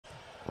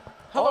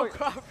Hello,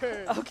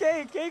 Crawford.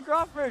 Okay,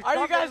 Crawford. Are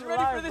you guys Crawford's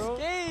ready live, for this bro.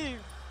 game?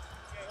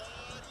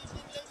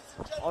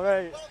 All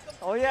right.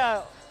 Oh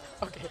yeah.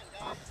 Okay.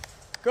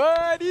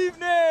 Good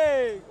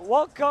evening.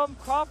 Welcome,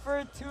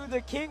 Crawford, to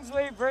the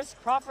Kingsway vs.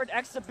 Crawford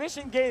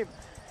exhibition game.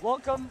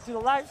 Welcome to the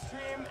live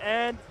stream,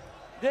 and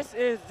this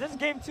is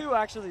game 2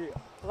 actually.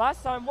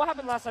 Last time, what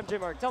happened last time,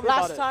 J-Mark? Tell me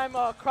about it. Last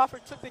time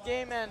Crawford took the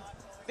game and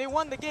they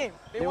won the game.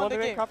 They won the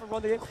game. Crawford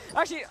won the game.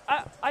 Actually,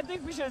 I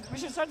think we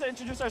should start to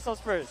introduce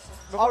ourselves first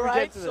before All we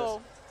right, get to this.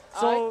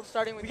 so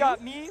starting with we you.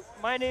 got me.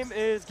 My name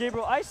is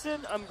Gabriel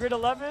Eisen. I'm grade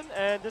 11,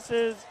 and this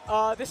is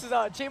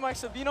J-Mark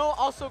Sabino,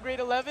 also grade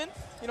 11.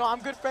 You know, I'm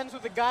good friends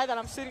with the guy that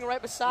I'm sitting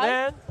right beside.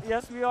 Man.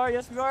 Yes, we are.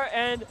 Yes, we are.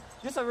 And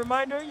just a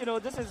reminder, you know,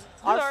 this is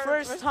our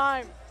first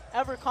time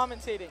ever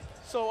commentating.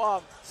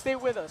 So stay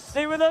with us.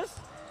 Stay with us.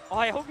 Oh,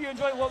 I hope you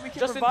enjoy what we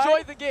can Just provide.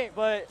 enjoy the game.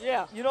 But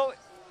yeah, you know,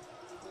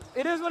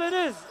 it is what it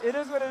is. It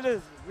is what it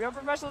is. We are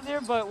professionals here,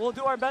 but we'll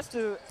do our best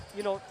to,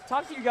 you know,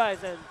 talk to you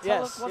guys and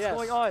tell us what's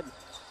going on.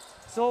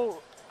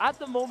 So at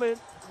the moment,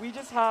 we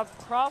just have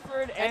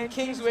Crawford and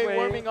Kingsway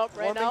warming up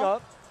right now.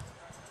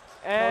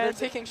 And they're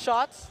taking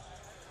shots.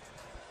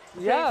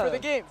 Yeah. For the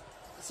game.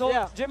 So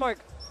yeah. J-Mark,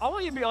 I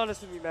want you to be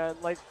honest with me, man.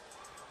 Like,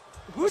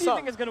 who do you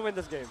think is going to win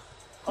this game?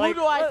 Who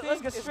do I think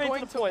let's get is straight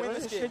going to the point. win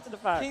Let's this get game? straight to the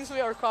facts.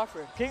 Kingsway or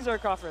Crawford? Kingsway or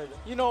Crawford?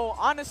 You know,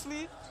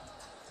 honestly,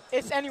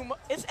 it's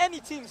any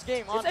team's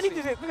game. Honestly. It's any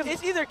team's game.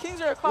 It's either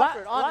Kingsway or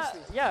Crawford.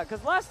 honestly. Yeah,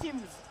 because last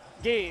team's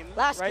game,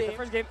 the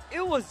first game,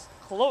 it was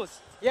close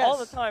all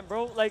the time,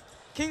 bro. Like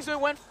Kingsway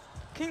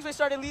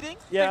started leading.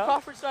 Yeah. Then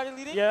Crawford started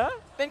leading. Yeah.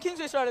 Then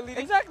Kingsway started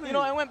leading. Exactly. You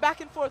know, and went back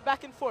and forth,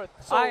 back and forth.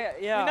 So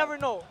we never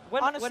know.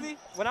 Honestly,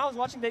 when I was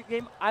watching that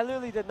game, I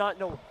literally did not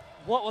know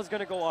what was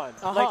gonna go on.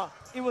 Like,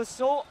 it was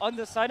so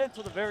undecided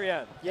till the very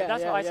end. Yeah, and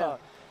that's what I saw.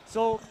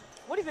 So,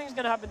 what do you think is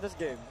gonna happen this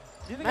game?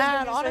 Do you think it's gonna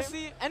be the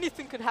honestly, same?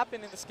 anything could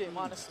happen in this game.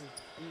 Honestly.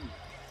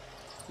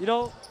 You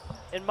know,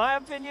 in my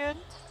opinion,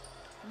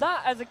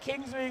 not as a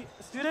Kingsway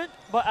student,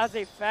 but as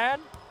a fan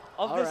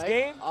of this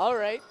game,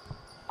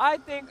 I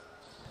think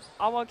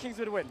I want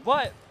Kingsway to win.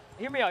 But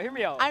hear me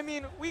out. I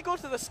mean, we go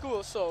to the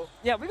school, so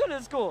yeah, we go to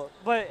the school.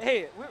 But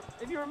hey,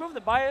 if you remove the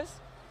bias,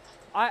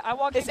 I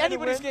want Kingsway to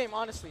win. It's anybody's game,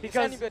 honestly. It's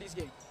anybody's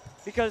game.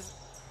 Because,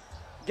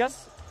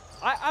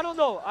 I don't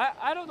know.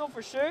 I don't know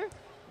for sure,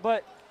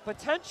 but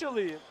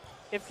potentially,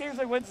 if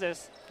Kingsway wins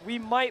this, we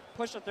might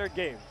push a third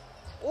game.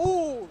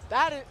 Ooh,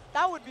 that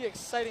would be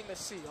exciting to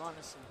see,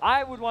 honestly.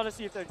 I would want to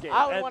see a third game.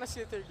 I would want to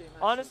see a third game.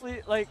 Actually.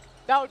 Honestly, like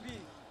that would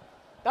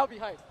be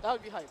hype. That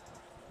would be hype.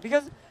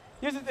 Because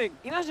here's the thing.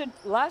 Imagine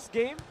last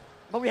game,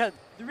 but we had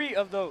 3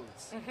 of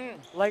those.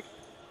 Like,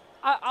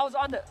 I was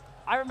on the.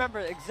 I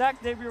remember the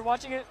exact day we were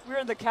watching it. We were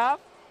in the CAF.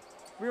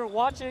 We were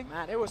watching.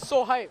 Man, it was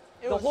so hype.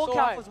 The whole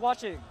CAF was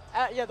watching.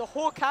 Yeah, the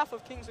whole CAF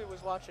of Kingsway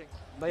was watching.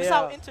 But this is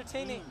how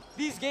entertaining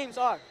these games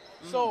are.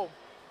 So,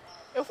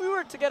 if we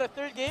were to get a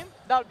third game,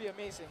 that would be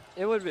amazing.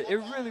 It would be. It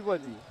really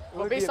would be.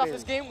 But based off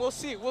this game, we'll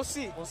see. We'll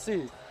see.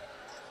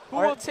 Who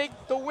will take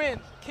the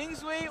win,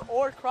 Kingsway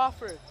or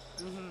Crawford?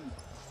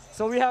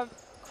 So we have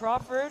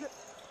Crawford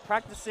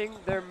practicing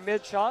their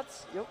mid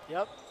shots.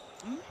 Yep.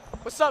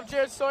 What's up,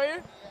 Jared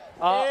Sawyer?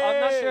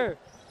 I'm not sure.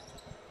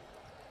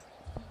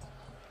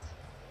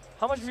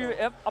 How much views?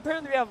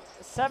 Apparently we have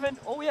 7.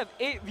 Oh, we have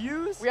 8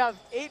 views. We have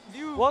 8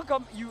 views.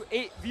 Welcome, you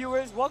 8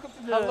 viewers. Welcome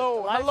to the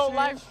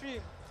live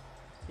stream.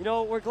 You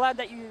know, we're glad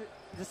that you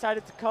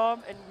decided to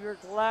come, and we're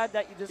glad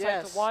that you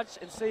decided to watch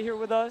and stay here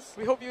with us.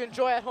 We hope you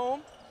enjoy at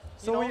home.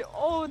 So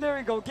there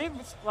we go.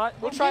 Game spot.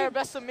 We'll try our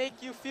best to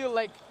make you feel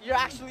like you're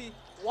actually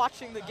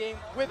watching the game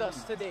with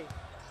us today.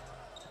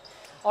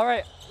 All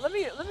right,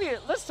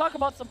 let's talk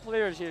about some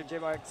players here,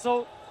 J-Mark.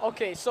 So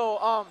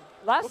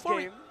last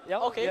game.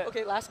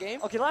 Last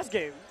game. Okay, last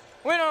game.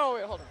 Wait,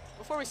 hold on.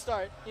 Before we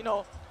start, you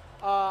know,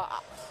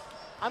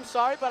 I'm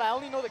sorry, but I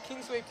only know the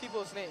Kingsway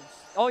people's names.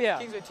 Oh yeah.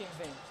 Kingsway team's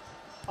names.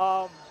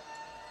 I'll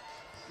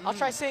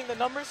try saying the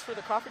numbers for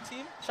the Crawford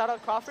team. Shout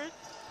out Crawford.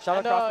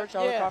 Shout out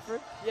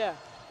Crawford. Yeah.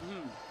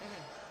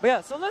 But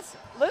yeah, so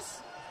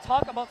let's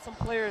talk about some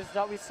players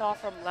that we saw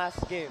from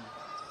last game.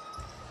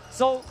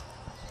 So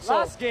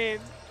last game,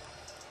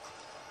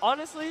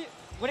 honestly,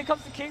 when it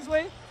comes to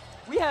Kingsway,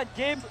 we had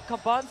Gabe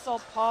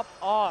Cabansal pop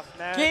off,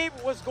 man. Gabe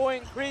was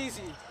going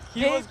crazy.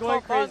 He was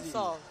going crazy.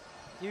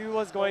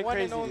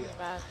 Only,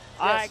 man.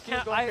 Yes,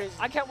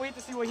 I can't wait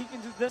to see what he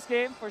can do this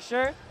game for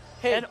sure.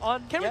 Hey,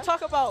 can we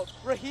talk about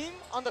Raheem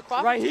on the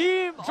Crawford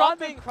team?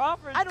 Dropping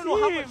Crawford I don't know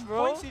how much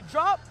points he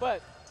dropped,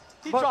 but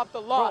he dropped a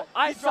lot.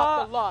 I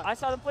saw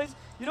the plays.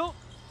 You know,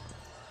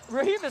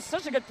 Raheem is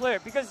such a good player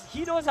because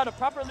he knows how to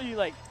properly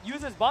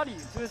use his body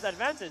to his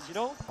advantage, you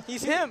know?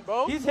 He's him,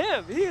 bro. He's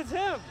him. He is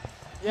him.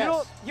 Yes. You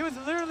know, he was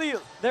literally,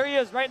 there he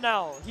is right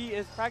now. He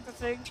is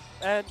practicing,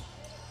 and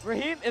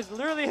Raheem is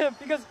literally him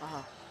because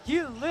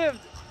he lived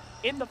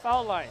in the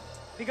foul line.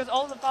 Because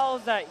all the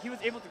fouls that he was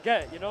able to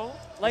get, you know?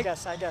 I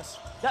guess.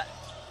 That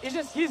it's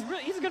just he's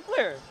a good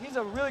player. He's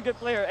a really good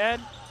player,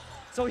 and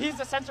so he's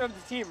the center of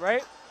the team,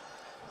 right?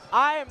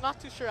 I am not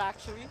too sure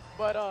actually,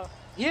 but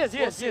he is.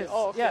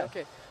 Oh,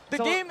 okay. The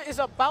So- game is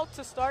about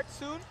to start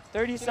soon.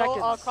 30 You seconds.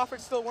 know,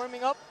 Crawford's still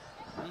warming up.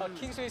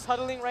 Kingsway is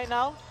huddling right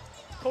now.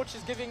 Coach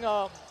is giving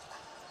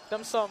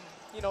them some,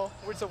 you know,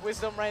 words of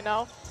wisdom right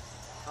now.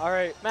 All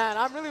right. Man,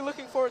 I'm really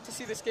looking forward to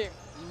see this game.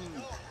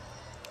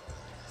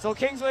 So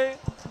Kingsway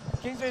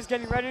is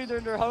getting ready. They're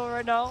in their huddle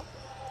right now.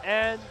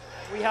 And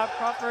we have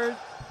Crawford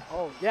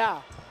Oh,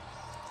 yeah.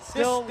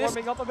 still This-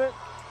 warming up a bit.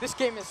 This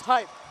game is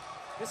hype.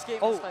 This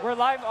game is hype. We're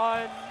live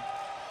on.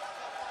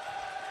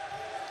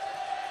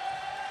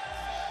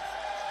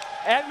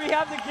 And we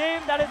have the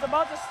game that is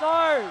about to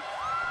start.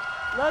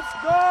 Let's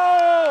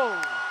go!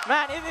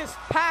 Man, it is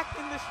packed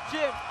in this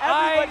gym.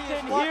 I Everybody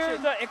can is watching. hear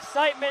the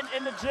excitement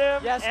in the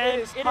gym. Yes, and it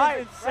is it hype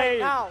is right insane.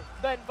 now.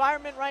 The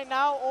environment right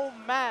now, oh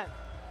man.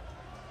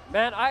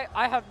 Man, I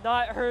have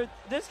not heard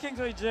this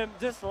Kingsway gym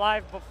this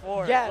live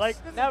before. Yes, like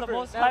this is never, the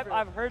most never. hype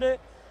I've heard it.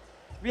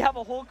 We have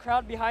a whole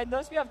crowd behind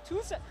us. We have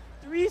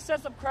three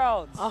sets of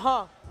crowds.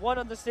 One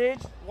on the stage,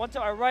 one to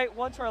our right,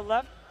 one to our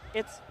left.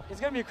 It's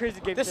gonna be a crazy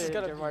game. This today, is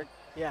gonna Jermark.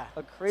 be, yeah,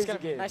 a crazy it's gonna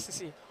game. be nice to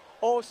see.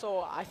 Oh,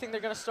 so I think they're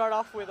gonna start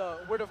off with a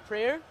word of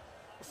prayer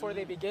before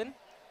they begin.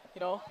 You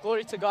know,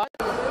 glory to God.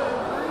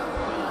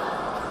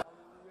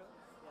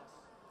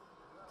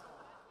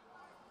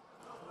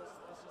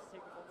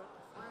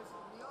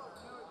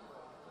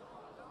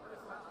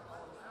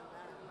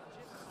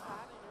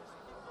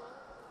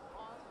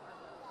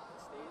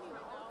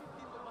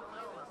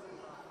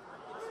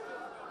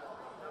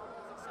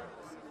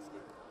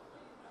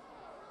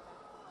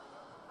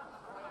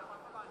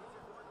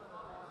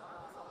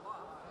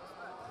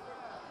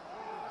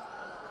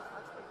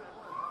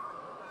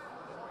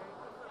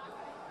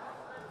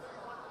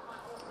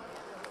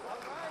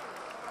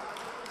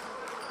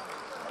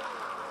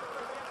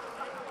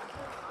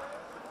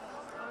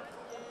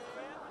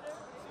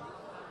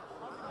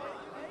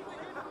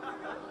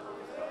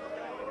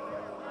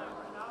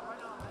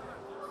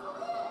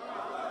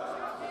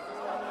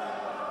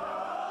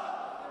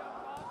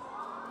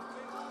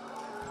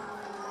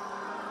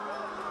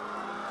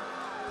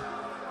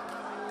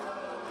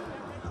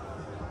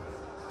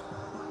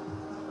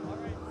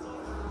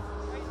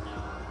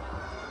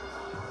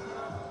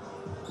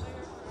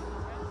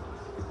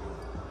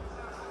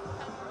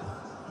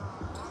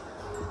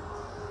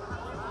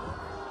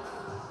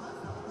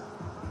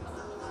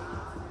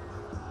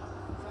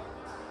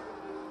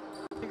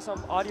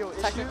 Some audio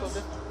Technical issues.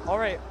 difficulties. All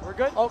right, we're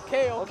good.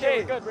 Okay, Okay.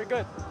 we're good, we're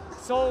good.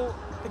 So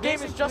The game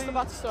is just basically,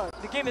 about to start.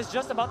 The game is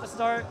just about to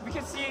start. We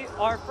can see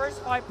our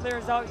first 5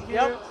 players out here.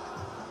 Yep.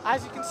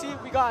 As you can see,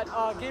 we got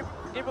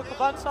Gabriel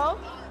Kabansal,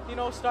 you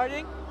know,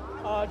 starting.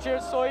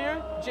 Jared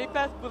Sawyer,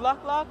 Japeth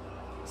Bulaklak,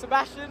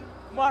 Sebastian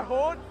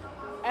Marhon,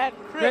 and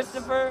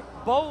Christopher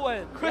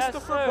Bowen.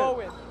 Christopher Yes, sir.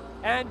 Bowen.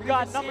 And We we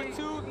got can number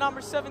see 2,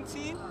 number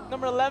 17,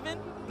 number 11,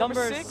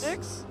 number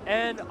 6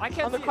 and I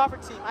can't on the see.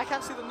 Crawford team. I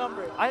can't see the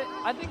number.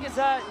 I think is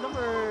that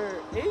number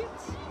 8?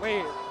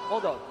 Wait,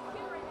 hold up.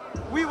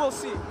 We will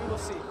see. We will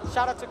see.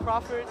 Shout out to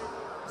Crawford.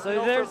 So You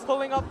know, there's for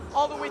pulling up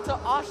all the way to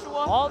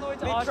Oshawa. all the way to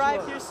they Oshawa.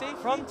 drive here safely.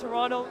 From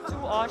Toronto to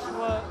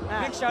Oshawa.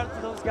 Man. Big shout out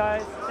to those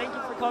guys. Thank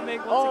you for coming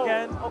once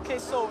again. Okay,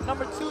 so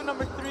number 2,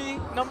 number 3,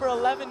 number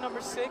 11,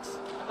 number 6,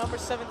 and number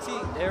 17.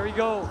 There we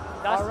go.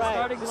 That's All the right,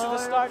 starting this is the line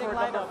starting for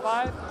number lineup.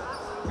 5.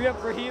 We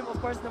have Raheem,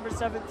 of course, number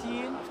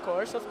 17. Of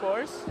course, of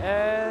course.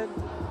 And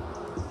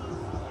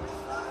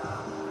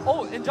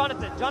and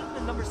Jonathan.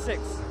 Jonathan, number 6.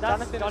 That's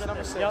Jonathan is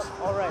number 6. Yep.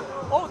 All right.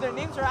 Oh, their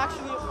names are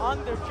actually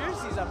on their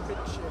jerseys, I'm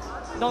pretty sure.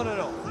 No.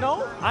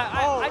 No?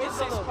 I it just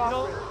says don't know,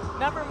 Crawford. you know?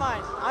 Never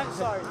mind. I'm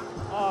sorry.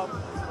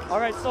 All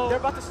right, so They're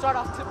about to start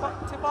off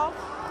tip-off.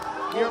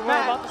 we're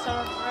man. about to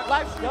start off.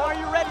 Live stream, Yep. are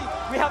you ready?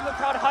 We have the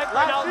crowd hyped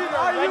right Live now. stream, We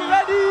are you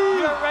ready?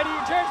 We are ready.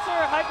 Jared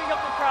Sawyer hyping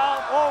up the crowd.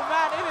 Oh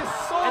man, it is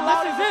so And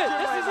loud. this is in it. gym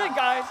This right is now. it,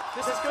 guys.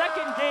 This the is good.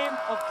 second game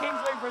of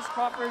Kingsway versus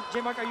Crawford.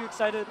 J-Mark, are you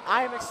excited?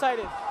 I am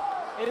excited.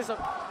 It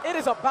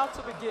is about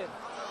to begin.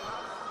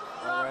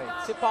 All right.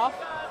 Tip off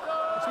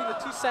between the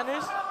two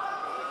centers.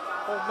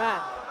 Oh man,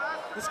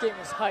 this game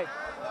is hype.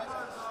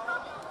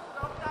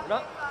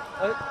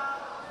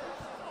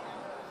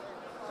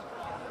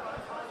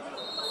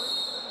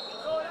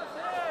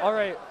 All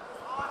right.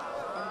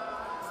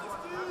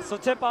 So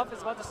tip-off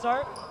is about to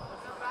start.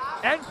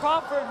 And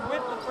Crawford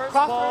with the first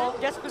ball.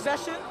 Crawford gets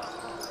possession.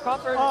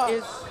 Crawford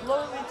is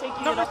slowly taking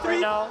it Number up 3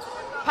 right now.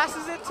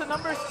 passes it to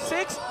number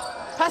 6.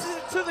 Passes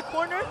it to the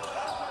corner.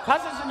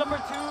 Passes to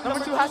number 2.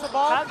 Number 2 has the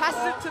ball. has the Passes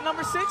ball. it to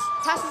number 6.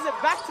 Passes it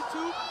back to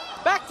 2.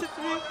 Back to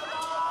 3.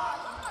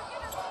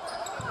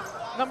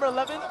 Number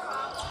 11.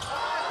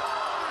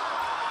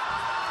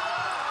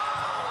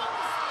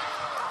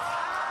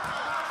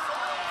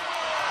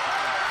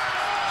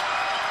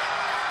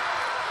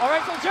 All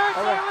right, so Jared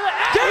Sawyer with it.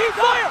 And Jared he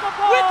got Sawyer the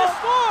ball. with the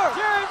score.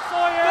 Jared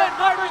Sawyer, Good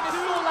number marking is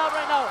 2. so loud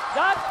right now.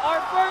 That's our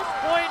first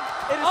point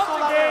It is of so the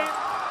loud game.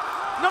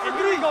 Number And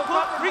here 3 we go,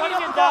 Crawford bringing running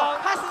up it the ball.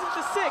 down. Passes it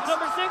to 6.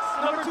 Number 6,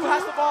 Number 2 2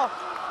 has the ball.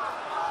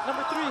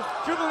 Number 3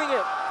 dribbling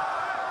it.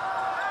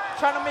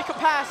 Trying to make a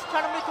pass.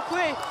 Trying to make a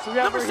play. So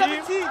we have Number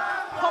Raheem. 17.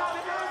 Pump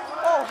it.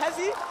 Oh, has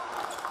he?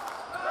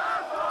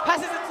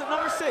 Passes it to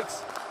number 6.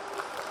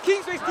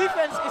 Kingsway's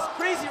defense is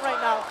crazy right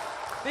now.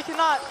 They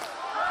cannot.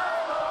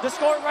 The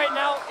score right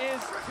now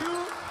is 2-0.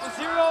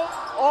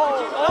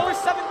 Oh, number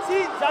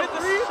 17 That's with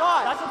a the 3.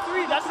 shot. That's a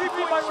 3. That's a 3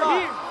 by Three-point shot.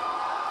 Raheem.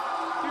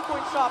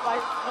 3-point shot by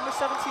number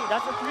 17.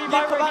 That's a 3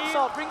 by Gabe Raheem.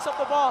 Kabansal brings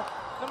up the ball.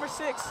 Number 6.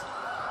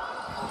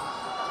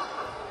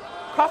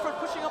 Crawford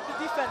pushing up the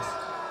defense.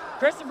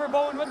 Christopher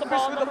Bowen with the Chris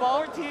ball. with the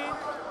Number ball. 14.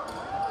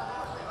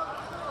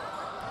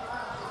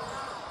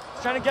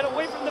 He's trying to get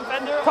away from the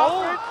defender.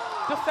 Crawford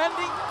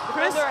defending.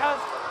 Chris. Defender has.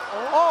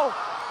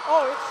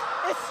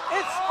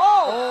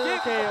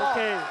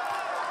 Okay.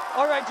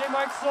 All right, J.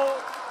 Mark. So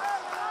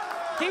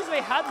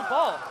Kingsway had the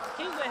ball.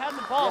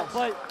 Yes.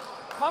 But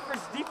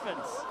Crawford's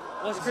defense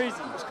was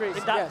crazy.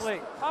 In that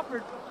play.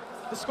 Crawford.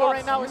 The score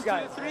right now is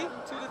 2-3.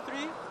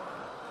 2-3.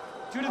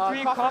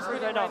 2-3.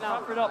 Crawford right now.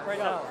 Crawford up right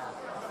now.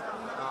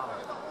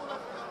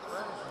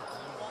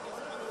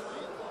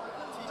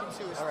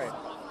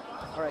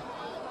 All right.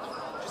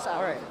 Just out.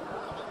 All right.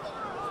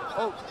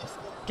 Oh,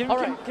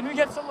 can we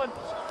get someone?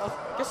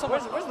 Get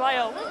someone. Where's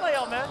Lyle? Where's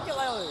Lyle, man? Get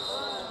Lyle here.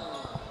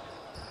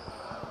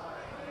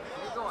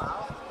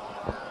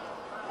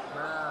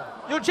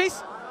 Yo,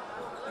 Jace,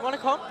 you wanna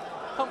come?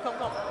 Come.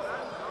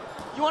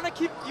 You wanna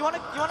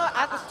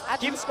add this?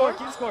 Keep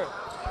score.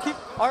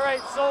 All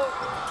right, so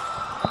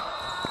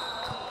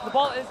the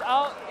ball is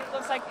out. It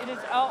looks like it is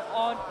out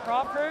on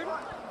Crawford.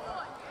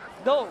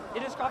 No,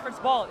 it is Crawford's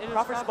ball.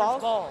 Crawford's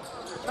ball.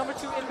 Number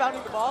 2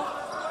 inbounding the ball.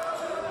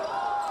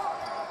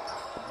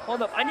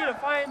 Hold up, I need to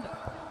find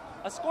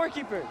a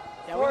scorekeeper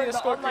Yeah, we for need a the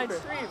online scorekeeper.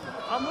 stream.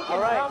 I'm looking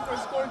All right. around for a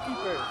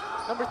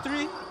scorekeeper. Number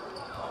 3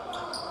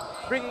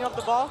 bringing up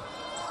the ball.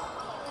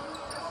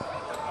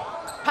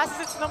 Passes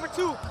it to number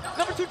 2.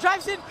 Number 2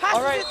 drives in.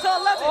 Passes it to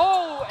 11.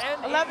 Oh,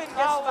 and 11 gets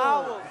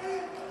fouled.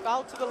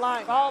 Foul to the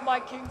line. Foul by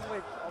Kingsway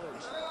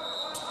College.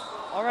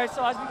 All right,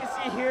 so as we can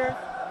see here,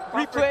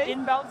 Crawford Replay.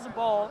 inbounds the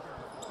ball,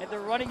 and they're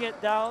running it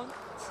down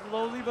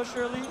slowly but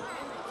surely.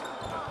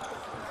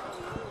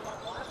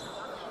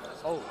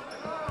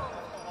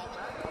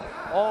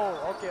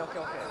 Oh, okay.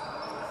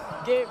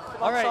 Gabe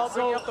All right, Kabansal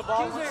bringing so up the ball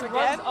Kingsway once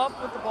runs again. up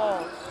with the ball.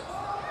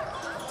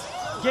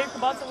 Gabe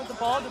Kabansal with the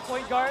ball, the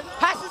point guard.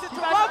 Passes it to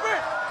Passes-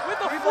 Robert with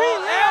the Free free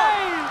ball. layup.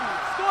 Hey!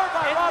 Scored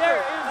by And Robert.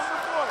 there is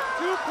Number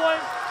 2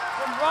 points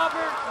from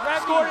Robert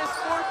Remy. Score is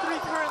 4-3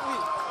 currently.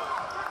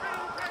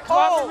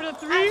 Crawford with a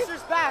 3.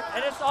 Answers back.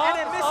 And it's off. And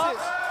it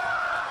misses.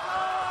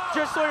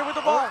 Jared Sawyer with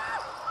the ball.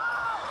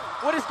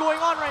 What is going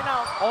on right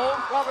now?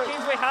 Robert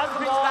Kingsway has the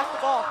brings ball. back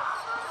the ball.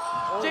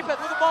 J-Pet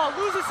with the ball.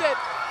 Loses it.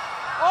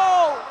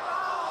 Oh!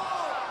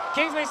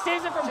 Kingsway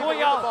saves it from J-Pet going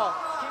with the out. ball.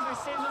 Kingsway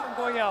saves it from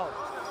going out.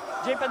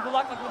 J-Pet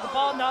Bulaknak with the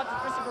ball now to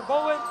Christopher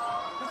Bowen.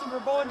 Christopher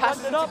Bowen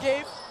Passes runs it it to up.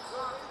 Gabe.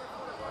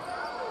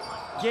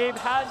 Gabe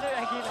has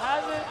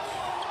it.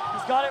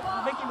 He's got it,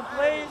 making the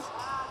plays.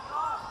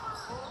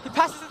 He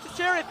passes it to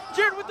Jared.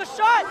 Jared with the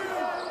shot.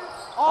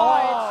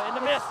 Oh, in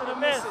the miss.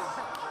 misses.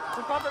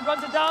 So Crawford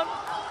runs it down.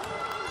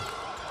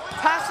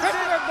 Passes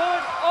Christopher it.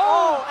 Bowen.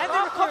 Oh, and they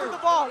Crawford.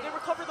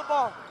 recover the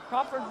ball.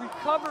 Crawford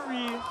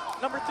recovery.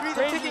 Number 3,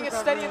 they're Crazy taking it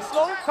recovery. steady and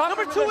slow. Crawford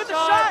Number 2 with the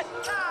shot.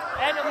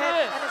 shot. And a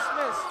miss. And it's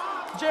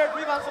missed. Jared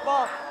rebounds the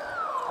ball.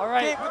 All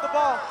right. Gabe with the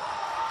ball.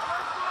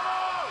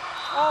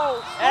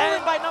 Oh, And-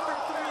 stolen by number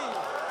 3.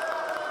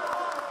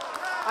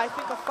 I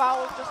think a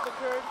foul just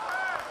occurred.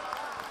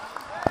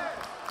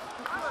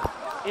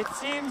 It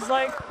seems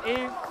like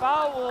a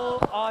foul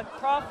on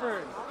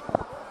Crawford.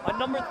 On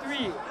number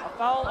 3. A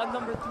foul on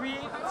number 3.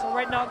 So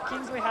right now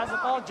Kingsway has the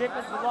ball.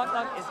 Jacob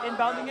Bulaknak is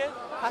inbounding it.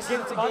 Passes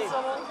it to Gabe Gabe.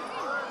 Kabansal.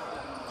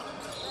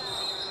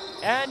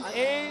 And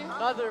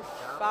Another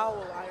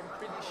foul, I am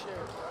pretty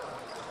sure.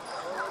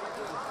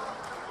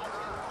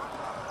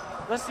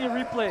 let's see a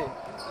replay.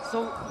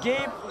 So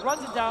Gabe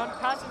runs it down,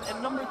 passes,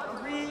 and number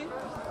 3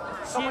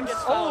 Someone seems.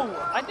 gets fouled.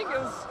 I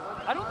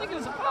don't think it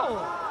was a foul.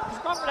 Because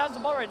Crawford has the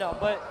ball right now,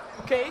 but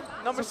Okay,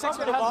 number so 6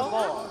 with Crawford the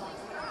has ball.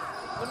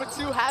 Number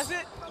 2 has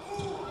it.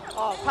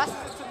 Passes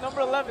it to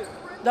number 11.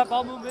 That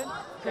ball movement,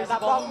 crazy that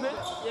ball movement.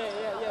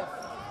 Yeah.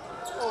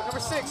 Oh, number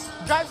 6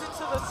 drives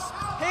into the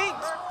paint.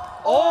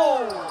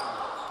 Oh!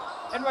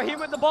 And Raheem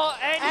with the ball,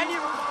 and And he,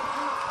 he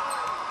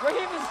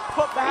Raheem is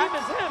put back. Raheem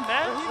is him,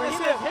 man.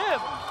 Raheem is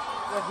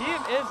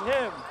Raheem is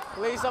him.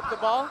 Lays up the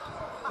ball.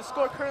 The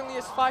score currently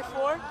is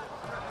 5-4.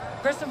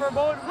 Christopher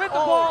Bowen with the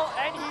ball,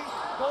 and he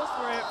goes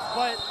for it,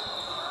 but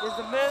is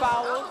a miss.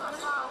 Foul.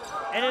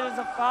 And it is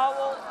a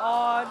foul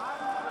on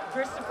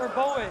Christopher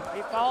Bowen.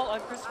 A foul on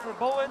Christopher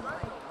Bowen,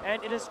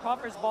 and it is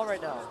Crawford's ball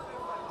right now.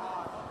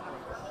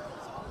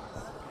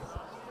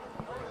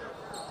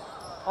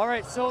 All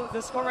right, so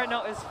the score right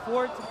now is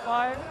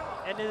 4-5,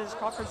 and it is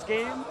Crawford's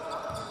game.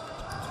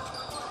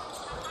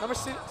 Number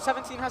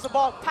 17 has the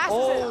ball. Passes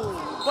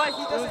it, but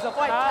he doesn't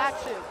quite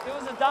catch it. It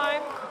was a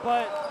dime,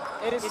 but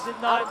It did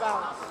not not out of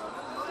bounds.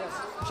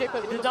 Yes. J-Pet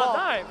It with did the not ball.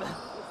 dime.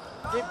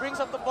 Gabe brings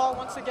up the ball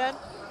once again.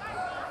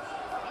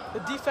 The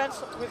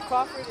defense with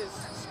Crawford is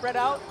spread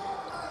out.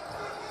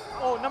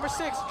 Oh, number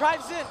 6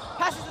 drives in,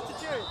 passes it to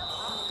Jared,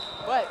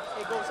 but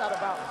it goes out of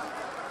bounds.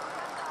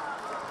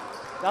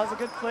 That was a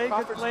good play.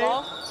 Crawford's Good play.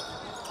 ball.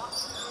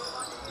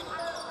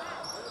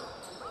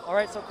 All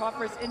right, so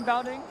Crawford's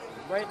inbounding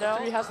right now.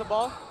 3 has the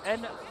ball.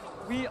 And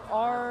we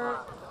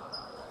are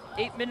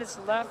 8 minutes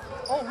left.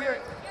 Oh, we are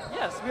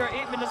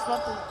 8 minutes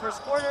left in the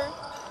first quarter.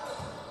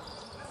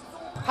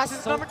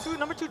 Passes number 2.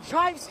 Number 2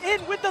 drives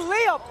in with the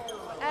layup.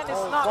 And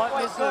it's not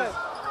quite good.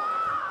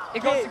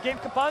 It goes to Gabe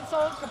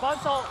Cabanzo.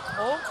 Cabanzo,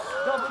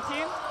 double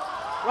team.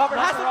 Robert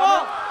has the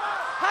ball.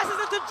 Passes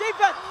it to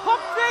J-Pet.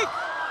 Pump fake.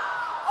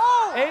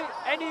 Oh!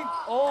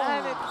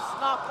 And it's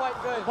not quite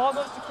good. The ball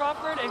goes to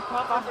Crawford, and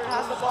Crawford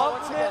has the ball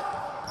once again.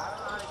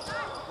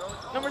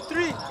 Number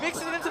 3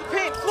 mixes it into the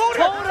paint.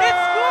 Floater!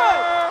 It's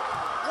good!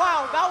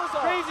 Wow, that was a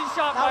crazy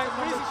shot. That was a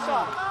crazy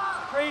shot.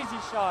 Crazy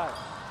shot.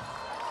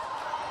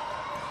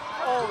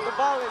 Oh, the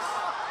ball is...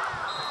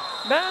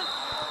 Man,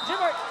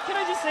 Jimmer, can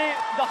I just say,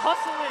 the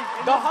hustling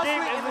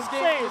in this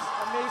game is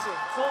amazing.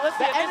 So let's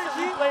the get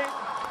energy, replay.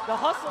 The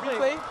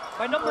hustling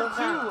by number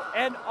 2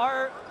 and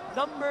our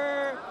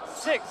number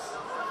 6.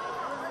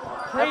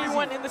 Crazy,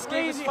 everyone in this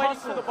game is fighting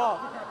for the ball.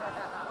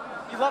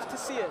 You love to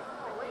see it.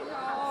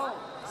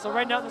 So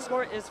right now the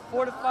score is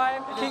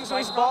 4-5.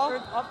 Kingsway's ball.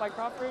 Up by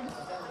Crawford.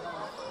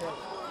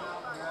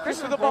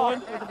 Chris with the ball.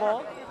 With the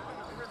ball.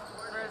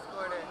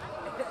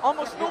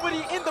 Almost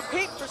nobody in the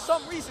paint for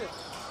some reason.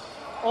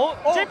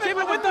 J-Pet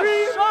with the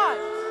shot.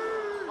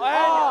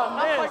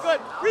 Not quite good.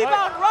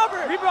 Rebound,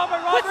 Robert. Rebound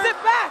by Robert. Puts it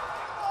back.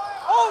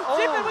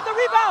 J-Pet with the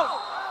rebound.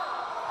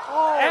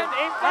 And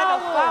a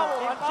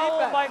foul. A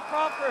foul by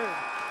Crawford.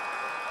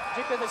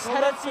 J-Pet is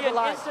headed to the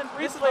line.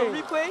 This is the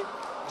replay.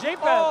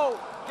 J-Pet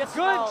gets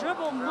good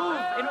dribble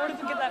move in order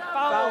to get that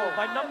foul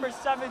by number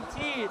 17.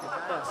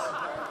 Yes.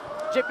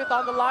 J-Pet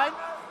on the line.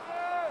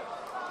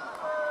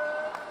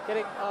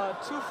 Getting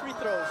 2 free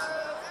throws.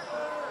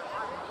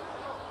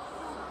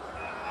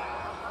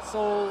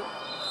 So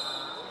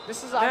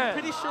this is, I'm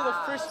pretty sure, the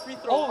first free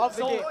throw of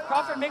the game.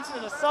 Crawford makes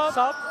it a sub.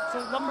 So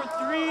number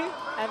 3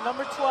 and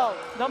number 12.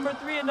 Number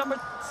 3 and number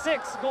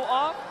 6 go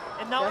off,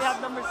 and now we have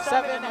number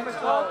 7 and number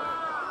 12.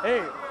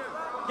 Hey,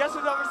 guess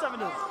who number 7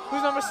 is?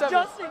 Who's number 7?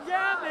 Justin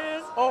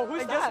Gammis.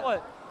 Who's and that? Guess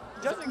what?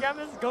 Justin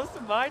Gammis goes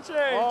to my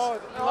church.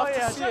 You love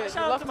to see it.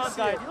 Shout out to my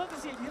guy. You love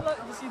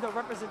to see the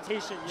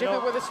representation.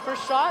 J-Pet with his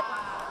first shot.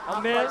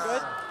 A miss.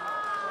 Good.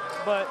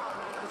 But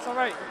it's all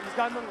right. He's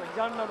got another one. He's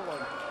got another one.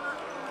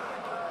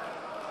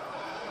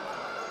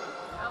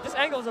 This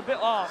angle is a bit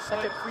off.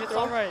 Second free it's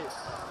throw. all right.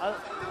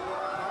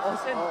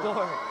 It's in the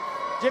door.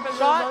 J-Pet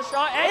shot.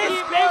 And he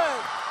it's makes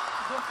good.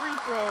 the free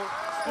throw.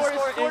 Score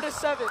is 4 to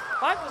 7.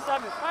 5 to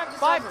 7. 5 to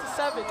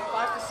 7.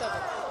 5 to 7.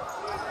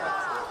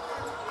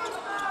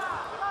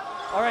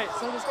 All right,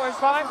 so the score is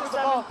 5 to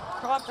 7.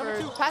 Crawford.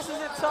 Number 2 passes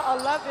it to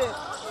 11.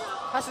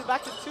 Passes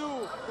back to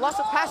 2. Lots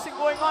of passing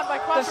going on by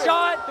Crawford.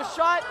 The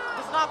shot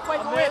does not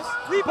quite go in.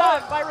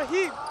 Rebound by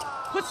Raheem.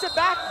 Puts it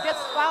back,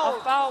 gets fouled.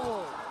 A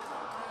foul.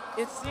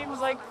 It seems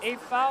like a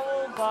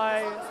foul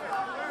by,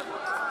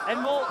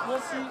 and we'll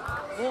see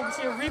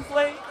a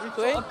replay.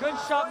 So a good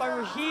shot by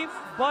Raheem,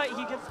 but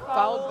he gets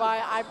fouled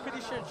by, I'm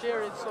pretty sure,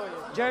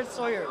 Jared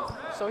Sawyer.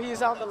 So he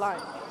is on the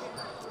line.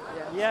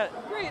 Yeah,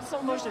 great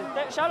slow motion.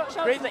 Shout out to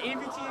the AV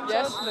team.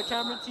 Shout out to the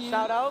camera team.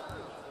 Shout out.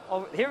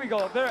 Oh, here we go.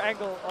 A better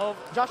angle of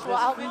Joshua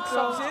Alvin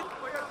subs in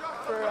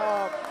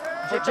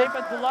for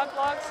J-Pet Bulak.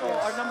 So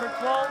our number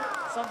 12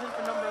 subs in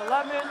for number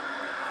 11.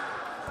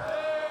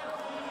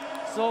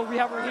 So we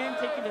have Raheem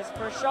taking his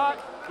first shot.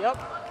 Yep.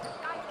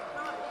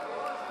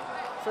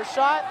 First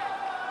shot.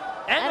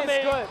 And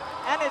it's good.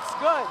 And it's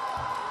good.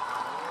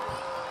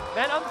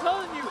 Man, I'm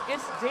telling you,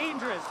 it's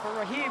dangerous for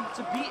Raheem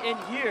to be in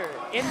here,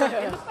 in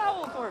the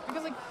foul court.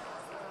 Because, like,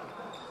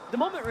 the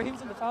moment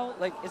Raheem's in the foul,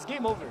 like, it's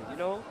game over, you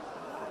know?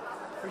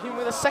 Raheem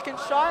with a second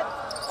shot.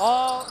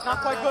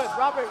 Not quite good.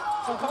 Robert,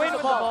 so Dwayne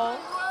with the ball.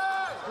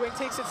 Dwayne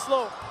takes it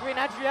slow. Dwayne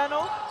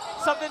Adriano,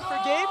 subbed in for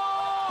Gabe.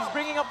 He's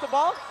bringing up the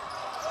ball.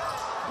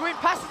 Dwayne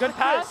passes good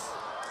pass.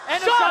 And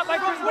a shot by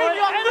Chris Wayne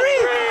on 3.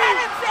 And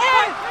it's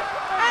in!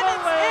 And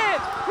it's in!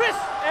 Chris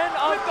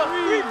with the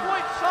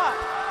 3-point shot.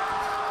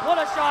 What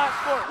a shot.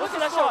 Look at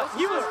that shot.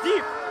 He was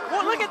deep.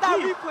 Well, look at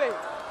that replay.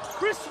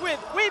 Chris Wynn,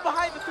 way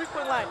behind the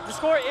 3-point line. The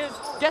score is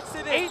gets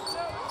it in.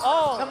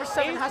 8-all. Number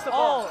 7 has the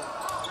ball.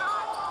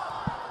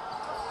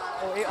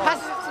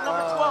 Passes it to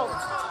number 12.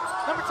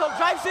 Number 12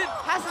 drives in,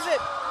 passes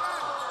it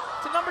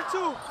to number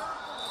 2.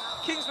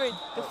 Kingsway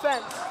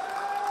defends.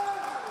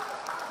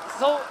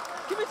 So,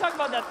 can we talk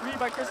about that 3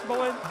 by Chris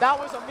Bowen? That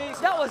was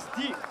amazing. That was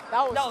deep.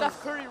 That was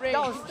Steph Curry range.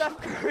 That was Steph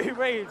Curry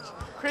range.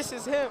 Chris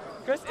is him.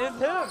 Chris is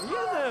him. He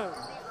is him.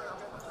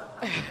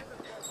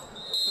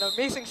 An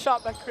amazing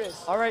shot by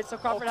Chris. All right, so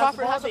Crawford has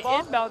the ball.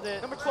 Inbound it.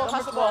 Number 12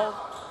 has the ball.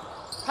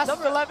 Passes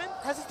to 11.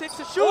 Hesitates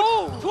to shoot.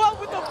 12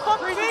 with the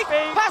pump fake.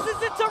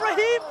 Passes it to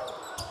Raheem.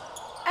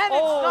 And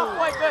it's not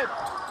quite good.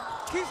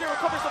 Kingsway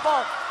recovers the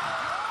ball.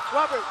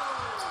 Robert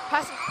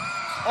passes.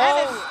 And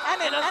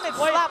it's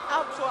slapped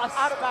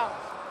out of bounds.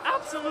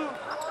 Absolute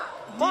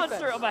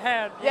monster of a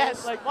hand.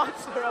 Yes, like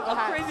monster of a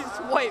hand. Crazy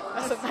swipe.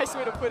 That's a nice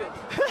way to put it.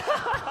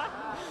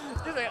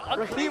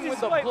 Raheem with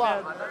the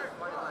block.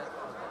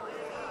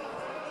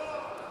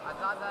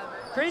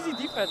 Crazy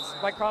defense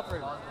by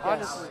Crawford,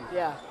 honestly.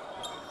 Yeah.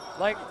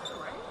 Like,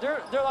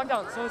 they're locked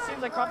down. So it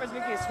seems like Crawford's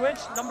making a switch.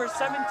 Number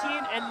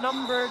 17 and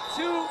number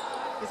 2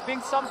 is being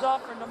subbed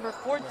off for number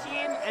 14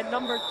 and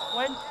number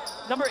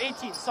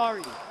 18,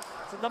 sorry.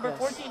 So number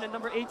 14 and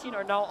number 18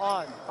 are now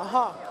on.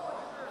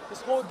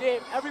 This whole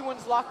game,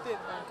 everyone's locked in,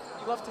 man.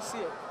 You love to see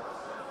it.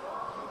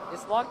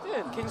 It's locked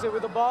in. Kingsway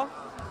with the ball.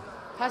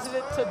 Passes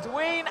it to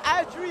Dwayne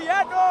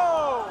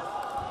Adriano.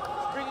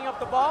 He's bringing up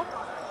the ball.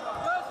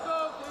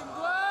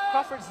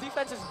 Crawford's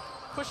defense is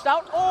pushed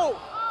out. Oh,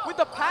 with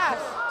the pass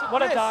to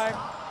What Chris. a dive.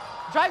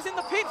 Drives in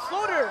the paint,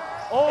 floater.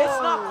 Oh,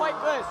 it's not quite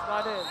good. It's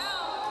not in.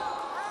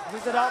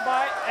 Who's it out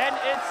by? And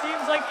it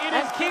seems like it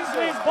is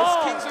Kingsway's It's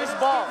ball. Kingsway's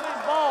ball.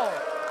 Kingsway's ball.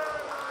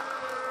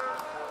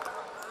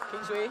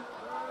 Kingsway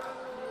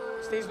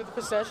stays with the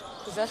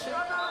possession.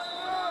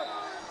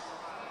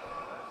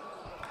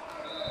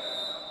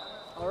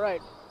 All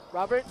right,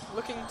 Robert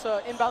looking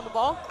to inbound the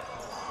ball.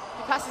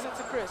 He passes it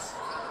to Chris.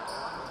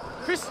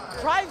 Chris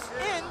drives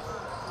in,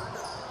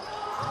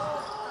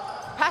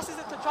 passes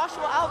it to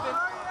Joshua Alvin.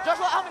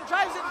 Joshua Alvin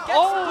drives in, gets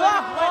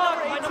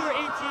blocked by number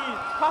 18.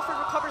 Crawford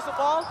recovers the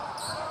ball.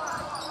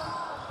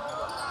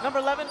 Number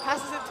 11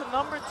 passes it to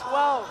number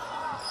 12.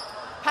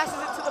 Passes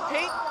it to the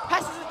paint,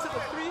 passes it to the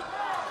 3.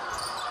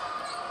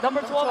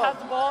 Number 12 has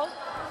the ball.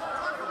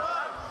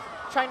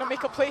 Trying to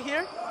make a play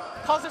here.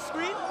 Calls a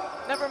screen.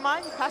 Never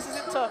mind. He passes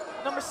it to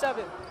number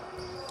 7.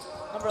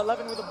 Number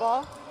 11 with the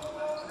ball.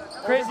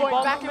 Crazy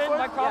ball back movement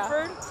by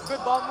Crawford. Yeah.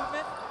 Good ball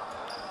movement.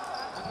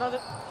 Another.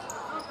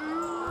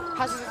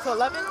 Passes it to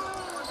 11.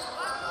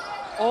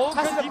 Oh,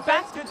 passes good it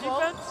defense. back to Good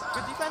 12. defense.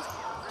 Good defense.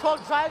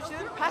 12 drives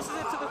in. Passes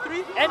it to the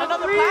 3. And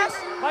another three pass.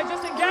 by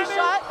Justin Three Gammon.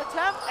 shot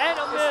attempt. And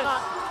a miss.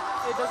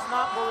 It does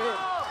not go in.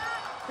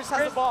 Chris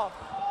has the ball.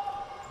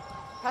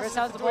 Chris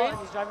has the ball and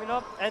he's driving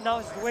up. And now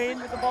it's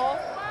Dwayne with the ball.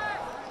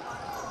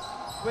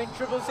 Dwayne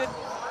dribbles in.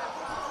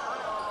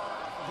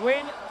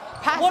 Dwayne,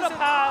 passes what a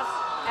pass.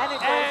 And it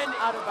goes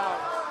out of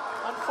bounds.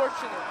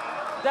 Unfortunate.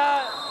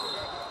 That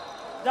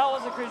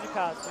was a crazy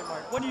pass,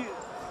 J-Mark. What do you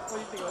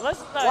think?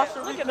 Let's watch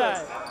the look replay. at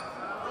that.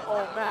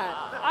 Oh man.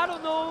 I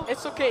don't know.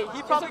 It's okay.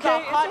 He probably it's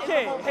okay. got caught It's okay.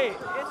 in the moment. Hey,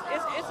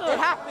 it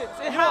happens.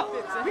 It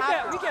happens.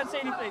 We can't say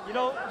anything, you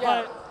know.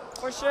 Yeah. But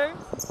for sure,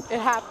 it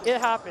happens.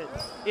 It happens.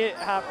 It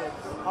happens.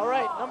 All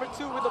right, number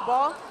 2 with the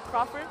ball,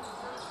 Crawford.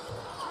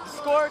 The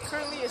score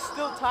currently is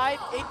still tied,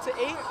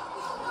 8-8.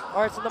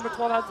 All right, so number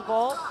 12 has the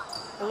ball.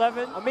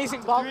 11.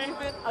 Amazing ball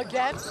movement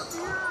again.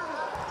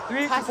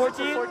 3 to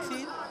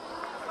 14.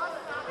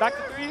 Back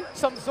to 3.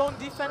 Some zone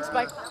defense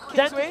by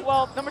Kingsway.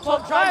 12. Number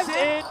 12 drives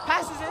in,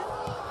 passes it.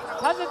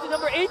 Passes it to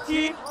number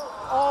 18.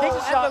 Oh, takes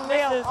a shot, and the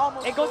layup misses.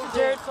 almost It goes to goes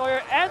Jared in.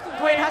 Sawyer and to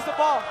Dwayne has the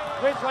ball.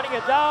 Dwayne's running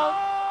it down.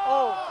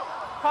 Oh,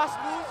 cross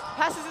moves,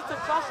 passes it to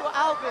Joshua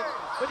Alvin,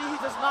 but he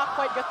does not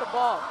quite get the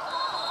ball.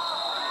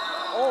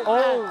 Oh,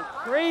 man.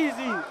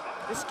 Crazy.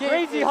 This game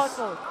Crazy is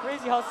hustle.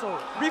 Crazy hustle.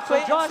 Replay,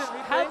 so Josh instant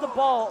replay. had the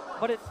ball,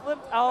 but it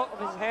slipped out of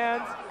his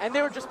hands. And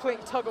they were just playing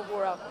tug of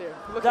war out there.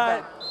 Look that,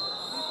 at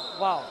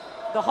that. Wow.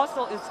 The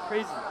hustle is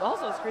crazy. The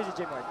hustle is crazy,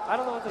 J-Mark. I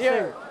don't know what to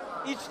Here,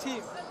 say. each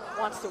team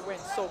wants to win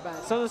so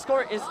bad. So the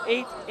score is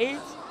 8-8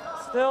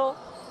 still.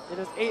 It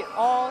is 8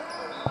 all.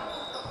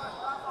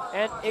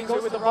 And it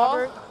goes with to the ball.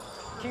 Robert.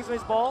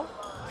 Kingsway's ball.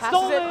 Passes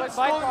stolen it, but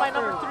by stolen by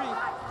number 3.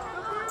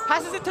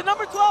 Passes it to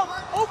number 12.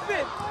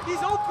 Open.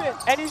 He's open.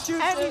 And he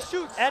shoots. And he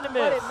shoots. And a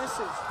miss. But it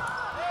misses.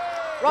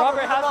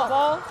 Robert has the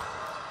ball.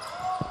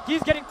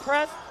 He's getting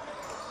pressed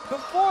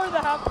before the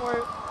half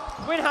court.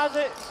 Win has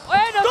it.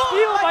 And a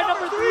steal by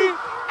number 3.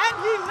 And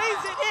he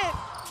lays it in.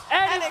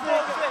 And it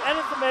goes in. And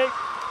it's a make.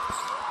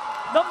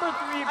 Number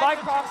 3 by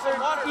Crawford.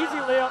 Easy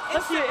layup.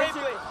 Let's see it.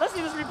 Let's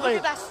see this replay.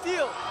 Look at that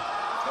steal.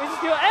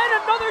 Steal. And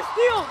another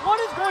steal.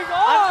 What is going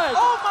on?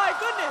 Oh my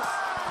goodness.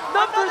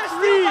 Number 3.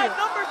 Steal by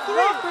number 3.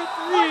 Number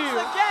 3.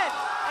 Once again.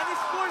 And he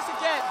scores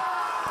again.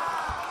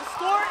 The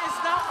score is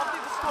now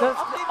update the score.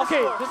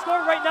 Okay, the score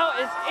right now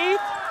is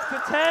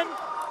 8-10.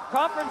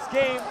 Crawford's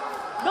game.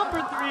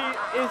 Number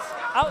 3 is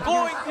out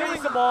going stealing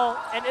crazy. the ball,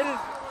 and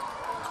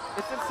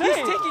it's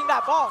insane. He's taking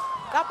that ball.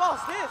 That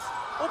ball's his.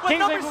 Oh, but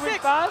Kingsway number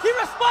 6, fast. he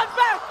responds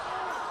back.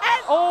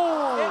 And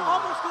it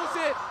almost goes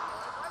in.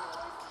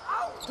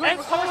 And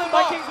stolen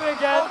by Kingsway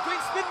again. Oh,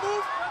 Dwayne spin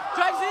move,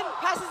 drives in,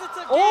 passes it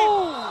to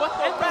Gabe. But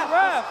the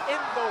ref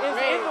is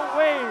in the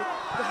way.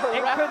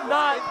 It could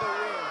not.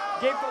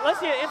 Gabe,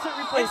 let's see an instant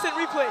replay. Instant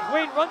replay.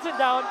 Wayne runs it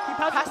down. He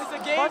passes to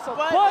to Gabe, Barcel,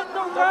 but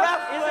the ref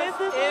is in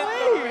the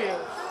way.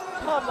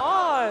 Come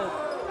on.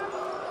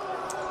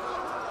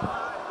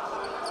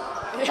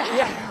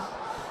 Yeah.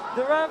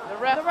 The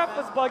ref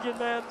was bugging,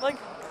 man. Like,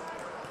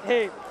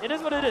 hey, it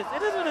is what it is.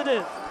 It is what it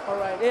is. All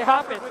right. It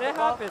happens. It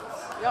happens.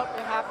 Yep,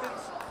 it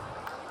happens.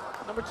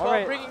 Number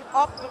 12 bringing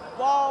up the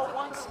ball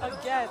once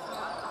again.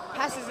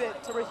 Passes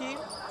it to Raheem.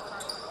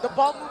 The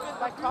ball movement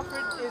by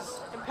Crawford is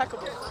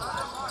impeccable.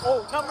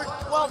 Oh, number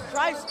 12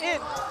 drives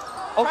in.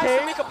 Tries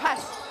to make a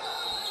pass.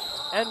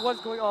 And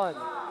what's going on?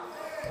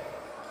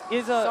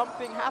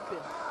 Something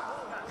happened.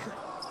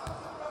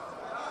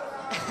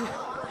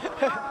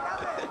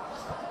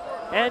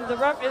 And the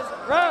ref is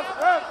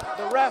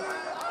The ref.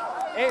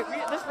 Hey,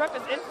 this ref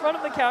is in front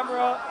of the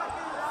camera.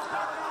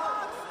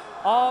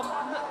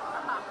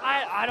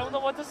 I don't know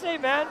what to say,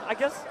 man. I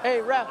guess.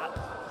 Hey, ref.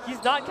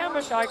 He's not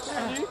camera shy,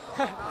 clearly.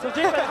 So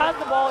Jacob has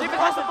the ball. Jacob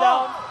has has it the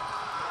ball. down.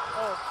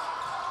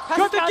 Pass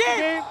Good the pass game.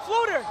 game.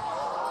 Floater.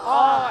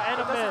 Oh, and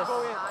it a doesn't miss.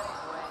 go in.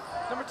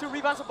 Number 2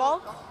 rebounds the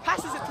ball.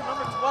 Passes it to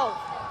number 12.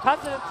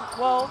 Passes it to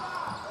 12.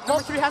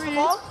 Number 3 has the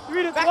ball.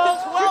 3 to 12. Back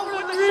to 12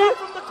 with the shot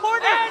from the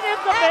corner. And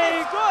it's a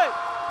make. It's good.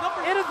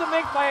 It is a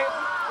make by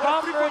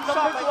Crawford,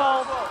 number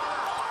 12.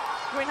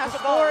 Dwayne has The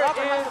the ball. score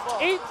Robert has is the ball.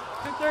 8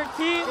 to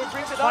 13 He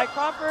brings it by up.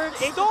 Crawford.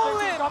 8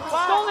 Stolen. to 13. Crawford.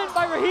 Wow. Stolen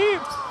by Raheem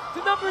to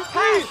number 3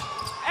 Pass.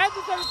 and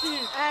to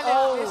 17. And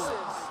it misses.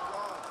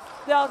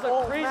 That was a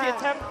Oh, crazy man.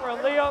 attempt for a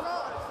layup.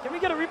 Can we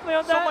get a replay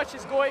on So that? much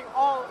is going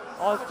all.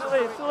 Oh, it's too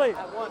late, it's too late.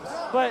 At once.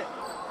 But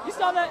you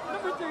saw that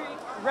number 3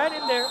 ran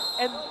in there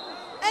and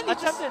he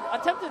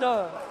attempted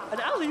an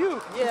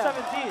alley-oop to Yeah.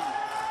 17.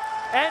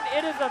 And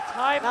it is a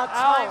timeout. Now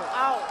time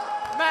out.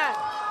 Man,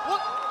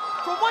 what?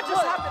 From what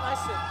just happened, I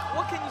said,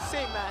 what can you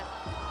say, man?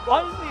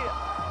 Honestly,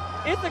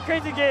 it's a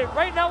crazy game.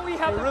 Right now we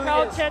have It the really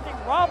crowd is. chanting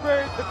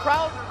Robert. The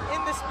crowd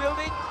in this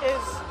building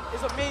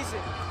is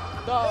amazing.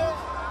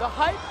 The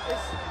hype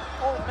is,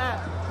 oh man.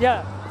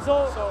 Yeah,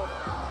 so So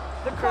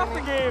the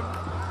Crawford game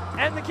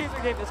and the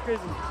Kingsway game is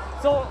crazy.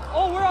 So,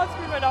 we're on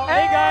screen right now.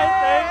 Hey guys,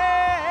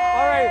 thanks.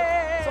 All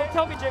right, so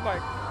tell me,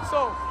 J-Mark.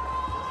 So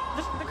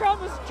The crowd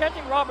was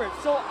chanting Robert.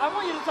 So I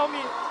want you to tell me,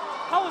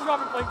 how was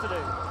Robert playing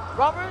today?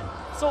 Robert,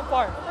 So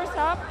far, first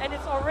half, and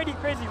it's already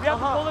crazy. We have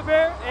the Uh-huh. polar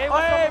bear. Hey,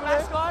 what's up over there?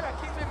 mascot, our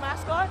Kingsway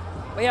mascot,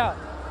 But yeah,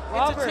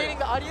 Robert. entertaining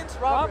the audience.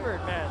 Robert,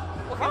 Robert, man.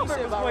 What can you Robert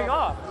say was about going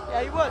Robert? off.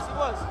 Yeah, he was.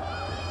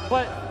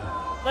 But,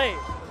 like,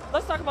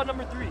 let's talk about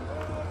number 3.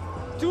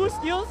 2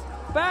 steals,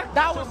 back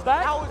That to was-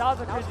 back. that was- That was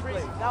a that was crazy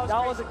crazy. play. That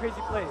was was a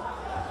crazy play.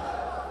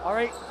 All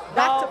right,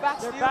 Back now to back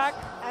they're steals back.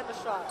 and the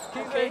shot.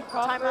 Kingsway, Okay,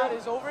 Crawford. timeout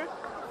is over.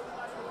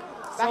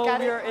 Back So at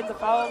we it. are in the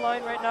foul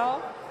line right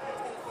now.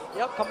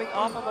 Yep. Coming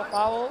off of a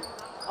foul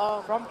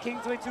from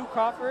Kingsway to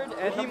Crawford,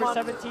 and Raheem number on-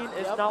 17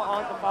 is Yep. now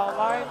on the foul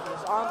line.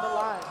 He's on the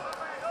line.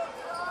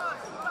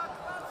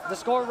 The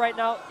score right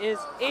now is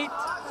 8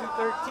 to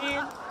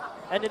 13,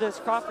 and it is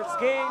Crawford's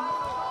game.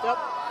 Yep.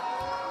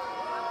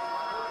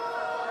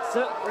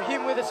 So,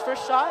 Raheem with his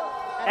first shot.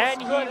 and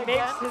it's he good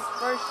makes again. his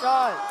first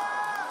shot.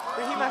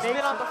 Raheem he has makes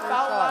been on his the first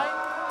foul shot. line.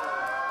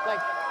 Like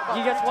about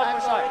He gets 3 one more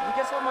times shot. already. He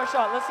gets one more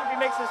shot. Let's see if he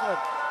makes this one.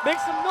 Make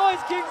some noise,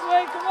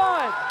 Kingsway. Come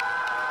on.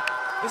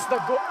 This is the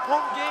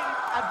home game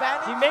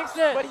advantage. He makes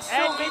it. But he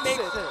still and he makes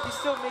makes it. He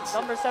still makes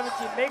Number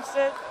 17 makes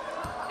it.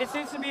 It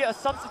seems to be a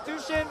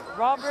substitution.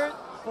 Robert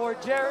for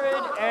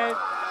Jared and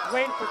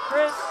Wayne for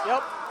Chris.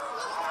 Yep.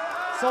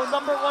 So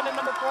number 1 and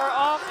number 4 are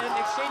off and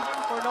exchanging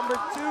for number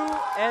 2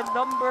 and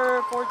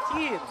number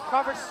 14.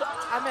 Crawford,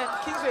 I meant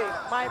Kingsway.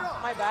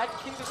 My bad.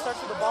 Kingsway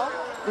starts with the ball.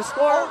 The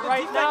score the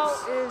right now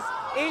defense. is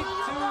 8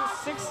 to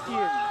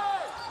 16.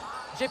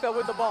 JPL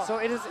with the ball. So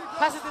it is.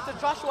 Passes it to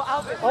Joshua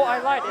Alvin. Oh, I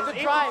lied. It's It's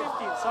a 8 drive. to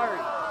 15. Sorry.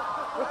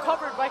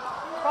 Recovered by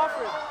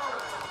Crawford.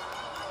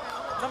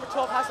 Number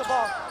 12 has the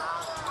ball.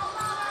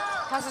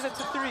 Passes it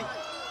to 3.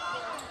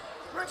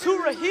 To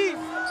Raheem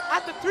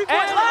at the 3-point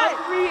And line.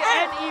 a 3,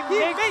 and he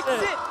makes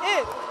it.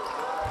 in.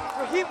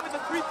 Raheem with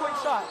a 3-point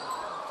shot.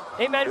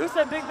 Hey man, who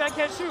said big man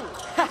can't shoot?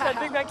 Who said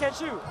big man can't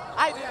shoot?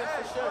 I did it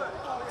for sure.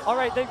 All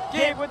right, they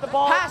Gabe with the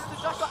ball. Pass to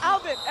Joshua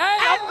Alvin.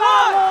 And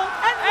one.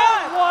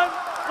 And one.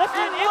 Let's do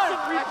an And instant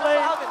one. replay.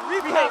 Joshua Alvin. We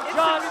Replay, have instant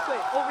Josh.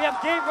 replay. Oh, we have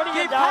Gabe running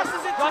Gabe it down.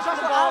 passes it to Josh with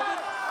Joshua the ball. Alvin.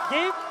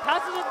 Gabe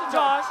passes it to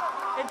Josh,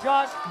 and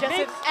Josh Gets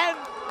makes it and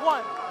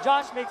 1.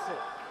 Josh makes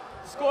it.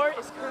 Score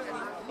is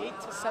currently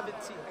 8 to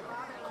 17.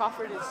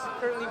 Crawford is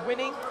currently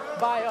winning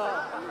by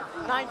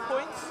 9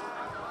 points.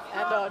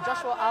 And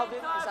Joshua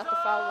Alvin is at the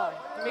foul line.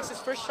 He makes his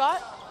first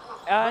shot.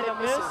 And it a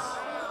miss. misses.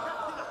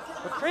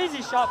 A crazy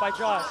shot by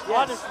Josh, Yes.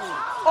 honestly.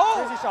 Oh,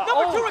 Crazy shot.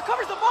 number Oh. 2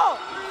 recovers the ball.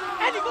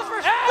 And he goes for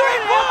a And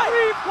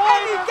three-point.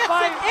 And he gets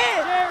by it in.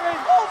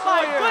 Jared Oh my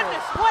Sawyer.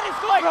 goodness, what is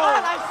going Bro,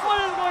 on? what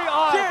is going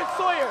on? Jared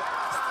Sawyer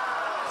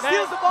Man,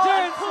 steals the ball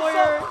Jared and pulls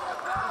Sawyer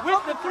up with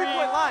from the the 3.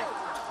 3-point line.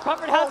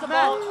 Crawford Oh, has the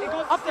man. ball. It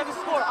goes to Update the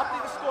score,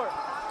 update the score.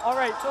 All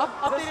right, so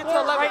update the it to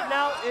score 11. right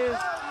now is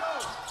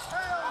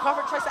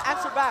Crawford tries to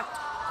answer back.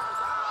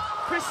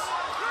 Chris.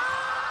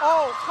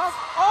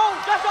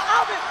 Joshua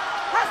Alvin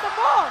has the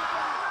ball.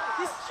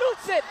 He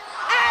shoots it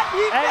and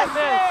he And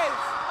misses.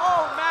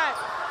 Oh man.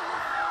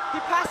 He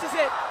passes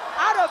it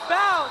out of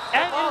bounds. The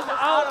and ball it is was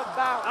out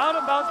out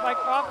of bounds. by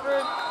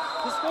Crawford.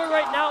 The score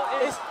right now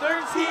is It's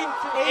 13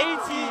 to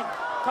 18.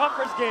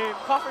 Crawford's game.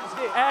 Crawford's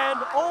game. And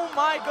Oh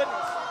my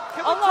goodness.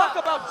 Can we Allah. talk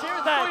about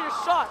Jared Man. Sawyer's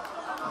shot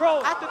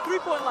bro, at the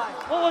 3-point line?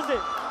 what was it?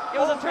 It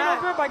was Oh, a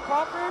turnover by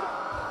Crawford,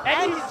 and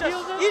And he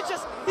steals it.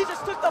 he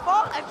just took the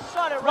ball and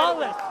shot it right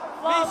away.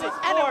 Flawless Amazing.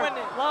 And it score. went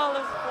in.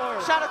 Flawless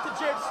score. Shout out to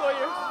Jared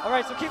Sawyer. All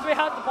right, so Kingsway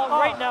has the ball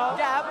right now.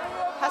 Gab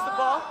has the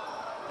ball.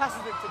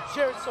 Passes it to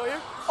Jared Sawyer.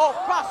 Oh,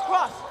 cross.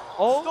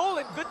 Oh.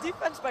 Stolen. Good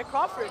defense by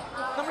Crawford.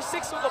 Number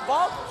 6 with the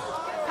ball.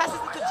 Passes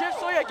it to Jared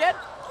Sawyer again.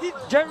 He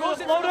Jared goes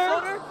with a into the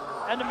floater.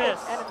 floater. And a miss.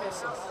 And it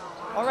misses.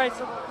 All right,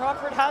 so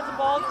Crawford has the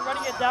ball, he's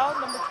running it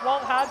down. Number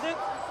 12 has it.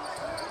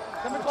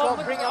 Number 12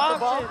 looking for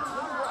options.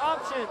 Looking for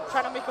options.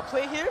 Trying to make a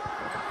play here.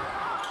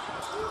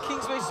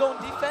 Kingsway zone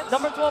defense.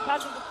 Number 12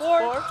 passes to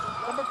 4.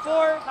 Number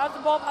 4 has the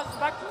ball, passes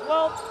back to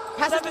 12.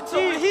 Passes it to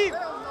Raheem.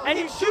 And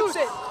he shoots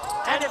it.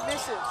 And it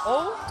misses.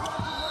 Oh.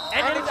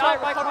 And it is out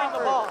by Crawford.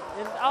 The ball.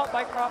 It is out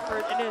by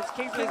Crawford. It is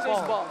Kingsway's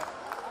ball.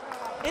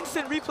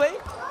 Instant replay.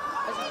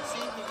 As you can see,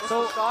 he missed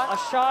so a shot. A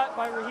shot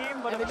by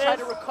Raheem, but and a they try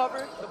to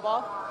recover the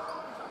ball.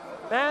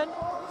 Man.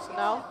 So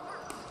now,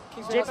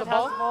 Kingsway has the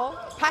ball.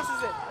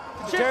 Passes it.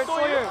 Jared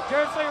Sawyer.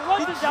 Jared Sawyer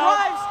runs it down.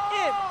 He drives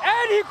in.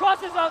 And he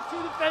crosses out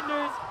 2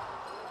 defenders.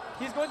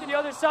 He's going to the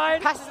other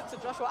side. Passes it to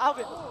Joshua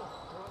Alvin.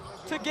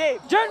 To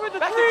Gabe. Jared with the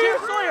back 3. To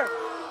Jared Sawyer.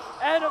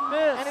 And a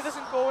miss. And it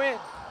doesn't go in.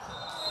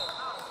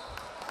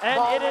 And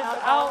ball it is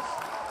out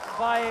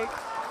by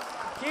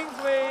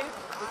Kingsway.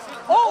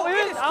 Oh, it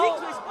is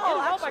Kingsway's ball. It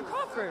is out by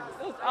Crawford.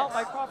 It was out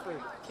by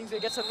Crawford. Kingsway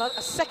gets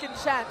a second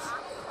chance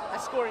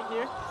at scoring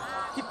here.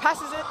 He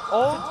passes it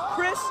to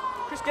Chris.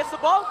 Chris gets the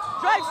ball,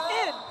 drives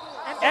in,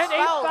 and gets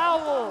a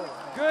foul.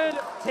 Good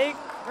take,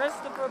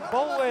 Christopher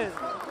Bowen.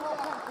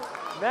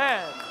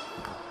 Man.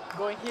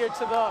 Going here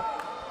to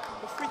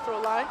the free throw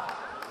line.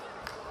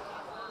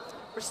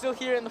 We're still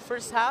here in the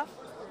first half.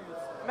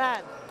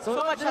 Man, so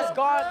much has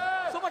gone,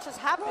 so much has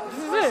happened in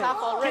the first half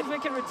already. Kingsway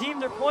can redeem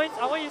their points.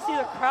 I want you to see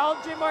the crowd,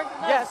 J-Mark.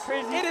 Yes,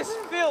 crazy. It is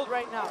filled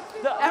right now.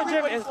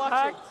 Everybody's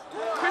watching.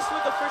 Chris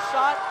with the first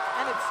shot,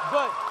 and it's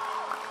good.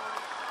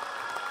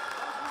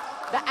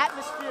 The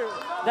atmosphere.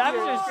 The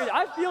atmosphere is crazy.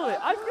 I feel it.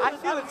 I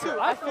feel it too.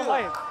 I feel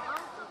life.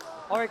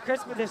 All right,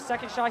 Chris with his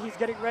second shot. He's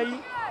getting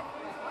ready.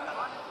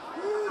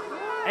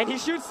 And he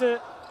shoots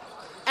it.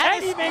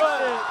 And he makes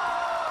it.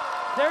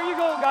 There you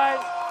go,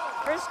 guys.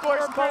 Chris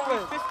scores currently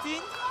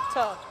 15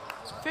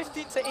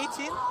 to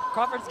 18.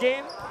 Crawford's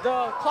game.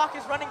 The clock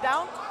is running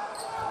down.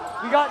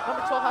 We got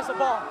number 12 has the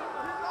ball.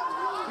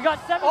 We got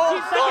 17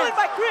 seconds. Stolen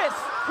by Chris.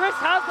 Chris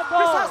has the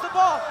ball. Chris has the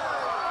ball.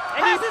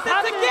 And passes it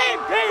to Gabe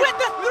with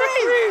the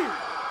 3.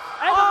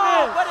 And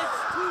but it's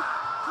too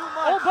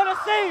much. Oh, but a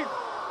save.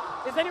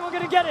 Is anyone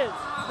gonna get it?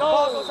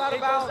 No. Ball goes out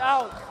of bounds. Goes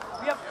out.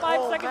 We have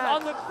 5 seconds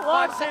on the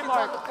clock,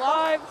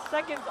 5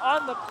 seconds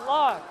on the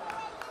clock.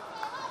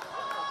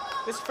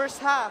 This first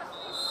half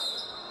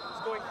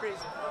is going crazy.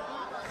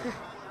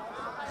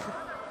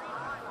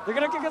 They're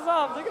gonna kick us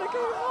off. They're gonna kick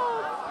us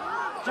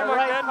off. Jim,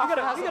 right, man, we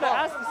gotta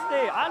ask to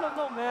stay. I don't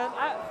know, man.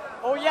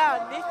 Oh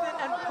yeah, Nathan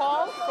and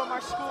Paul from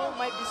our school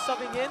might be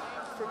subbing in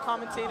for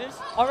commentators.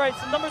 All right,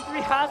 so number 3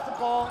 has the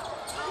ball.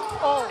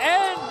 Oh,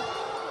 and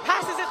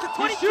passes it to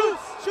 20.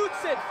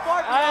 Shoots it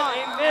far beyond.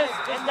 And a miss.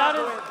 And that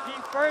is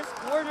the first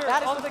quarter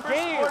of the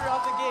game.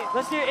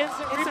 Let's see an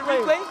instant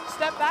replay.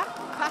 Step back,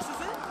 passes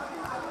it.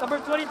 Number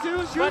 22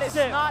 shoots but it's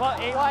it, not but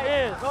a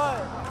miss.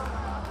 Good.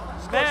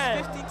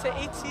 Man. 15 to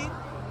 18.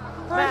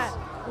 First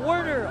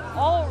quarter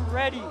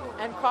already.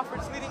 And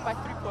Crawford's leading by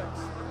 3 points.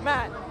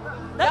 Man,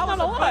 that was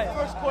a lie. good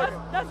first quarter.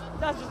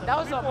 That's just that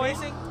was an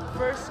amazing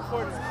first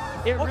quarter.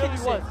 It really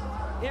was.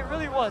 It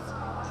really was.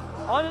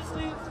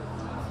 Honestly,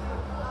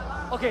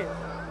 okay,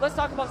 let's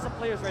talk about some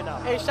players right now.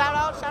 Hey, shout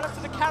out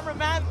to the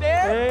cameraman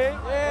there.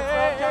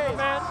 Hey,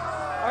 cameraman.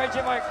 All right,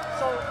 J-Mark,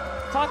 so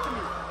talk to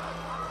me.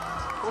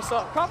 What's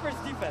up? Crawford's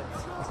defense.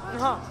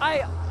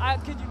 I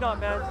kid you not,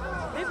 man.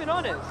 They've been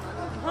on it.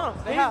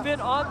 They've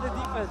been on the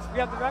defense. We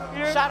have the ref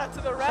here. Shout out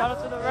to the ref. Shout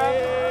out to the ref.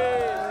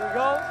 There we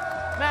go.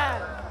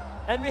 Man.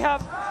 And we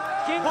have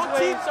Kingsway. Both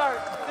teams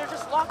they're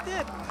just locked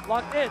in.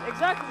 Locked in,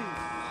 exactly.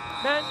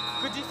 Man,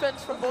 good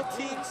defense from both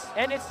teams.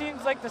 And it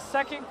seems like the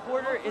second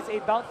quarter is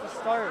about to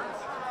start.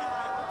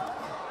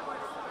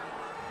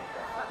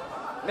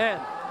 Man,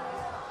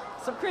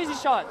 some crazy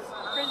shots.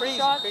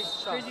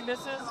 Crazy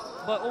misses,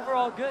 but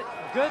overall good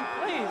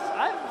plays.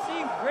 I'm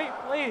seeing great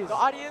plays. The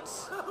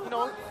audience,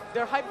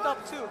 they're hyped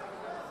up too.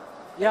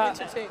 Yeah,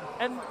 entertained.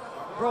 And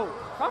bro,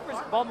 Crawford's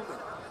ball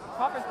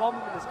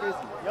movement is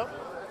crazy. Yep.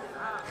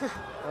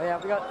 Oh yeah,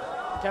 we got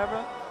the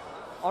camera.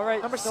 All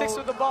right, number 6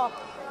 with the ball.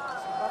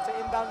 About to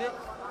inbound it.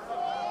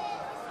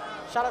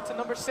 Shout out to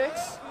number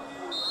 6.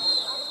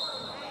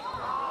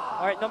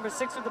 All right, number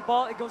 6 with the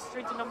ball. It goes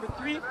straight to number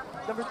 3.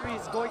 Number 3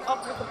 is going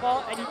up with the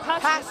ball, and he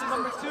passes to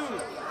number 2.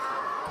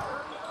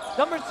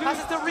 Number 2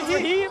 passes to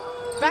Raheem.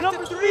 Back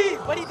to 3,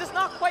 but he does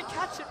not quite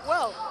catch it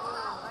well.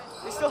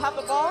 They still have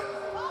the ball.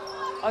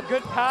 A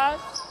good pass.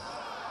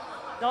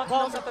 Not to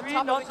Ball's number at the 3,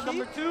 top not of to the key.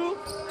 number 2.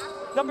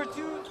 Number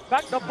 2,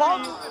 back to the 3. ball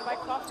movement by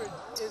Crawford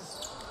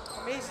is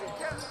amazing.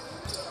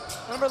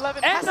 Number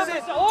 11 and passes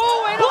it.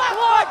 Oh, and a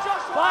block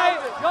by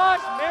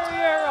Josh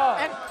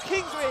Mariera. And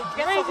Kingsway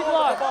gets crazy the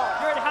ball.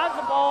 Jared has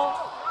the ball.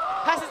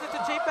 Passes it to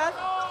JPEG.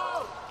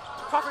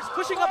 Crawford's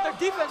pushing up their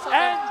defense on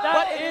and them,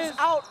 but it is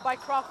out by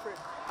Crawford.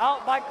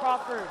 Out by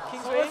Crawford.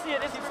 Kingsway so let's see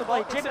it. This is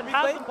like JPEG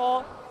has the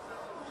ball.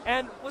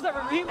 And was that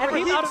Raheem? And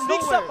Raheem out of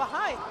sneaks nowhere. up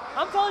behind.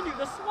 I'm telling you,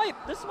 the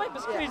swipe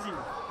is crazy.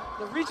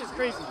 The reach is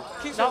crazy.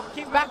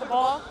 Kingsway back with the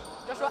ball.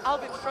 Joshua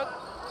Alvin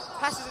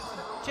passes it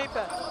to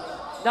JPEG.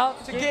 Now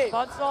to Gabe.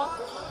 Bonsall.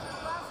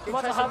 He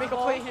wants to make a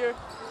play here.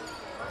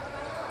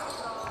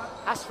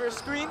 Asks for a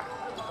screen.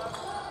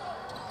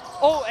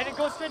 Oh, and it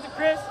goes straight to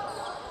Chris.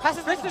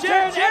 Passes Chris to to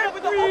Jared. Jared, Jared and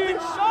with a the three. open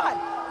shot.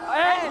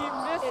 And he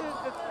misses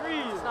the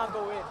three. Does not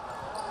go in.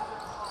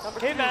 Number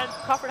Hey, 3, man.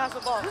 Crawford has the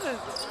ball. This is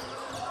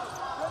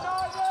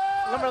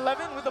Number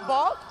 11 with the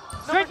ball.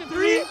 straight Number to 3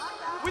 three.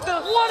 with the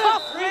What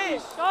tough a crazy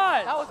layup.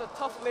 shot. That was a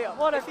tough layup.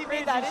 What a if he crazy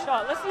made that in,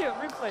 shot. Let's see a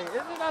replay.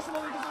 Isn't it not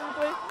supposed to be a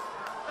replay?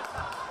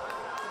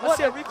 let's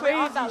see a What a replay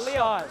on that crazy layup.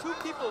 shot. 2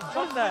 people Look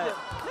jumped at with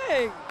that. him.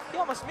 Dang. He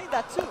almost made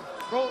that too.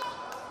 Bro,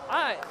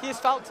 He is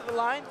fouled to the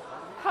line.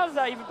 how is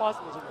that even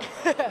possible, Jimmy?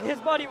 His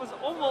body was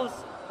almost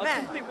a Man.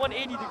 complete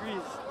 180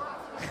 degrees.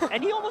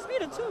 And he almost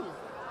made it too.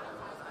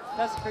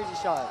 That's a crazy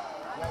shot.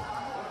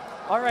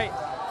 All right.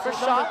 First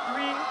so shot.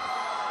 number 3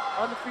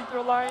 on the free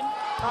throw line.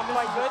 Not He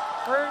quite misses good.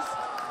 his First.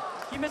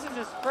 He misses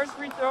his first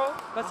free throw.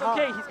 That's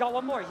okay. He's got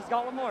one more. He's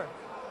got one more.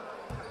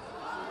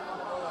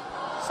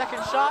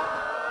 Second shot.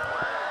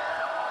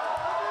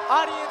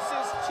 Audience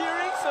is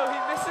cheering, so he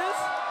misses.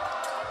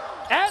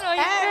 And he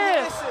And he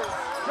missed. misses.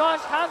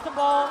 Josh has the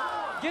ball.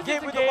 Gives Gabe it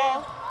to with Gabe. the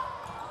ball.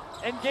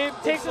 And Gabe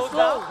takes it slows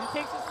slow. down. He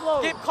takes it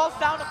slow. Gabe calls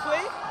down a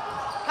play.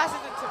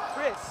 Passes it to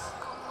Chris.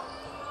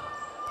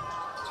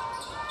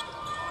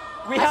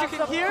 We As have you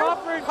can some hear,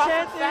 Crawford Crawford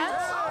chanting.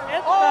 fans.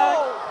 It's Oh! back.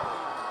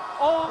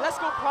 Oh, Let's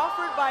go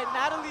Crawford by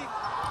Natalie.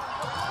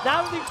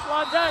 Natalie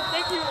Swanzan,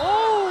 thank you.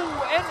 Oh,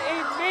 and a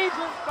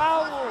major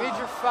foul.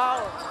 Major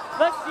foul.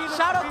 Let's see the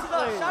Shout out to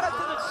replay. the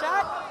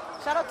chat.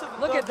 Shout out to the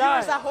Look at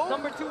viewers that. at home.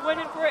 Number 2 went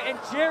in for it, and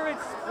Jared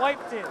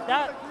swiped it.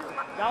 That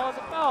was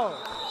a foul.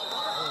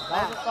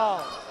 That was a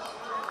foul.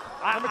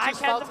 Number I two's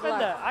can't fouled to the defend line.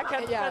 that. I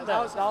can't Yeah, defend that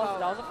that. was a foul.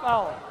 That was a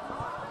foul.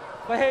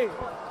 But hey,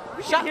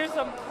 we Shot. can hear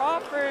some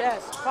Crawford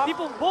Yes,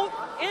 people both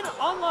in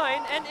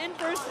online and in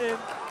person.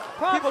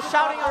 People Props to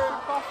shouting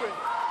out Crawford. for Crawford.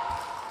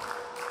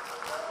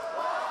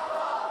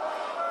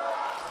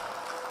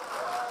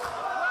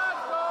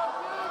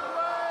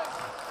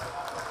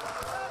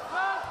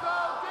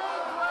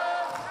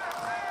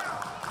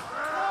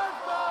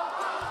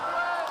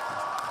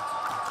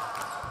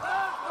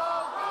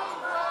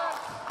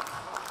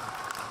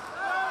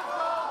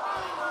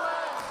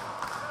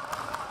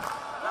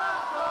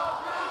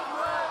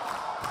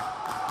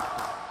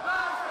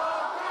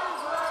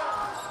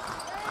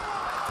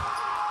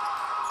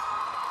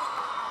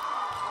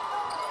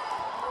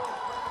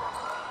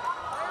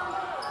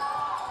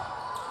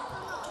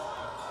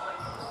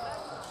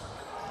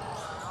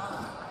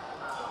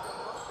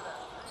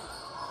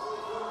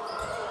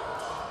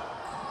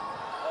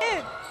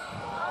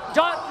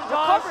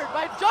 Recovered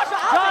by Joshua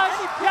Allen, and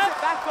he puts it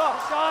back up.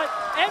 Shot,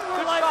 and we're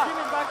Good live shot.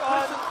 streaming back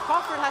on.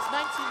 Crawford has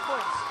 19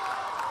 points.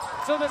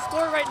 So the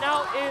score right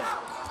now is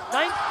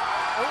 9.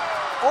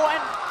 Oh,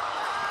 and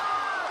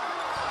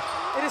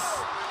it is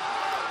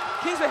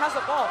Kingsway has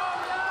the ball.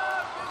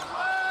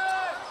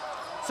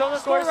 So the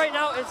score Scores. right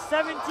now is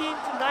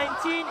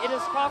 17-19. It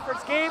is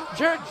Crawford's game.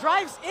 Jared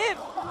drives in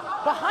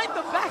behind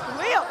the back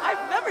layup.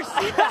 I've never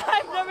seen that.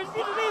 I've never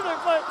seen it either,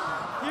 but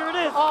here it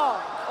is. Oh,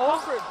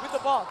 Crawford with the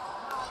ball.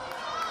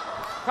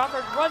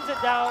 Crawford runs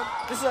it down.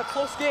 This is a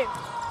close game.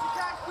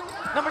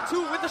 Number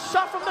 2 with the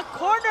shot from the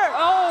corner.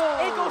 Oh!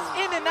 It goes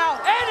in and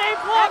out. And a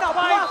block, And a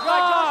by block by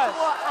Josh.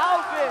 Joshua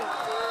Alvin.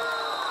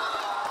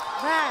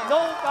 Man.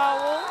 No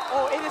foul.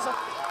 Oh, it is a...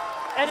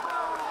 And it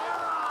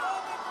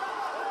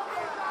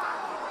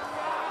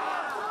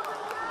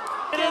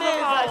is a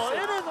foul.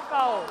 actually. It is a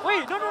foul.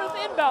 Wait, no, it's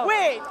inbound.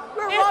 Wait,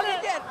 we're It's wrong a-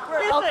 again. it's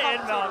We're a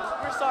inbound.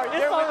 We're sorry. It's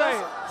Bear with alright.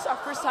 us. It's our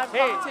first time Hey.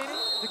 commentating.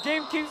 The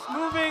game keeps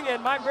moving and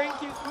my brain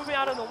keeps moving.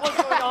 I don't know what's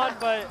going on,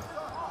 but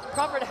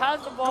Crawford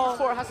has the ball. Number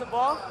 4 has the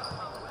ball.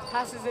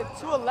 Passes it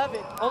to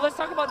 11. Oh, let's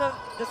talk about the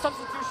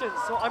substitutions.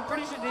 So I'm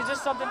pretty sure they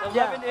just subbed in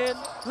 11 in.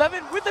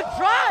 11 with the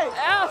drive.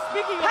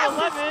 Speaking of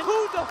Passes 11,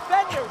 2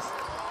 defenders.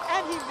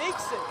 And he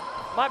makes it.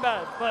 my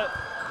bad, but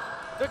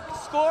The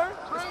score is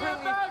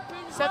currently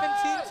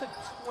 17 to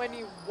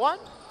 21.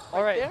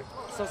 all right. there.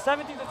 So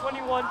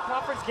 17-21,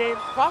 Crawford's game.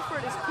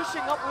 Crawford is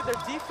pushing up with their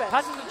defense.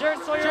 Passes to Jared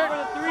Sawyer Jared for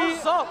the 3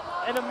 pulls up.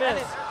 and a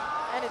miss.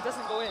 And it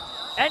doesn't go in.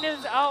 And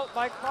is out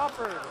by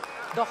Crawford.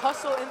 The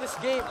hustle in this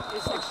game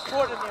is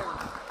extraordinary.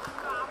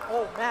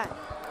 Oh, man.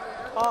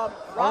 Robert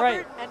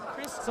right. and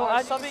Chris So are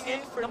as you subbing can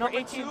in see, for number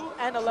 2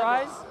 and 11.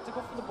 tries to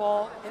go for the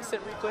ball,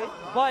 Instant replay.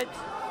 but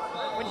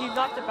when he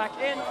knocked it back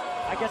in,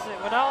 I guess it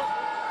went out.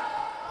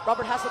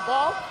 Robert has the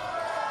ball.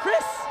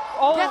 Chris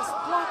gets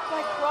blocked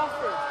by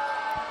Crawford.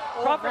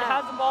 Oh, Crawford man.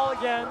 has the ball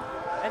again,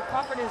 and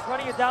Crawford is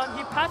running it down.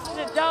 He passes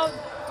it down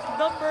to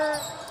number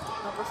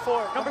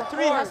 4. Number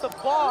 3 4. has the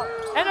ball.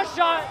 and a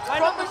shot by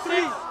From number the 6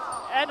 3.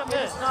 and a It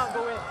miss. does not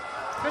go in.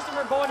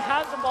 Christopher Bowen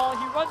has the ball.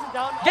 He runs it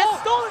down. Gets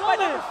stolen by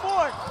number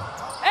 4.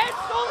 And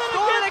stolen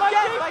Stolen again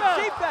again by by J-Pack.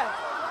 J-Pack.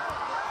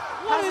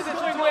 What is Passes it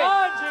to going Dwayne.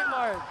 on,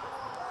 J-Mark?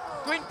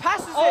 Dwayne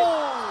passes it,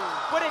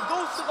 Oh, but it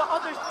goes to the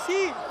other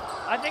team.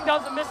 I think that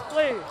was a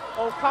misplay.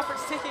 Oh,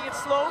 Crawford's taking it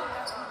slow.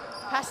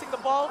 Passing the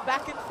ball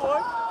back and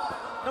forth.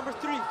 Number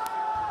 3.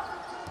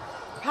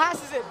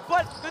 Passes it,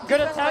 but good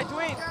defense by attempt.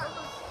 Dwayne.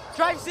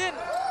 Drives in.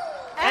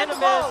 And the a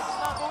ball miss. does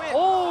not go in.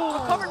 Oh.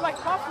 Recovered by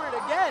Crawford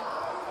again.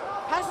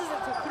 passes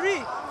it to 3.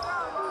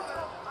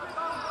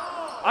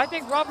 I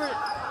think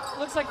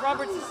looks like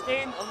Robert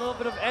sustained a little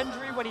bit of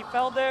injury when he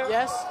fell there.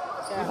 Yes.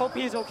 We hope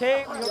he's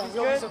okay. We hope he's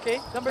good. He's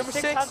okay. Number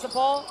 6 has the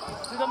ball.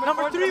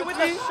 Number 3 with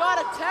a shot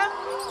attempt,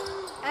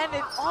 and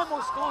it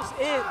almost goes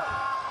in.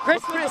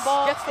 Chris with the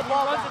ball, gets the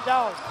ball runs back. it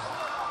down.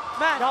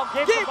 Man, Now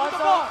Gabe with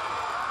the ball.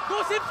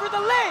 Goes in for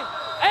the lane.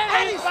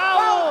 And a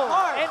foul!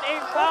 Hard. And a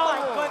foul!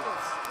 Oh my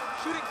goodness.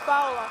 Shooting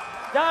foul.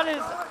 That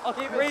is a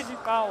crazy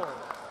foul.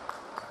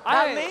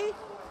 That lane?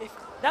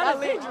 That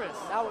is dangerous.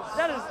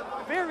 That is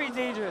very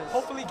dangerous.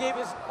 Hopefully Gabe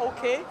is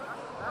okay.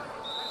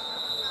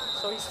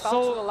 So he's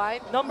fouled to the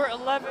line. Number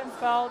 11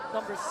 fouled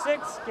number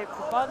 6, Gabe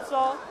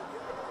Kubansal.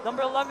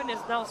 Number 11 is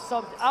now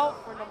subbed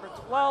out for number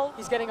 12.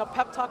 He's getting a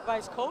pep talk by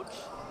his coach.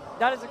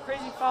 That is a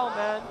crazy foul,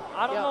 man.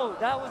 I don't know.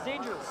 That was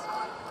dangerous.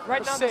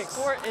 Right now, the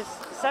score is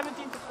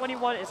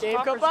 17-21. It's Gabe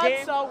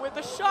Crawford's game. with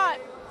the shot.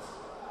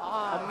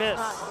 A miss.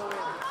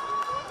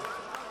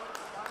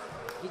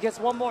 He gets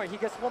one more. He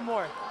gets one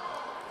more.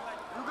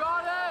 You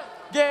got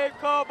it. Gabe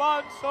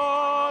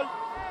Kubansal.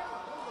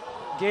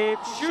 Gabe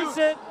shoots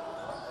it.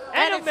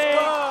 And a make.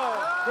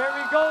 There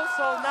we go.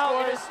 So now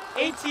it is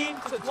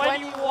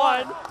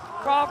 18-21.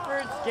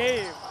 Crawford's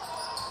game.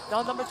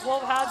 Now number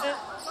 12 has it.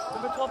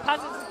 Number 12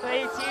 passes it to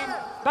 18.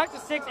 Back to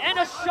 6. And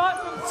a shot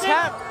from 6.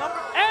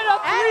 And a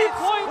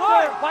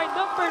three-pointer by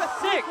number 6.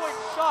 Three-point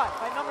shot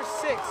by number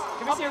 6.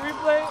 Can we see a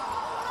replay?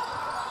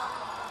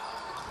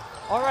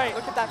 All right.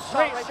 Look at that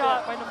shot. Great right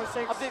shot there. by number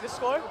 6. Update the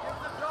score.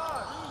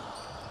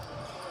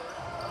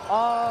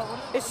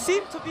 It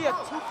seemed to be a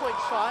 2-point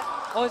shot.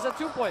 Oh, it's a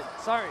 2-point.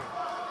 Sorry.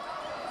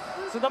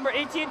 So number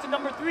 18 to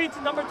number 3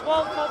 to number 12.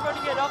 12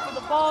 running it up with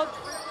the ball.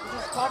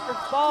 This is Crawford's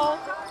ball.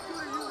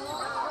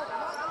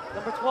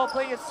 Number 12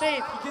 playing it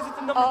safe. He gives it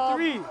to number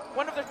 3.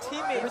 One of their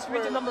teammates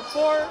to number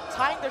 4.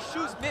 tying their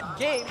shoes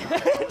mid-game,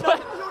 but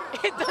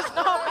it does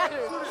not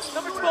matter.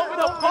 Number 12 with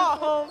a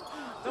ball.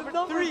 Number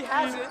 3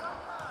 has it.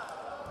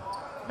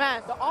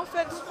 Man, the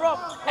offense from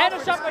and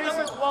a shot by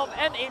number 12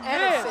 and a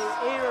miss.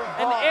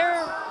 An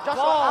air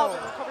ball.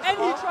 And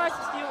he tries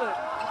to steal it.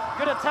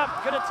 Good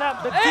attempt. Good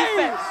attempt. The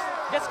defense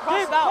gets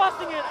crossed out.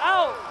 Crossing it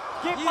out.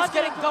 He's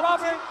getting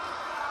double Robert.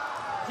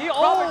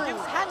 Robert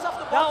gives hands off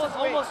the ball. That was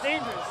almost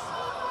dangerous.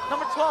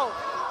 Number 12.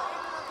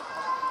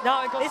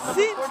 Now it goes. It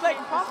seems like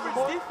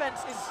Crawford's defense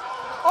is.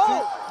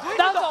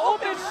 That's an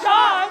open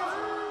shot.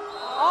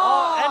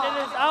 And it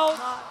is out.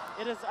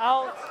 It is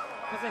out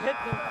because it hit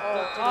the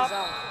top.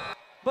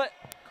 But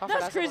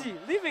Crawford, that's crazy.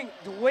 Leaving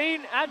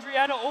Dwayne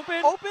Adriano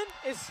open. Open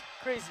is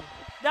crazy.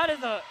 That is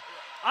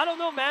I don't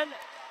know, man.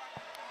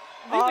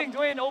 Leaving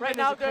Dwayne open right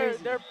now. Is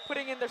crazy. They're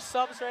putting in their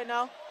subs right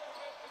now.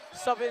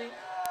 Subbing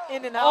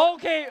in and out.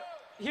 Okay,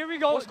 here we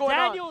go. What's going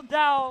Daniel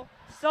Dow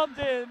subbed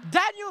in.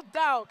 Daniel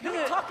Dow. Can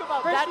we talk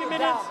about Daniel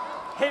Dow?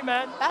 Hey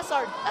man, that's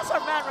our man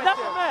right there. That's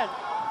our man.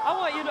 I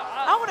want you to.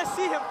 I want to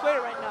see him play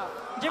right now.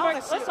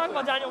 Let's talk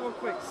about Daniel real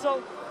quick.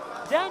 So,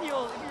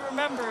 Daniel, if you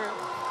remember,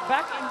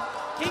 back in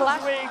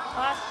Kingsway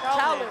Class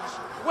Challenge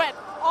went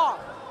off.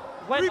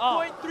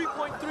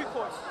 Three-point.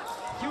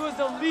 He was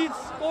the lead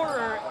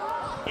scorer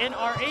in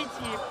our A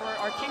team for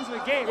our Kingsway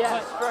game.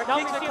 Yes, but now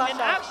we see him in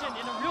action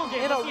in a real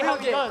game.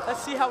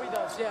 Let's see how he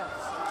does. Yeah.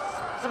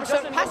 Number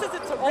 7 passes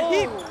it to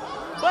Raheem,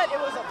 but it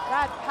was a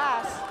bad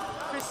pass.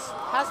 Chris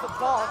has the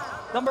ball.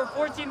 Number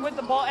 14 with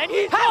the ball, and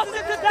he passes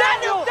it to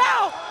Daniel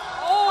Dow.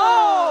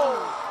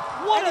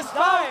 What a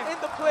dime in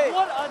the play.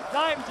 What a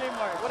dime,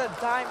 J-Mark. What a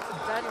dime to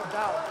Daniel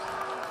Dow.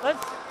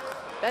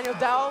 Daniel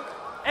Dow.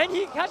 And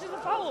he catches the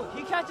foul.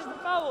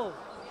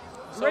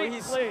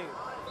 Great play.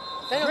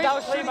 Daniel Dow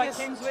play by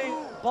Kingsway.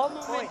 Ball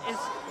movement is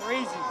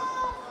crazy.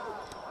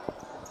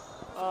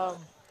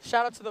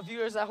 Shout out to the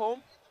viewers at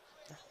home.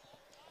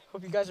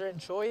 Hope you guys are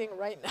enjoying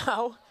right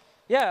now.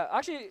 Yeah,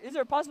 actually, is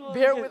there a possible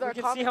we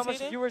can see how much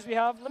viewers we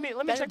have? Let me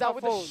check that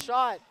with phone. The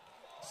shot.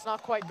 It's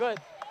not quite good.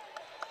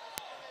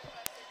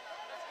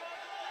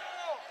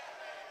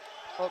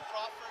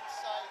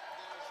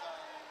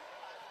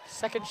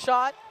 Second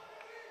shot.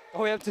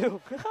 Oh, we have 2.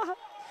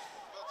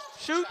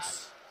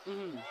 Shoots.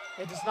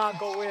 It does not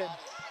go in.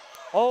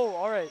 Oh,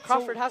 all right.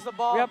 Crawford has the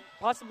ball. We have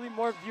possibly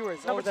more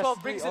viewers. Number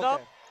 12 brings it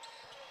up.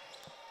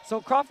 So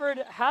Crawford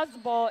has the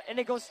ball, and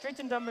it goes straight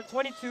to number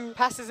 22.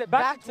 Passes it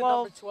back to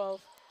number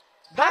 12.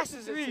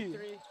 Passes it to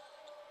 3.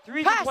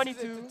 3 to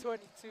 22.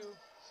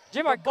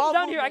 J-Mark, come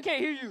down here. I can't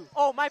hear you.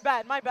 Oh, my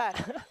bad.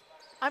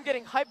 I'm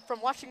getting hyped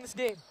from watching this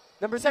game.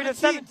 Number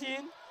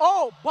 17.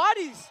 Oh,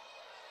 bodies.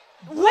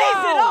 Lays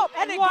it up,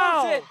 and it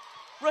goes in.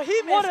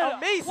 Raheem is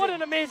amazing. What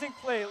an amazing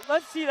play.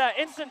 Let's see that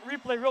instant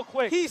replay real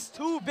quick. He's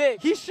too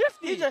big. He's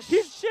shifty.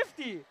 He's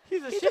shifty.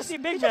 He's a shifty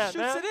big man, He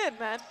just shoots it in,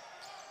 man.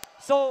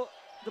 So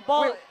the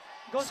ball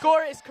goes.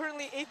 Score is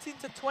currently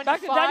 18-25.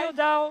 Back to Daniel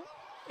Dow.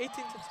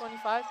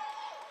 18-25.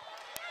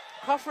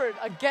 Crawford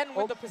again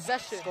with the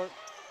possession.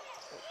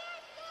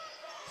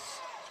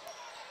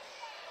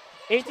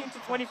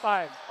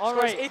 18-25. All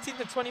right.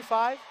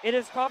 18-25. It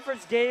is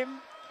Crawford's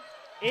game.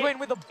 Dwayne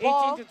with the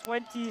ball.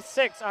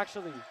 18-26,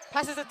 actually.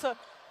 Passes it to,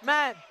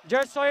 man.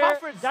 Jared Sawyer.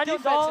 Crawford's Daniel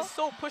defense Dahl is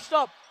so pushed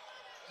up.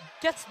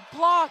 gets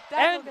blocked.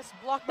 Daniel And gets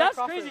blocked by That's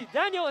Crawford. crazy.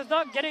 Daniel is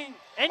not getting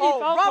any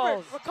foul Robert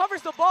calls.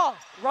 recovers the ball.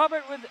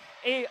 Robert with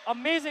a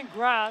amazing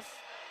grasp.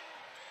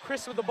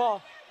 Chris with the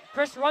ball.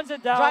 Chris runs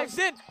it down. Drives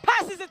in,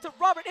 passes it to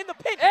Robert in the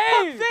paint. Hey!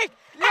 Pump fake,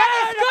 Yeah,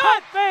 and the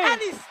pump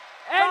fake.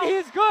 And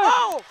He's good.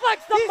 Oh,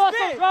 Flex the he's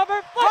muscles, big.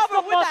 Robert. Flex Robert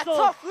the with that muscles.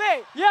 tough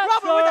lay. Yes,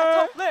 Robert with that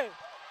sir. tough lay.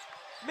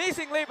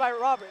 Amazing lay by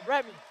Robert.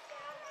 Remy.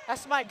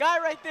 That's my guy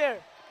right there.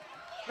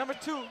 Number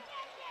 2,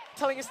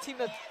 telling his team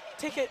to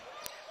take it.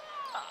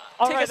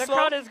 All Take right, it the slow.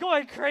 crowd is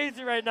going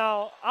crazy right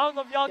now. I don't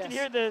know if y'all can Yes.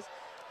 hear this,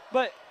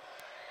 but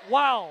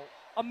wow,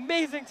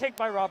 amazing take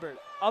by Robert.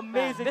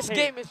 Amazing This take.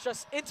 game is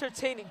just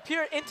entertaining,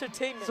 pure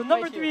entertainment. So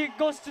number right 3 here.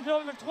 goes to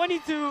number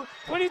 22,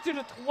 22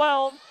 to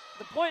 12,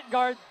 the point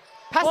guard.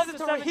 Passes 12 it to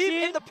to 17.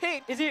 Raheem in the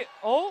paint. Is he?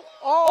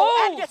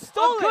 Oh, And gets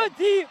stolen. A good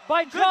D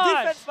by Good Josh.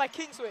 defense by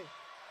Kingsway.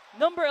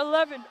 Number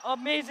 11,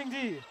 amazing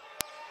D.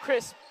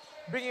 Chris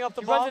bringing up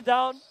the He ball. runs it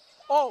down.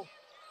 Oh.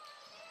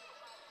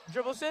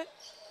 Dribbles it.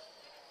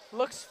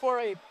 Looks for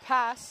a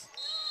pass.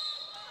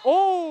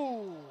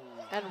 Oh.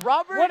 And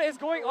Robert. What is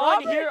going on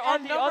Robert here on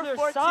and the number other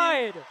 14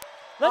 side?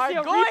 Let's see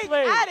are a going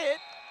replay. at it.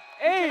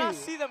 Hey, We cannot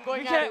see them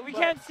going we at can't, it. we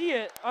but can't see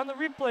it on the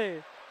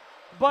replay.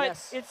 But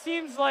Yes. it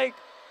seems like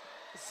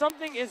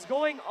something is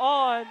going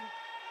on.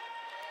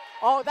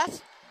 Oh,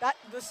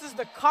 this is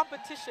the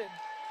competition.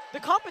 The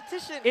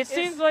competition It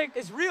seems like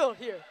is real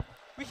here.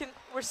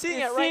 We're seeing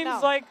it, it right now.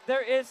 seems like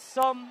there's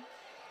some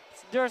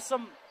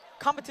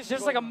competition.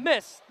 there's like a going on.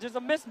 miss. There's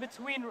a miss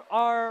between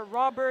our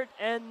Robert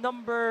and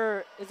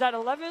number, is that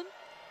 11?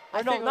 I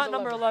Or no, think it was not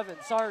number 11.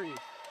 Sorry.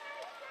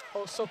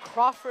 Oh, so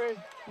Crawford.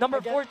 Number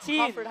again, 14.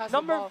 Crawford has the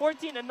Number ball.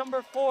 14 and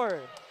number 4.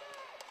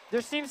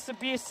 There seems to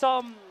be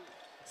some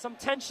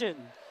tension.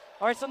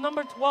 All right, so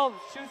number 12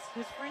 shoots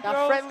his free That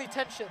throws. friendly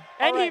tension.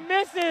 And All he right.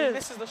 misses. He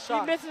misses the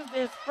shot. He misses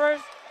his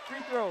first free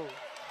throw.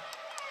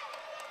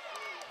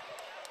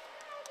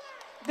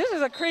 This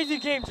is a crazy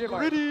game, Jim.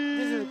 This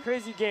is a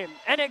crazy game.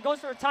 And it goes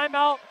for a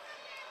timeout.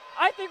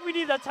 I think we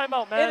need that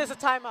timeout, man. It is a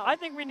timeout. I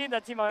think we need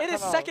that timeout. It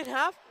is second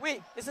half.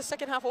 Wait, is the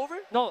second half over?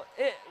 No,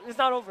 it's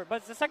not over, but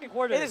it's the second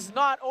quarter. It is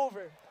not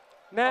over.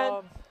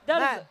 Man,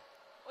 this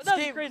that's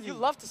game crazy. you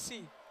love to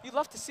see. You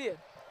love to see it.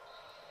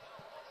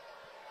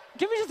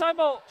 Give me the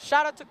timeout.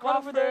 Shout out to Right over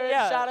Crawford. there,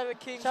 yeah. Shout out to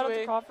Kingsway. Shout out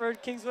to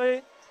Crawford,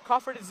 Kingsway.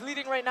 Crawford is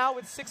leading right now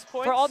with 6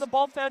 points. For all the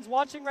ball fans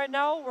watching right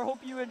now, we hope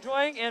you're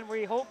enjoying, and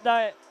we hope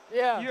that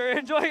you're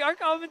enjoying our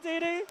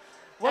commentating,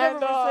 whatever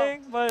And, we're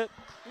saying. But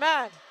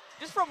man,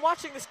 just from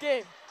watching this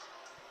game,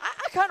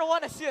 I kind of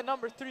want to see a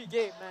number 3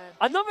 game, man.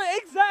 a number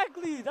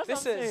exactly. That's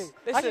This what I'm is- saying.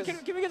 this Actually,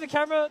 is- can we get the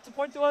camera to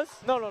point to us?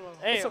 No.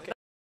 Hey, It's okay.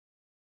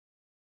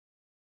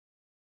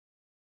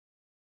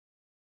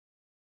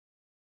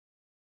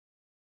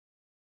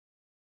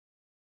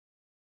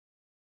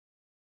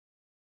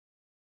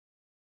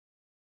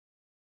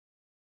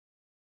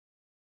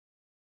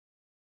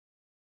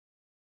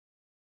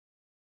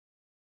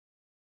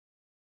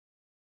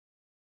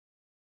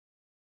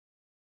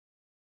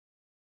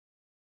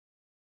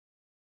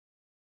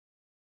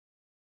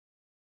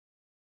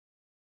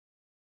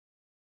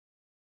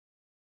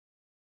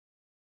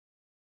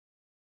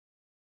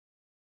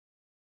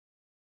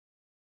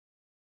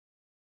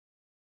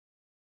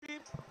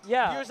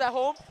 Yeah. Viewers at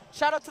home,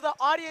 shout out to the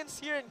audience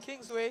here in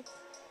Kingsway.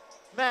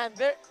 Man,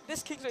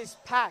 this Kingsway is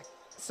packed.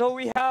 So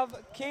we have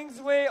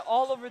Kingsway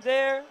all over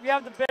there. We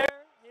have the bear.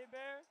 Hey,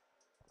 bear.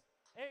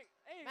 Hey,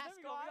 there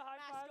we go. We got high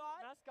five.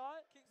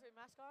 Mascot. Kingsway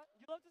mascot.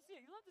 You love to see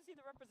it. You love to see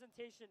the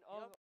representation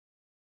of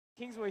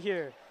Kingsway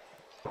here.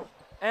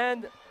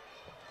 And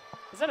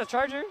is that a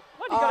charger?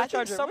 Why do you got a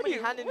charger?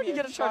 Where do you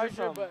get a charger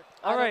from? But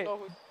All I right. don't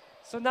know who.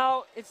 So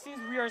now it seems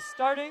we are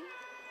starting.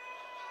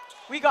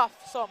 We got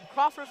some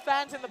Crawford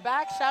fans in the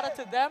back. Shout out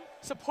to them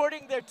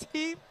supporting their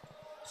team.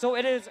 So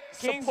it is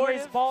Kingsway's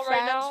Supportive ball right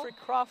fans now. for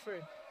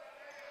Crawford.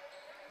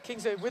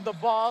 Kingsway with the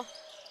ball.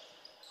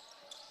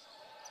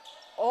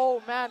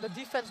 Oh man, the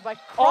defense by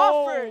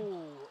Crawford.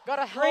 Oh, Got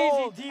a crazy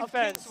hold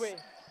defense. of Kingsway.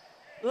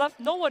 Left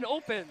no one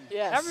open.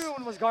 Yes.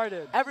 Everyone was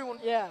guarded. Everyone,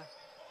 yeah.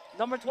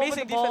 Number 12 with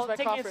Amazing the ball, defense by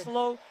taking it Crawford.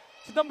 slow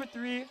to number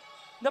 3.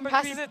 Number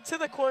Passes 3, it to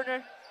the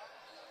corner.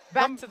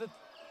 Back to the. Back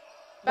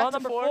now to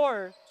number 4.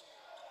 4.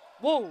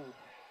 Whoa.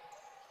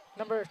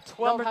 Number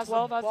 12, Number has,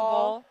 12 the has the ball.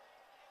 ball.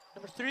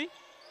 Number 3,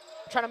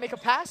 trying to make a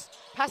pass.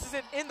 Passes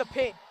it in the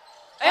paint.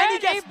 And he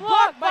gets a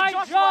block by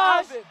Joshua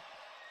Josh. Alvin.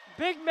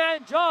 Big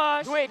man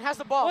Josh. Dwayne has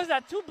the ball. What was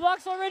that, 2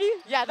 blocks already?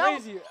 Yeah, that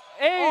was- crazy.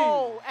 Hey.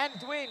 Oh, and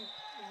Dwayne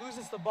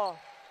loses the ball.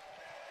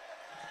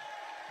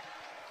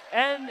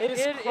 And It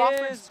is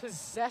Crawford's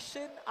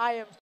possession. I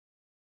am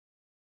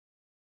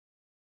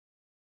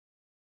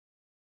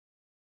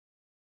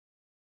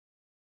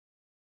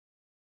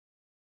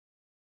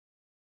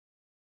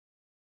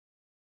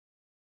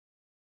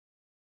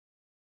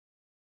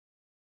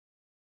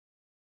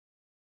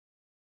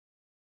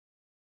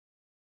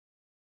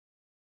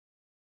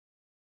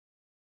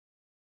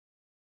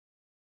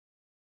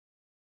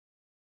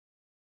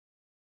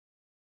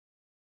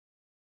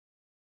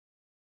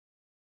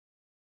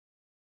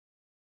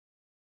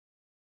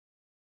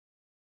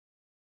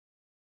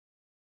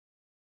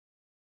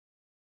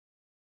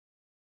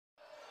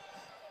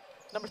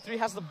Number 3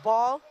 has the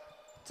ball.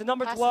 To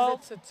number passes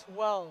 12. it to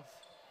 12.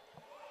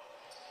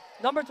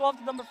 Number 12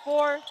 to number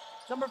 4.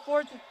 Number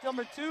 4 to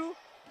number 2.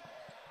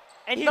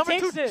 And he Number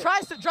takes 2 it.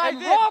 tries to drive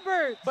and in.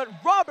 Robert! But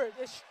Robert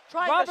is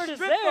trying Robert to is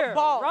strip there. the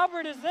ball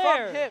Robert is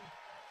there. from him.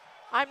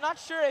 I'm not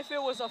sure if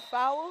it was a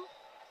foul.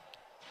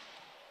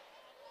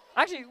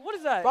 Actually, what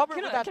is that? Robert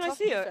can with I, that can I tough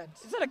see defense.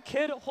 Is that a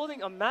kid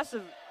holding a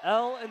massive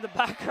L in the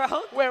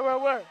background? Where?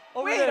 Over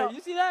Wait there. a-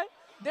 You see that?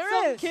 There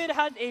Some is. kid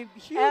had a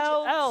huge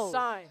L L.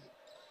 sign.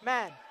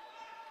 Man,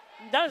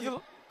 That is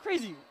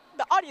crazy.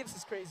 the audience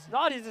is crazy. The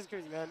audience is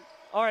crazy, man.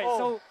 All right, Oh,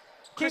 so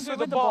Chris Kingsway with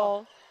with the the ball.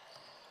 ball.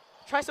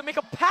 Tries to make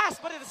a pass,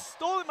 but it is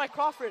stolen by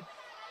Crawford.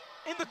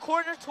 In the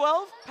corner,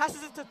 12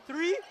 passes it to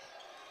 3.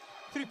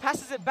 3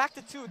 passes it back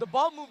to 2. The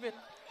ball movement,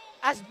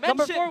 as mentioned,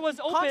 Number 4 was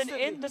open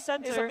constantly, in the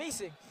center. is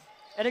amazing.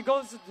 And it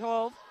goes to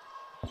 12.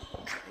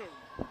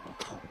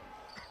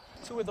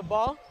 2 with the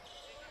ball.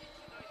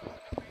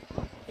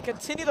 He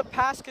continue to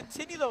pass,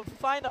 continue to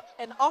find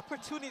an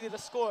opportunity to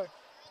score.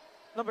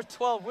 Number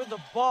 12 with the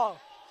ball.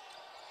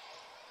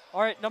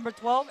 All right, number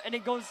 12, and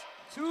it goes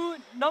to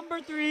number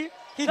 3.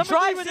 He number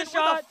drives 3 with in a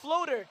shot. with a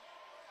floater.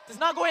 Does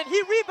not go in.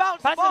 He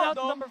rebounds Passes the ball, out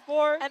though. to number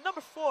 4. And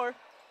number 4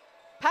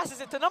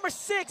 passes it to number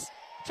 6.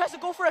 Tries to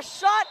go for a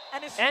shot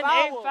and is And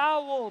fouled. a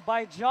foul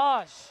by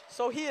Josh.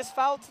 So he is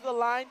fouled to the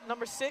line,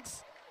 number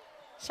 6.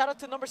 Shout out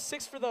to number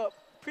 6 for the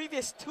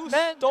previous 2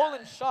 Man.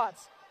 stolen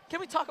shots.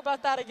 Can we talk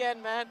about that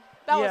again, man?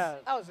 That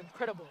Yeah. was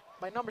incredible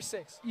by number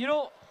 6. You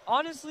know,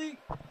 honestly,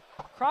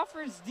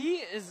 Crawford's D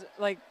is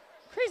like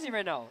crazy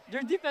right now.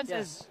 Their defense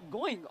is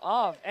going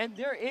off, and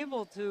they're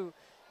able to,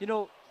 you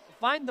know,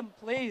 find them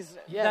plays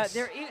that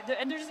they're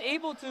just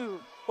able to,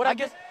 I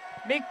guess,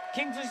 make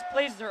Kingsway's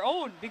plays their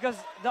own, because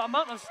the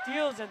amount of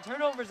steals and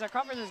turnovers that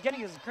Crawford is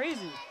getting is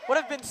crazy. What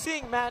I've been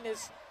seeing, man,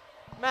 is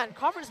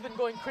Crawford's been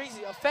going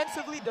crazy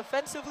offensively,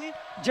 defensively.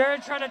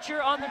 Jared trying to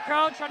cheer on the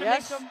crowd, trying to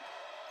make them.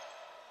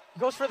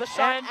 Goes for the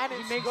shot, and he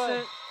it's makes good.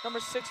 it. Number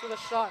 6 with a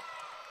shot.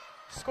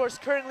 Scores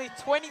currently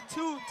 22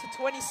 to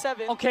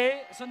 27.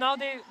 Okay, so now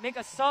they make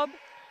a sub.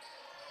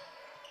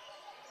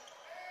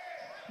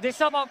 They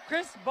sub out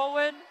Chris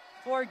Bowen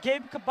for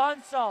Gabe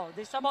Cabansal.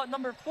 They sub out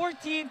number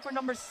 14 for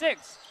number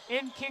 6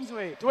 in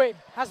Kingsway. Dwayne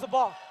has the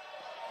ball.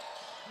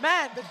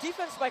 Man, the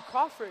defense by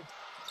Crawford.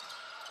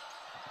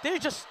 They're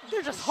just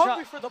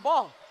hungry for the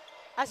ball,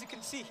 as you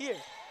can see here.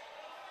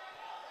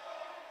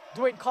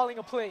 Dwayne calling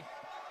a play.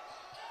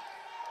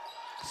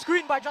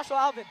 Screen by Joshua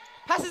Alvin.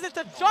 Passes it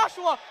to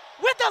Joshua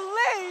with the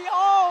lay.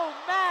 Oh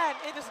man,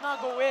 it does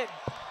not go in.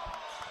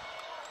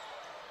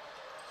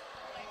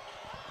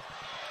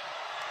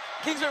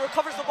 Kingsway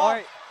recovers the ball. All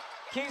right,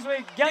 Kingsway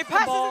He gets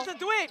the ball. passes it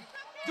to Dwayne.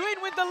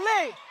 Dwayne with the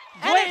lay.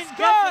 And Dwayne it's gets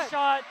good. the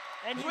shot,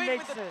 and he Dwayne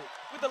makes with the, it.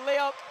 with the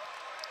layup.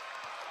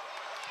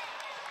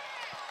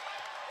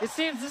 It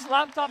seems this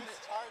laptop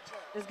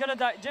is gonna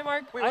die.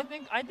 J-Mark, Wait, I what?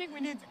 think we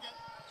need.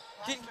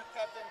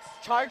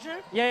 Charger?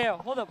 Yeah,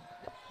 hold up.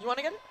 You want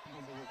to get it?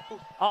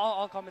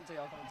 I'll comment to you.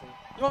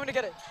 You want me to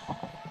get it?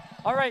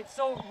 All right,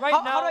 so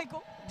How now, do I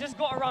go? just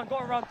go around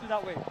through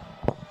that way.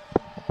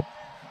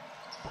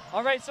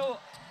 All right, so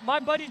my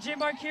buddy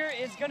J-Mark here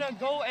is gonna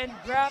go and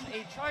grab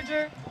a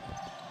charger.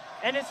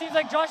 And it seems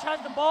like Josh has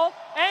the ball,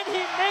 and he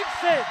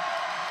makes it.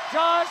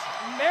 Josh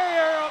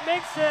Mariero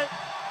makes it.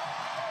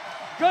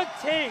 Good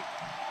take.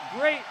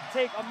 Great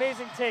take.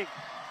 Amazing take.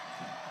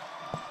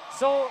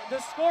 So the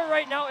score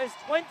right now is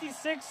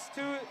 26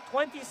 to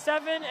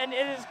 27, and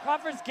it is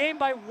Crawford's game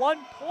by 1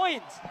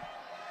 point.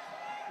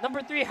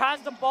 Number 3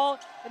 has the ball,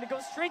 and it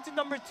goes straight to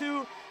number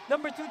 2.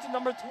 Number 2 to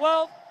number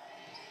 12.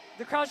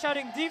 The crowd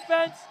shouting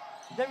defense.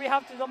 Then we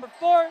have to number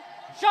 4.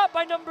 Shot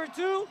by number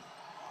 2.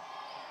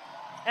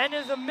 And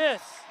is a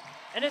miss.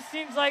 And it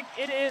seems like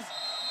it is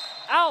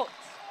out.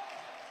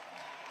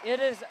 It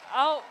is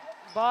out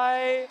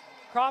by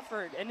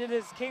Crawford, and it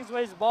is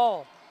Kingsway's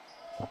ball.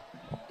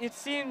 It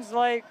seems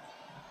like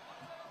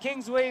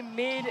Kingsway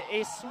made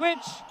a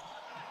switch.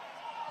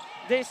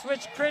 They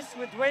switch Chris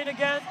with Dwayne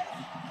again.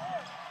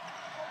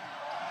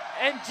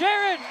 And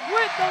Jared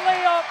with the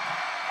layup,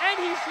 and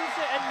he shoots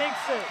it and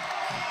makes it.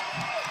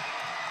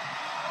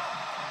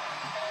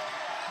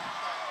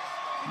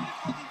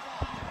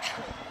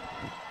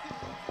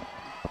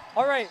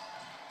 All right,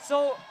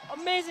 so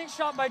amazing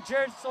shot by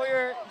Jared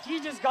Sawyer. He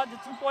just got the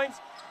 2 points.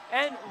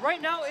 And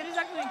right now it is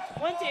actually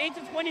 28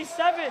 to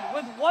 27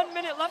 with 1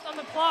 minute left on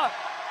the clock.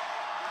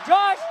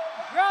 Josh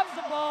grabs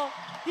the ball.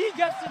 He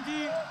gets the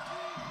D.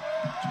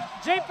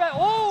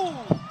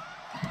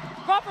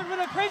 Crawford with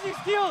a crazy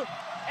steal.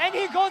 And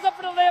he goes up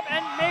for the layup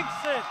and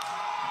makes it.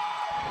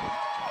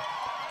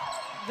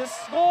 The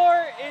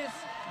score is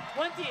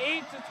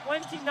 28 to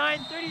 29.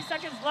 30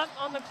 seconds left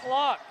on the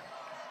clock.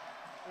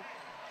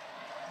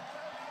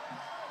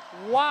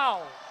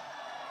 Wow.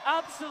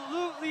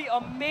 Absolutely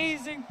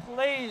amazing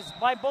plays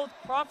by both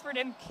Crawford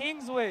and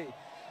Kingsway.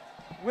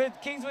 With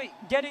Kingsway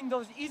getting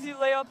those easy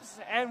layups,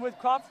 and with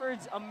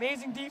Crawford's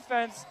amazing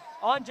defense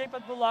on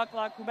J-Pat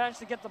Bulaklak, who managed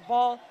to get the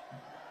ball.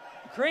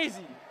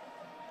 Crazy.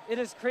 It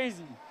is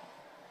crazy.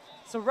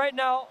 So right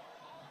now,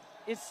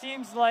 it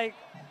seems like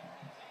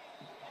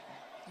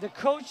the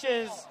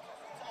coaches,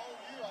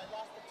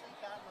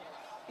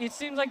 it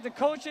seems like the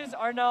coaches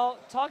are now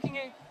talking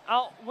it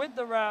out with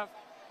the ref.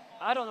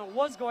 I don't know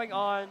what's going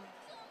on,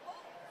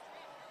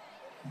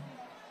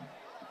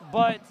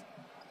 but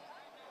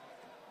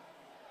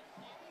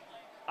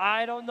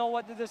I don't know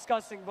what they're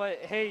discussing, but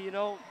hey, you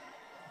know,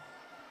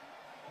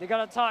 they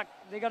gotta talk,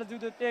 they gotta do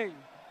their thing.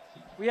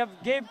 We have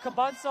Gabe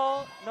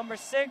Cabanzo, number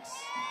 6,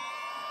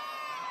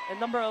 and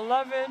number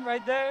 11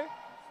 right there.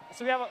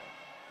 So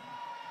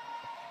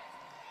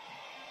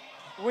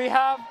we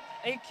have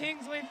a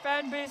Kingsway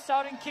fan base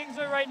out in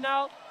Kingsway right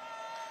now,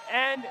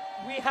 and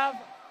we have,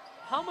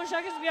 how much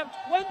seconds? We have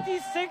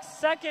 26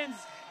 seconds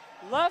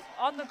left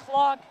on the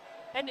clock,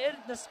 and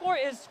the score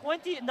is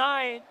 28,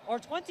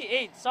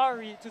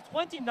 to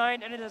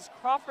 29, and it is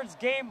Crawford's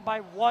game by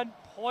 1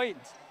 point.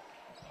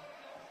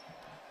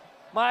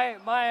 My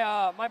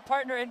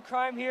partner in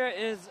crime here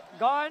is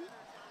gone.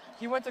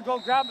 He went to go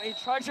grab a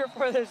charger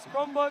for his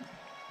Chromebook.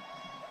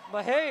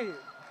 But hey,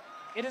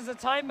 it is a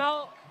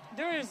timeout.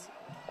 There is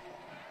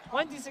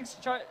 26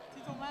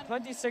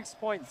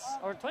 points,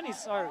 or 20,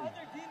 sorry.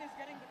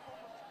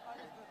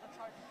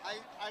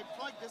 I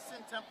plugged this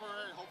in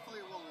temporarily. Hopefully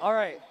it will. All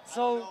right,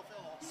 so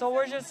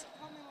we're just.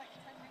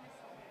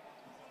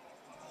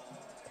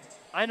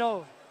 I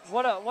know,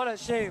 what a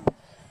shame.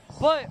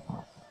 But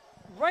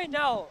right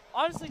now,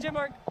 honestly,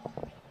 J-Mark,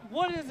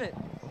 what is it?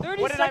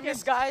 30 what did seconds. I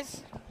miss,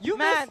 guys? You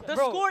Man, missed, the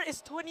bro. score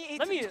is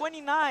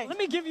 28-29. Let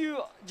me give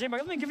you,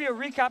 J-Mark, let me give you a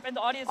recap and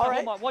the audience at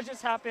home on what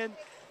just happened.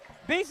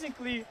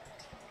 Basically,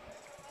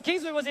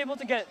 Kingsway was able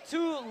to get 2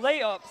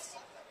 layups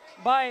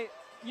by,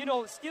 you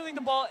know, stealing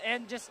the ball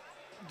and just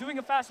doing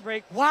a fast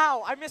break.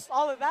 Wow, I missed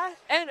all of that.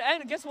 And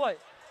guess what?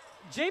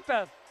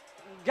 JPEF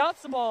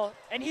got the ball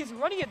and he's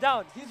running it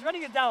down.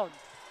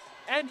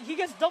 And he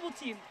gets double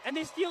teamed and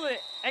they steal it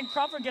and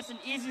Crawford gets an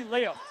easy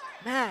layup.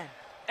 Man.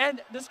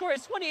 And the score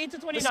is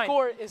 28-29. The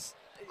score is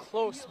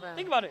close, man.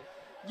 Think about it.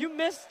 You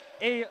missed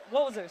a,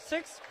 what was it,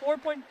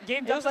 4-point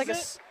game deficit? It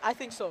was like I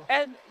think so.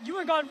 And you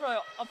were gone for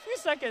a few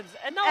seconds,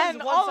 and now it's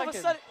 1 all second. Of a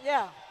sudden,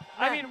 yeah.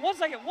 I mean, 1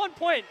 second, 1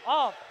 point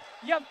off.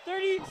 You have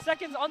 30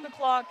 seconds on the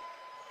clock,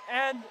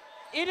 and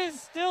it is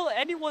still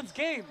anyone's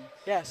game.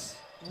 Yes.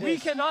 We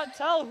cannot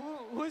tell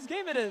whose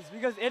game it is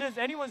because it is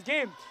anyone's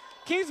game.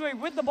 Kingsway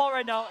with the ball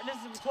right now, and this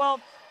is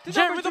 12.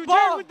 Jared with the ball.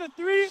 Jared with the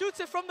 3. Shoots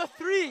it from the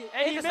 3.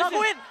 And he does not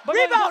misses. win. But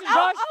Rebound.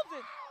 Josh.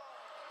 Alvin.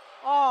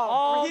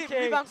 Oh, Raheem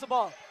okay. rebounds the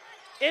ball.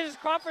 It is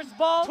Crawford's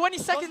ball. 20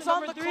 seconds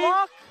on the 3.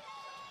 clock.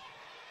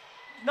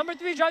 Number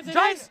 3 drives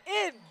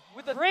in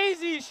with a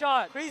crazy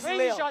shot. Crazy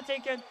layup. Shot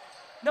taken.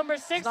 Number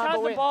 6 not has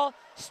go the in. ball.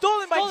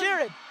 Stolen by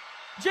Jared.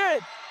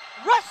 Jared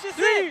rushes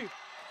 3. in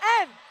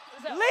and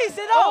lays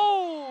it up.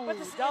 Oh, But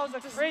that was a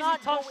does crazy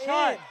not tough go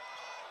shot. in.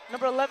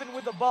 Number 11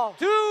 with the ball.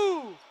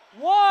 2,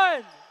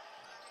 1.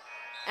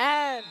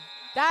 And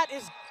that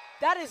is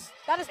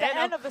the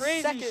end of the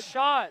crazy second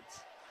shot.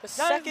 The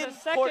That is the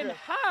second quarter.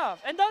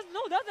 half. And that's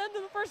the end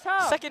of the first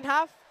half. Second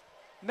half.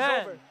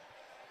 Man. Over.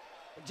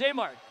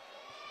 J-Mark.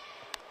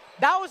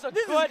 That was a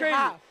This good is crazy.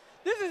 half.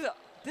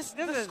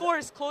 The score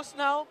is close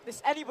now.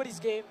 It's anybody's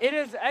game. It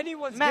is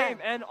anyone's game.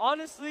 And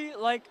honestly,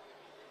 like,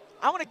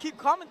 I want to keep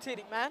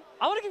commentating, man.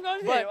 I want to keep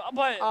commentating,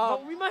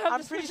 but we might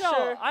have to switch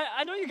out.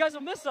 I know you guys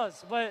will miss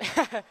us, but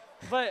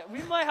but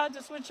we might have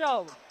to switch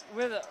out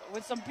with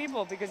some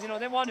people because, you know,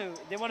 they want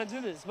to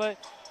do this. But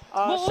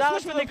we'll shout out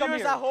switch to when the they come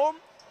viewers here. at home.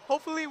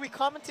 Hopefully we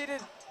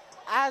commentated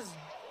as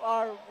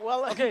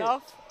well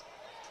enough.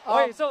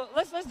 Okay, so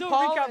let's do a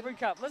Paul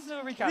recap. Let's do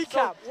a recap. Recap.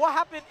 So, what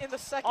happened in the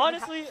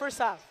first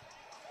half?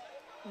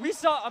 We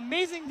saw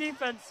amazing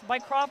defense by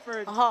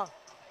Crawford.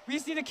 We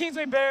see the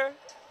Kingsway Bear.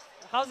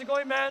 How's it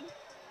going, man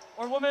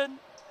or woman?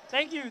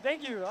 Thank you.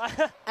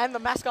 And the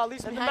mascot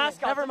leaves and behind.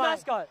 the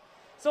mascot.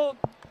 So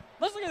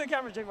let's look at the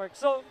camera, J-Mark.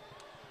 So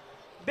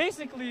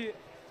basically,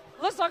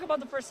 let's talk about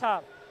the first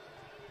half.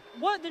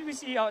 What did we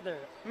see out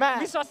there? Man,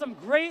 we saw some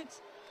great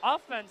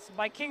offense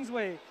by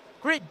Kingsway.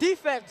 Great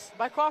defense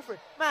by Crawford.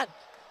 Man,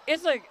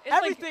 it's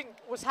everything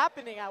was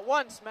happening at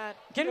once, man.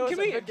 Can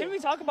we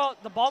talk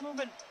about the ball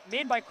movement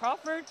made by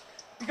Crawford?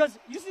 Because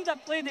you see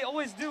that play they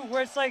always do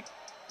where it's like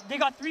they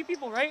got 3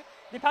 people, right?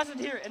 They pass it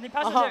here and they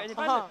pass it there and they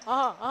pass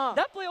it.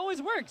 That play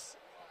always works.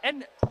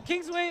 And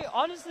Kingsway,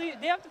 honestly,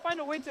 they have to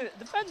find a way to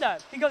defend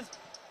that because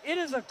it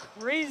is a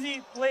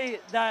crazy play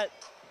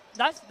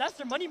that's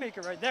their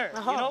moneymaker right there,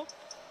 you know?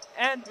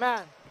 And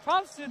man,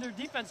 props to their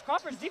defense.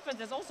 Crawford's defense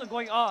is also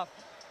going off,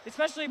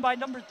 especially by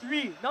number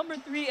 3. Number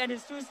 3 and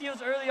his 2 steals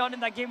early on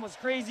in that game was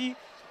crazy.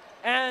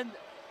 And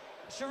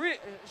Shari,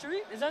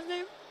 is that his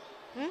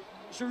name?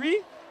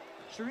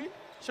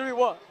 Shari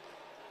what?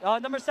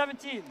 Number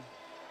 17.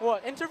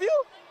 What, interview?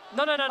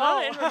 No, not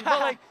an interview, but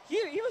like he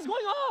was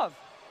going off.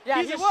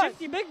 Yeah, he's a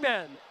shifty big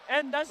man,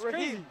 and that's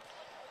crazy.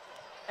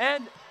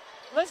 And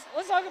let's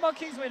talk about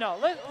Kingsway now.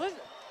 Let's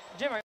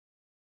J-Mark.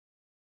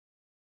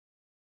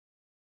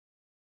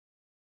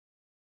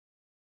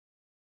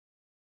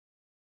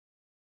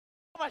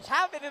 So much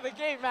happened in the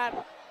game, man.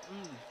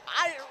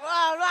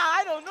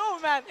 I don't know,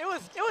 man. It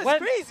was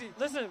crazy.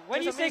 Listen,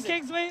 when you say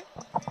Kingsway,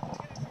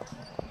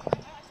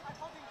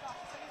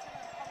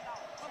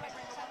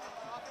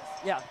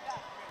 Yeah.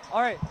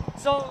 All right.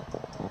 So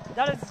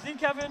that is Dean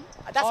Kevin.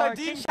 That's our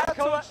King Dean. Shout out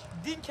coach,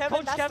 to Dean Kevin.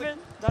 Coach That's Kevin.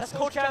 That's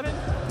Coach Kevin.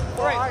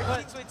 All right. Our But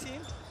Kingsway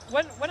team.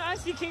 when I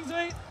see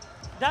Kingsway,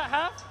 that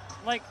half,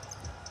 like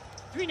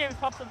 3 names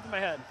popped up in my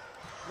head: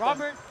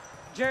 Robert,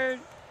 Jared,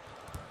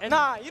 and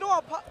Nah, you know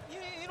what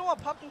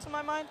popped into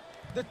my mind?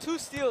 The 2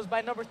 steals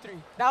by number 3.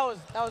 That was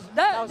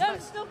that nice.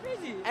 is still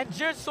crazy. And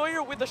Jared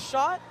Sawyer with the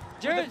shot,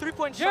 Jared, with the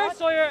 3-point Jared shot.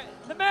 Sawyer,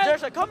 the man.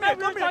 Jared's like, the come man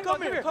here, we were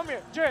talking about. come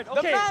here. Jared, The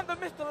okay. man, the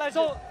myth, the legend.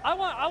 So I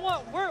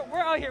want. We're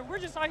out here. We're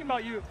just talking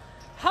about you.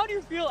 How do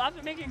you feel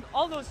after making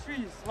all those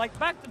threes, like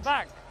back to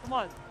back? Come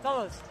on, tell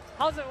us.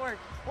 How's it work?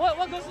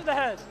 What goes through the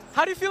head?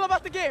 How do you feel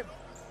about the game?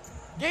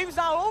 Game's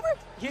not over?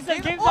 He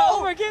said game's not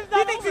over. Game's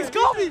not over. He thinks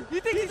he's Kobe. He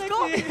thinks he's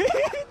Kobe. He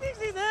thinks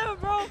he's him,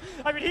 bro.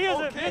 I mean, he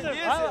isn't.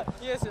 Okay,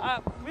 he isn't.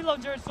 We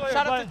love Jared Sawyer.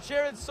 Shout out to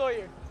Jared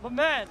Sawyer. But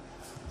man,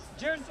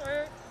 Jared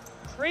Sawyer,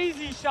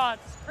 crazy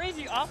shots,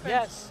 crazy offense.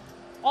 Yes.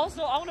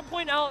 Also, I want to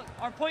point out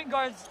our point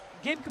guards,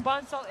 Gabe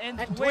Cabansal and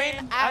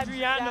Dwayne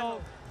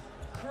Adriano.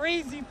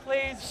 Crazy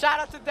plays. Shout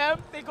out to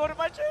them. They go to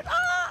my church.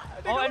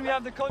 And we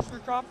have the coach for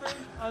Crawford.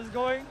 How's it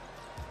going?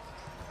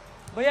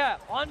 But yeah,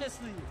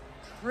 honestly,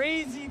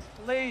 crazy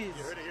plays.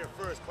 You heard it here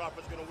first.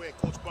 Crawford's going to win.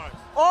 Coach Barnes.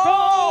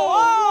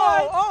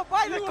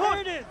 By the You coach.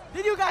 heard it.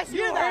 Did you guys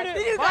hear You that? heard it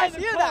Did you by guys the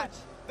hear coach. that?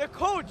 The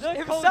coach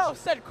himself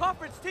said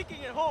Crawford's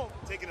taking it home.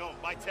 Taking it home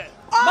by 10.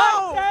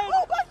 Oh, By 10.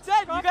 oh,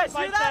 by 10. You guys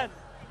by hear that?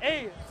 10.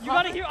 Hey, you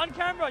got to hear on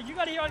camera. You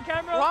got to hear on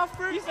camera.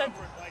 Crawford, He said,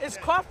 is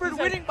Crawford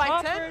winning by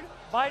 10? Crawford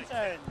by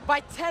 10. By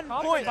 10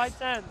 Crawford points. by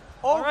 10. Okay,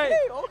 All right.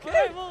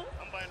 okay. Well,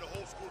 I'm buying the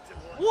whole school tip.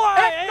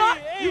 why? If not,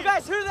 Hey, you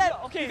guys heard that?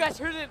 Okay. You guys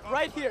heard it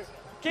right here.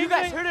 You Kingsway-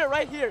 guys heard it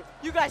right here.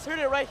 You guys heard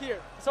it right here.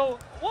 So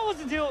what was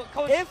the deal,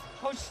 Coach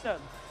said?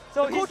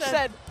 So The he coach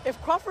said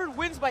if Crawford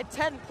wins by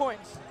 10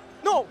 points,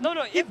 no,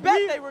 he if bet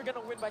we- they were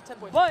gonna win by 10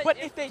 points. but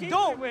if they Kingsway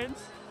don't, wins,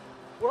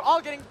 we're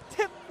all getting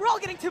Tim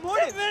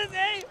Hortons.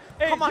 Hey,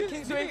 Come on, dude,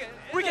 Kingsway. dude,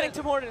 We're getting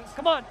Tim Hortons.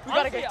 Come on, We gotta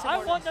honestly, get Tim I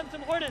Hortons. want them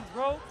Tim Hortons,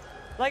 bro.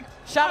 Like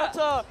Shout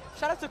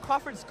out to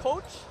Crawford's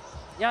coach.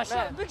 yeah,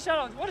 Man. big shout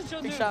out. What a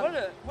chill Big dude. shout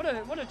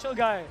What a chill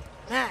guy.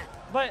 Man.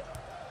 But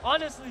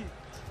honestly,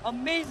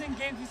 amazing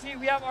games we see.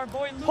 We have our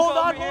boy Luca Hold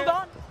over here.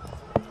 on.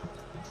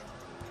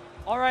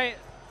 All right,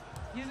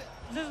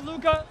 this is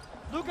Luca.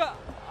 Luca,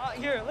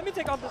 here, let me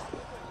take off this. So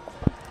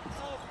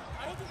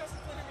I don't think I should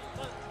me,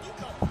 but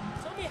Luca,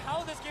 tell me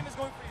how this game is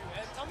going for you,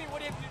 and tell me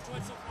what have you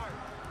enjoyed so far.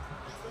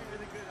 It's going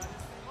really good.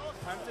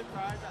 I'm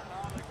surprised at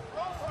how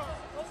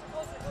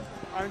Closer.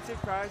 I'm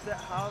surprised at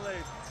how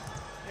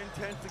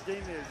intense the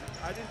game is.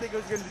 I didn't think it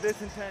was going to be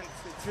this intense.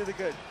 It's really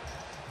good.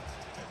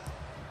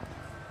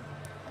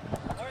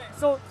 All right,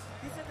 so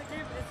he said the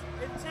game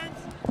is intense.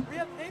 We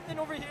have Nathan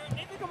over here.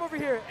 Nathan, come over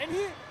here, and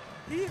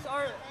he's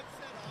our.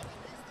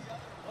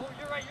 Oh,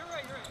 you're right.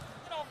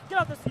 Get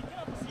off the seat.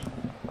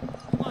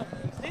 Come on,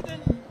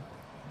 Nathan.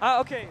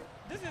 Okay,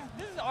 this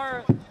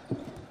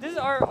is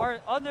our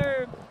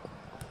other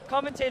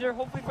commentator.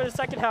 Hopefully for the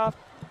second half,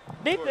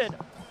 Nathan.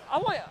 I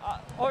want,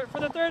 or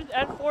for the third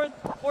and fourth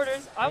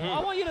quarters, I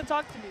want you to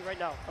talk to me right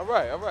now. All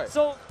right.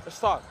 So Let's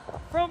talk.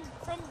 from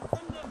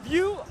the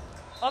view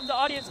of the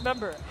audience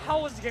member,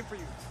 how was the game for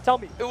you? Tell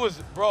me. It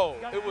was, bro,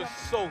 it was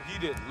so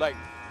heated. Like,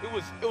 it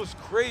was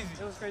crazy.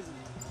 It was crazy.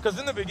 Because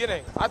in the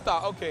beginning, I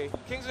thought, okay,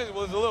 Kingsway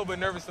was a little bit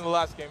nervous in the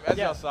last game. As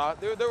y'all saw,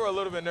 they were a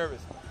little bit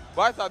nervous.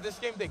 But I thought this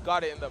game, they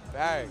got it in the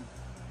bag.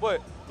 But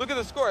look at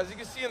the score. As you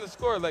can see in the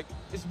score, like,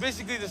 it's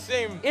basically the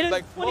same,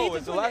 flow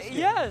as the last game.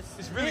 Yes.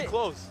 It's really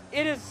close.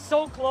 It is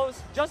so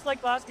close, just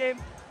like last game.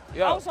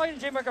 Yeah. I was talking to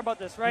J-Mark about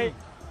this, right?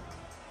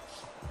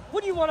 What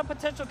do you want a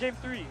potential game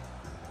 3?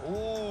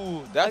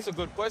 Ooh, that's a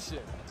good question.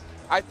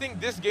 I think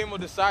this game will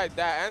decide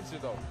that answer,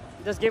 though.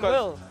 This game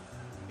Because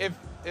will.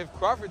 If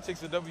Crawford takes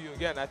the W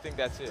again, I think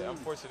that's it,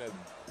 unfortunately.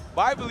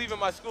 But I believe in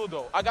my school,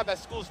 though. I got that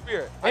school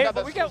spirit. Hey,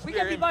 but we can't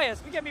be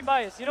biased. We can't be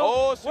biased. You know,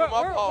 Oh, so my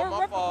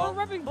fault.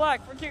 we're repping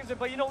black for Kingsway,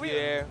 but you know,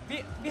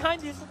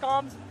 behind these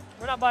comms,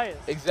 we're not biased.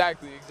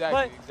 Exactly.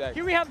 But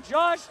here we have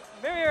Josh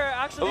Merrier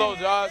actually. Hello,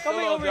 Josh. Coming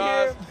Hello, over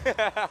Josh. here.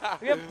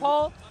 We have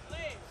Paul.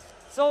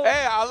 So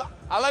hey,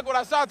 I like what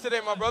I saw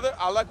today, my brother.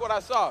 I like what I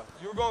saw.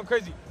 You were going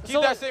crazy.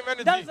 Keep that same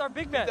energy. That is our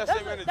big man. Keep that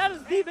same energy. That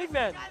is the big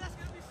man.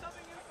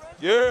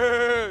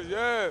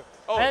 Yeah.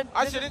 Oh, And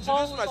I this should is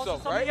Paul introduce who's also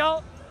myself, subbing right?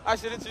 out. I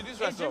should introduce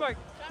Hey, myself. J-Mark,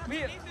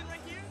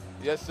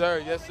 Yes,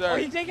 sir. Yes, sir. Oh,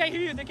 they can't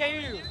hear you. They can't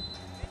hear you.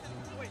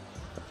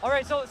 All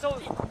right, so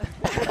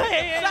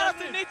Shout out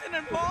to Nathan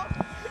and Paul.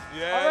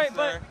 Yes, all right,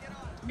 sir.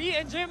 but me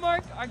and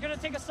J-Mark are gonna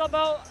take a sub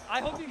out.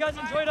 I hope you guys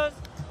enjoyed us.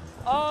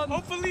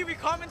 Hopefully we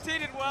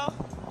commentated well.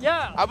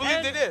 Yeah. I believe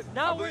and they did.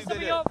 Now I we're believe they subbing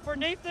did. out for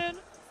Nathan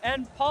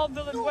and Paul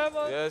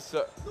Villanueva. Yes,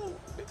 sir.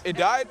 It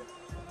died?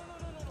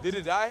 Did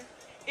it die?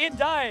 It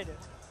died.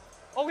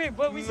 Okay,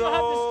 but we still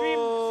have the stream.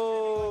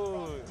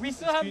 No. We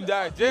still have. Stream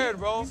died. Jared,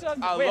 bro. we still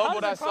have- I wait, love how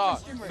what does I the saw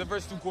Crawford stream in work? the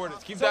first 2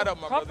 quarters. Keep So that up,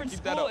 my brother. Crawford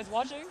Keep that School up. is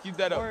watching. Keep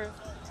that up. Or-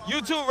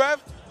 You too,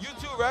 ref. You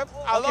too, ref.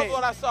 I love Okay.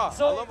 what I saw.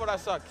 So- I love what I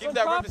saw. Keep so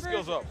that Crawford- ref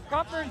skills up.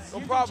 Crawford's No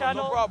YouTube problem.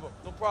 channel. No problem.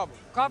 No problem.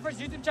 Crawford's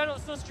YouTube channel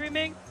is still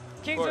streaming.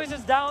 Kingsway's course.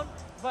 is down.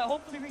 but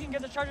hopefully we can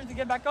get the Chargers to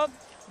get back up.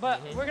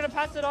 But we're gonna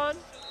pass it on.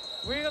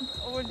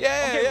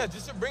 Yeah.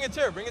 Just bring a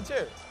chair. We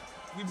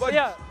So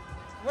yeah,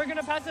 we're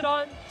gonna pass it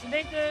on to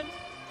Nathan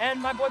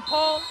and my boy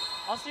Paul.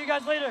 I'll see you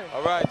guys later.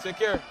 All right, take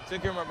care,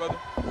 my brother.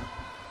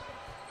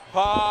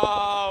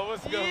 Paul,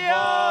 what's good, Yo!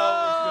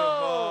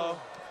 Paul?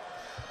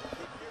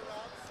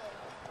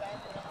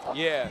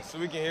 Yeah, so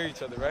we can hear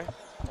each other, right?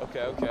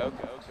 Okay.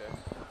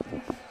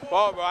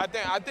 Paul, bro,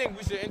 I think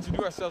we should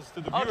introduce ourselves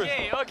to the viewers.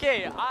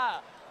 Okay.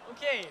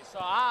 So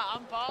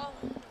I'm Paul.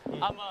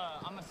 I'm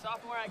a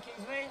sophomore at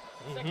Kingsway,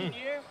 second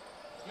year.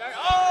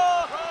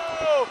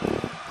 Oh!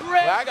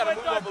 Chris I gotta with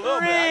move the up a little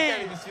bit. I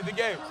can't even see the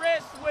game.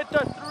 Chris with the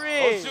 3.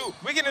 Oh shoot,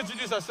 we can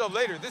introduce ourselves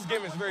later. This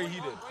game is very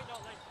heated.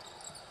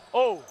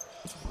 Oh,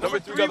 Number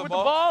 3 got the with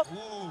ball. the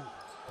ball.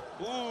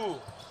 Ooh.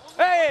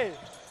 Hey!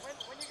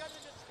 When you guys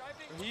are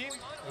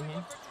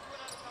describing,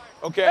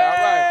 Okay, all right.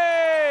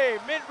 Hey!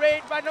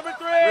 Mid-range by number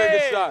 3. Very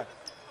good shot.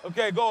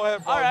 Okay, go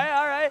ahead, Paul. All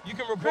right. You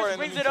can report. Chris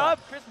brings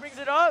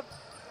it up.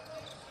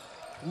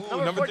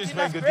 Ooh, number 3's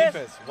playing good Chris.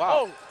 defense. Wow.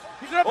 Oh,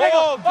 he's gonna pick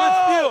Oh, up. good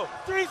steal.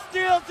 3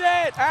 steals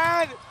it.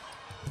 And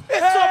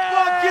it's a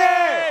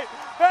bucket!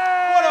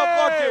 Hey! What a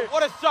bucket!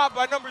 What a shot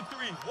by number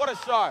 3! What a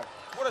shot!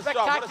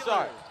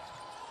 Spectacular.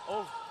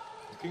 Oh,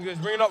 can you guys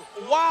bring it up?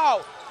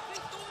 Wow!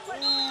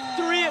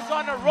 3 is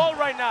on a roll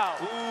right now.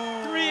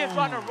 Ooh. 3 is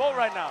on a roll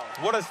right now.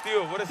 What a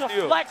steal! What a steal!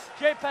 Deflects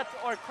J-Pet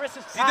or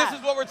Chris's See, pass. this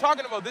is what we're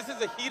talking about. This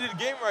is a heated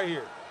game right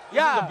here. This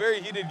Yeah. is a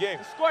very heated game.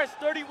 The score is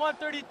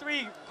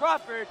 31-33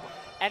 Crawford,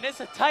 and it's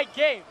a tight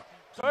game.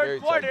 Very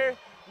Third tight quarter, game.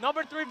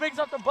 number 3 brings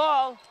up the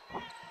ball.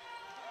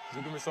 He's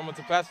looking for someone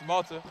to pass the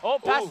ball to. Oh,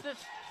 pass Ooh. this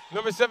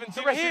Number 17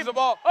 to Raheem. receives the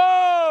ball.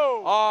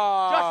 Oh!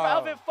 Ah. Joshua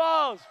Elvin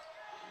falls.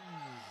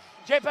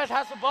 J-Pet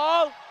has the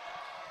ball.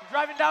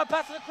 Driving down,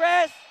 passes to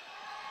Chris.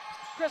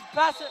 Chris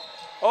passes.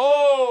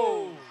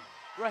 Oh!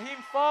 Raheem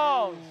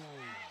falls.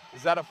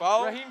 Is that a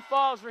foul? Raheem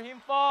falls.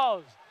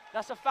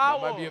 That's a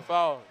foul. That might be a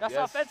foul. That's yes.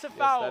 an offensive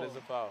foul. Yes, that is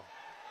a foul.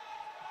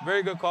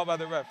 Very good call by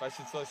the ref. I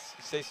should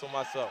say so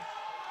myself.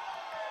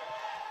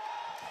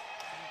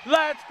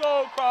 Let's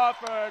go,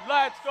 Crawford.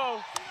 Let's go.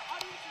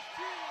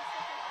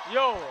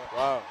 Yo.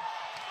 Wow.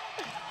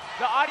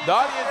 The audience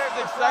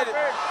is excited.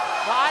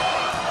 I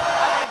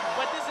think,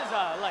 but this is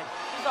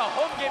a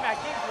home game at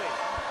Kingsway.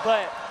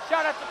 But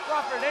shout out to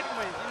Crawford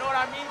anyways, you know what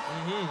I mean?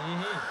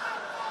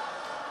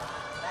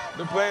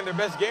 They're playing their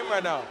best game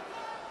right now.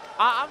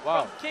 I'm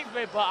Wow. from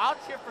Kingsway, but I'll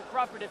cheer for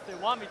Crawford if they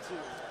want me to.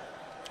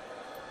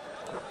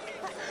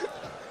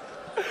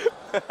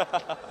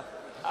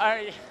 All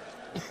right.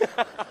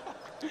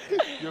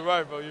 You're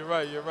right, bro. You're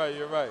right.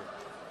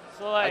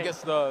 So like, I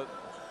guess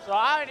so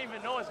I don't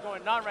even know what's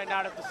going on right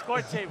now at the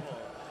score table.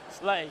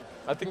 It's like,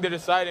 I think they're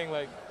deciding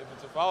like if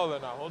it's a foul or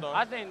not. Hold on.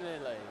 I think they're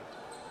like,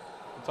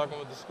 I'm talking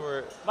with the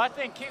score. I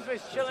think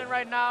Kingsway's chilling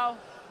right now.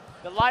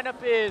 The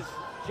lineup is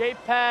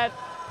J-Pad,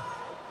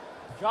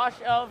 Josh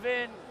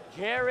Elvin,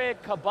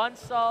 Jared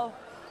Cabunsal,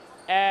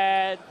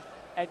 and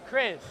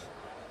Chris.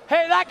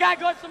 Hey, that guy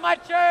goes to my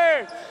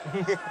church.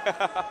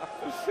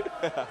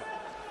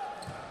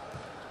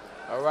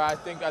 All right,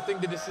 I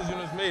think the decision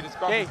was made. It's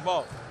Crawford's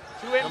ball.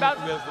 2 Number inbounds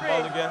 3 to has the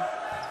ball again.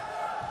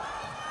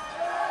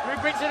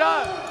 3 brings it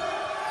up.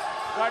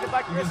 Guarded by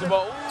He Chris. gets the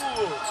ball.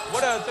 Ooh,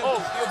 what an attempt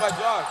to steal by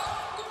Josh.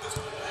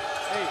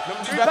 Hey,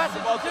 Number 3 3 passes passes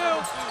the ball to to 2.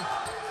 number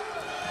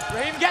 2.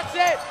 Raheem gets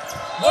it.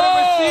 What a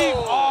Oh! receive!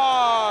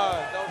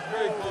 Ah, that was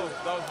very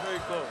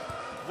close.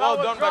 Well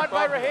Foul done drawn by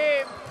Crawford.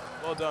 Raheem.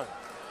 Well done.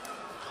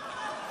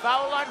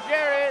 Foul on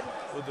Jared.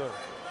 Well done.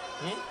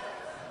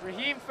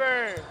 Raheem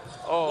for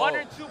 1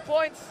 or 2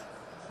 points.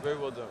 Very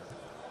well done.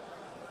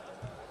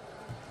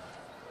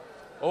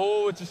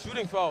 Oh, it's a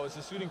shooting foul.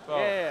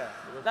 Yeah.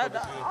 The ref called a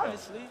shooting foul.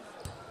 Obviously.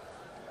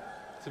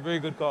 It's a very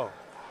good call.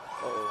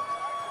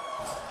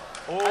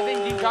 Oh, I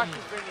think Dean Josh is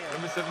bringing it.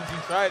 Number 17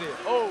 tried it.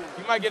 Oh.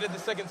 He might get it the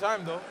second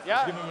time, though. Yeah,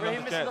 Just give him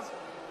Raheem another misses chance.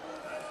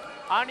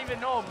 I don't even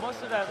know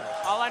most of them.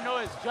 All I know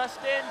is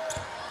Justin,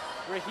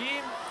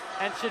 Raheem,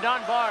 and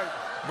Shadon Bard.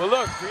 But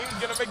look, Raheem's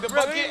going to make the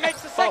bucket. Raheem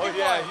makes the second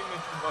yeah, one. he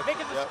makes the bucket.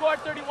 Making the Yep. score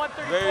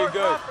 31-34 Very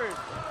good. Crawford.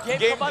 The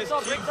game Cabunsal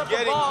just brings keeps up the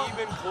getting ball.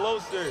 even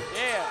closer.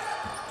 Yeah.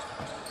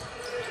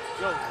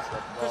 Yo,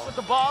 Chris with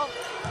the ball.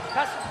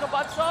 Passes to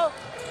Cabunsal.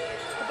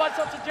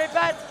 Cabunsal to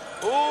J-Pat.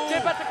 Ooh.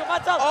 J-Pat to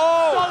Cabunsal.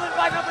 Oh. Stolen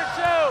by number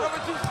 2.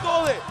 Number 2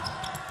 stole it.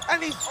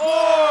 And he scored.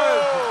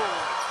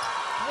 Oh.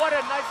 What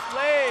a nice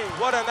play.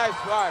 What a nice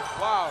drive.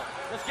 Wow.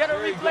 Let's get a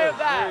Very replay good, of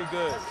that. very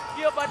good.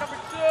 Steal by number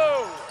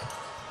 2.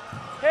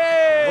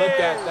 Hey. Look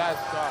at that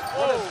shot.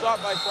 What a Oh. shot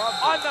by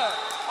Crawford.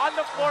 On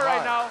the floor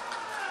right now.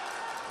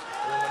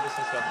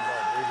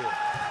 Very good.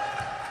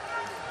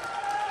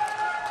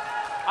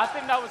 I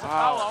think that was a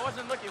Wow. foul. I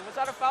wasn't looking. Was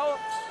that a foul?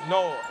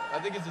 No, I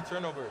think it's a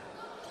turnover.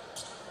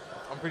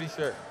 I'm pretty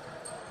sure.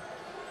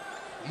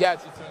 Yeah,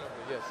 it's a turnover.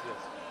 Yes.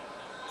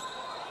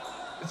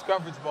 It's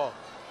Crawford's ball.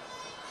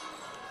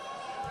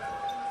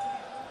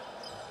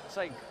 It's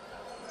like,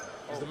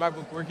 Is the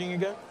MacBook working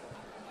again?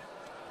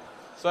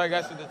 Sorry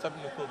guys for the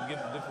technical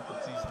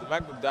difficulties. The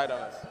MacBook died on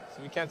us,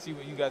 so we can't see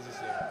what you guys are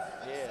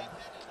seeing. yeah.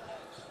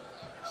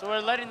 So we're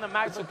letting the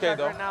MacBook okay, check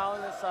right now.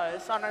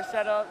 It's on our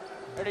setup.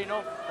 Already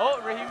know. Oh,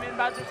 Raheem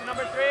inbounds it to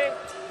number 3.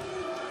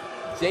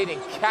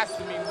 Jaden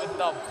catching me with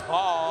the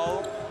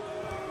ball.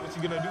 What's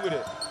he gonna do with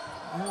it?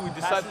 Ooh, he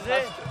decides to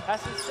pass it.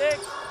 Passes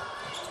 6.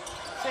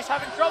 6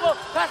 having trouble.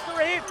 Pass to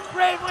Raheem.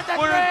 Raheem with the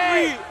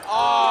 3.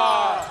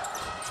 Ah.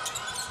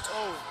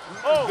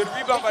 Oh. Good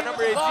rebound by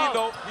number 18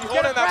 though. He's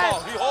holding that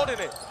ball. He's holding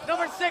it.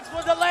 Number 6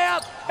 with the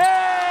layup.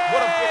 Hey!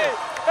 What a finish.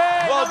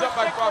 Hey, Well done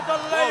by 6 with Crawford.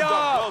 the Well layup.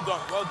 done. Well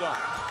done. Well done.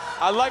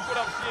 I like what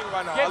I'm seeing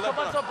right now. Yeah, I like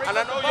come on, what so and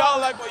I know y'all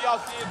like what y'all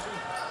seeing too.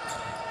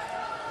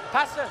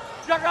 Pass it.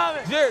 Jack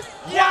Robin. Jared.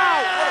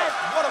 Yes!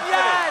 Wow. What a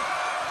finish.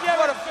 Yes!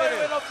 What a With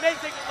finish. an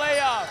amazing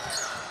layup.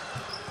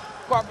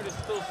 Crawford is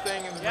still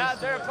staying in the Yeah, race.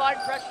 they're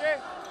applying pressure.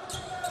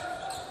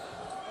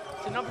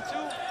 To number 2.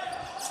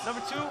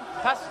 Number 2.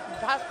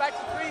 Pass back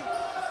to 3.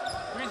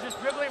 3's just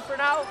dribbling for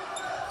now.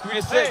 3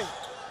 to 6. Hey.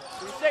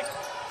 3 to 6.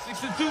 6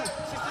 to 2.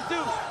 6 to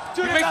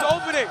 2. He makes the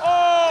opening.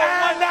 Oh,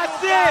 and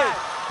that's it.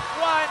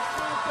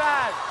 1-2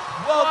 pass.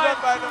 Well done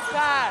by 1-2 number 2.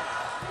 pass.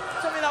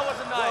 Tell me that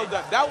wasn't nice. Well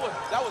done. That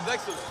was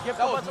excellent. Give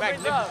That was Crawford some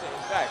brains up. magnificent,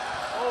 in fact.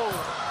 Oh,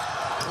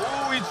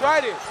 Ooh, he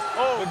tried it.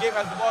 Oh. But Gabe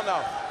has the ball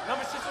now.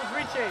 number 6 was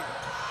reaching.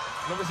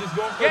 Number 6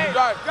 going for the Gabe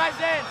drive. drives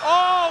in.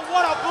 Oh,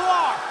 what a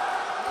block.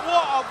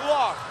 What a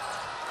block.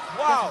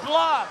 Wow. His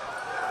block.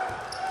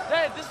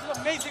 Hey, this is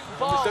amazing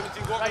ball. Number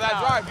 17 going right for that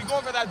now. drive. He's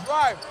going for that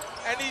drive.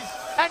 And he's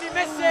And he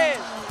misses.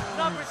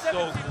 Number so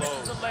 17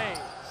 misses close. the lane.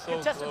 So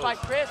Contested close. by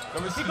Chris.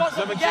 Number He goes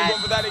up 17 again.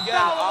 going for that again.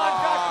 Foul on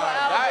Joshua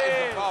That is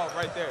Alvin. a foul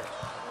right there.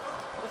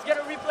 Let's get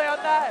a replay on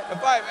that.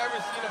 If I've ever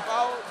seen a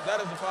foul, that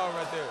is a foul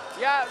right there.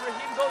 Yeah,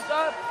 Raheem goes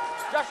up.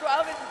 Joshua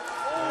Alvin.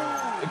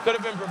 Ooh. It could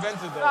have been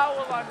prevented though.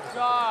 Foul on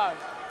Josh.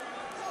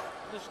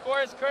 The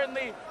score is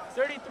currently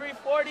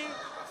 33-40.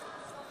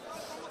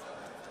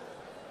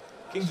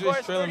 Kingsway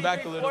is trailing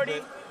back a little 33-40,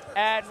 bit.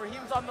 And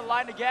Raheem's on the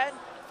line again.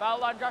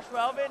 Foul on Joshua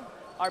Alvin,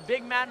 our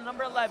big man,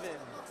 number 11.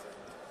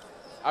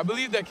 I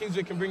believe that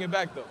Kingsway can bring it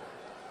back though.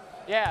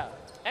 Yeah,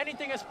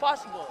 anything is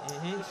possible.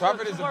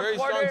 Crawford is a very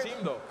strong team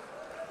though.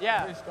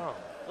 Yeah. Very strong.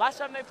 Last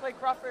time they played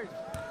Crawford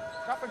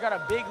got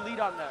a big lead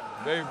on them.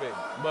 Very big.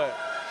 But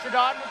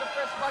Shadon with the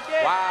first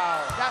bucket.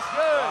 wow. That's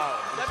good. Wow.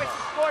 That makes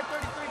the score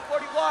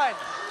 33-41,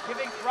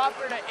 giving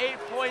Crawford an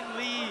 8-point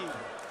lead.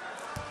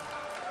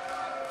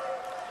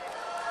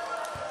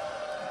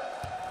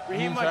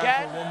 Raheem trying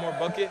again. for one more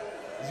bucket.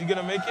 Is he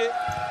gonna make it?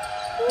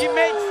 He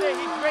makes it.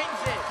 He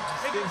drains it.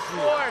 Making the Stinks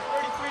it. score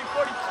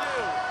 33-42.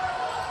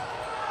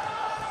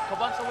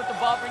 Cabanza with the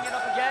ball, bring it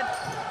up again.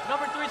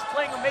 Number 3 is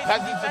playing amazing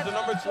Passes it defense. to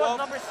number So is 12.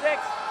 number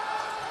 6.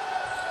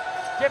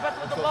 J-Beth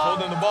with the So ball.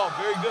 holding the ball.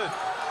 Very good.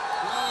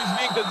 Ooh, he's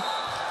being good.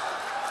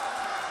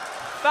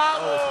 Foul.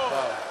 Oh, it's a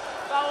foul.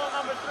 Foul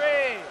number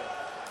 3.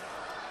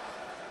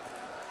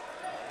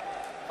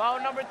 Foul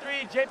number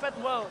 3, J-Beth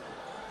will.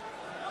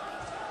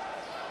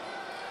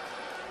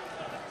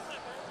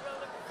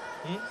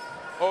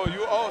 Oh,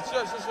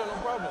 sure, no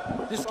problem.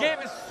 This game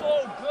is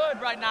so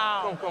good right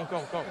now. Come.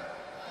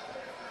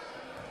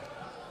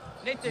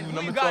 Nathan, who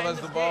Number you 12 got in has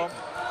this the ball. game?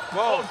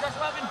 Whoa. Oh,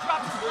 Joshua Alvin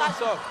drops his What's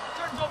glasses, up?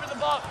 turns over the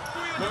ball.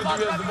 Three with the Number ball,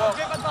 three has the driving ball.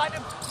 up, J-Beth behind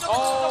him. Number 2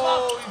 with the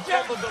ball. Oh, he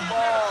Jared fumbled the Steele.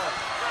 ball.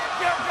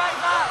 Jared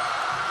drives up.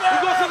 He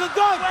goes to the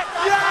dunk.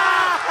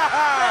 Yeah!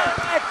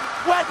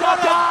 With the What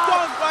a dunk.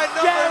 dunk by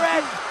number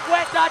Jared 2.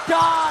 with the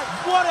dunk.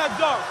 What a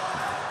dunk.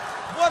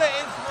 What an Look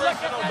at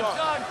inspirational that dunk.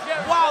 dunk.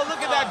 Jared Wow, with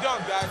look the at that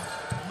dunk, guys.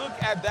 Look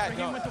at that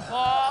Raheem dunk. with the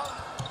ball.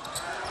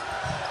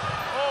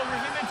 Oh,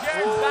 Raheem and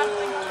Jared Oh.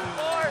 battling on the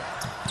floor.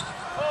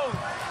 Oh.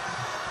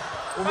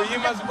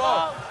 Raheem has the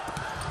ball.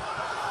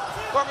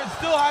 Crawford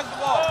still has the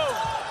ball. Oh.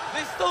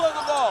 They still have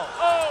the ball.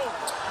 Oh.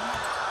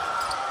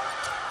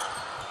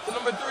 To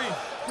number 3.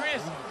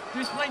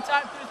 Chris playing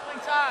time.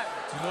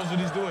 He knows what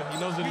he's doing.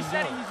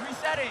 Resetting, he's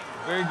resetting.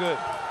 Very good.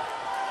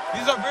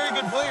 These are very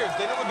good players.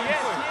 They know what they're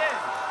Yes, doing. he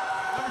is.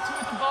 Number 2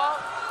 with the ball.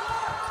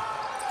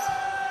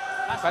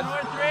 Pass to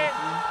number 3.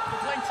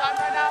 They're playing time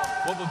right now.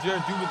 What will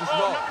Jared do with this Oh,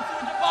 ball? number 2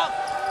 with the ball.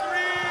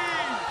 3.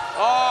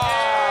 Oh!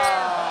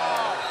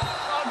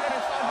 It's all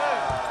good.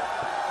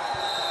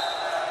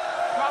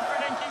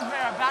 Crawford and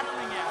Kingsway are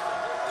battling it.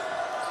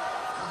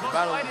 The Both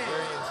battle is fighting.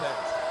 very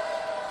intense.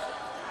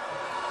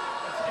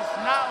 It's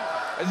now.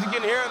 As you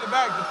can hear in the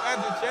back, the fans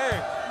are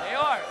cheering. They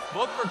are.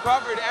 Both for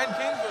Crawford and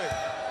Kingsway.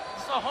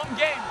 It's a home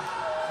game,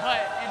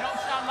 but it don't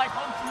sound like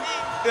home to me.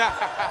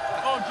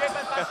 Oh,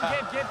 J-Beth pass to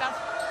Gabe. That's.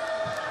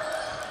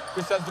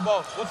 Chris has the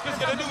ball. What's Chris Chris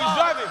gonna has do? the He's ball.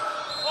 driving.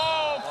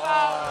 Oh,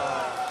 foul.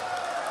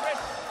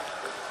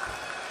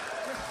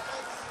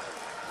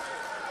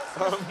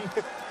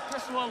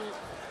 Chris will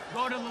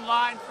go to the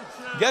line for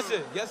 2. Guess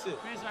it.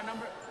 Here's our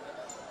number.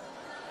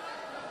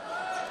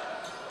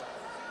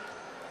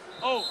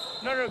 Oh,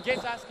 no,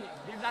 Gabe's asking.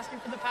 Gabe's asking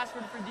for the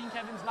password for Dean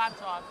Kevin's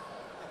laptop.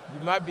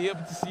 You might be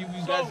able to see what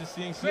you guys are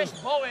seeing soon. Chris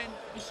Bowen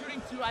is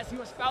shooting 2 as he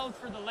was fouled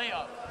for the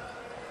layup.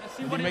 Let's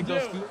see Did what he he make do.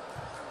 those 2?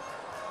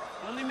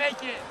 Will he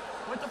make it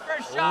with the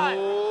first shot?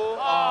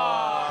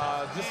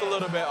 Just a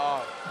little bit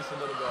off.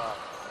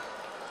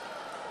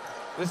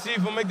 Let's see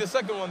if he'll make the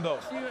second one though.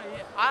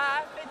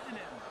 I have faith in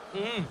him.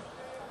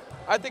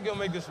 I think he'll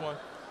make this one.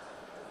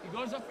 He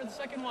goes up for the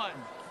second one.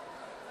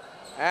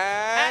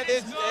 And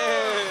it's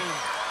good.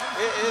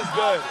 It is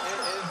good. It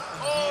is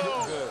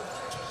indeed good.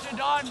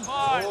 Shadon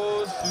Bond,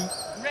 Oh, shoot.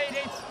 grade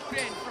 8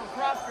 student from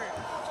Crawford,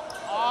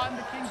 on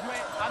the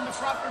Kingsway, on the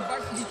Crawford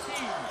varsity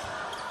team.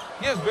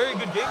 He has very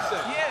good game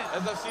sense. He is.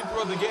 As I've seen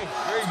throughout the game.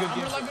 Very good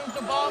game Number sense. 11 with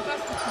the ball,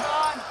 pass to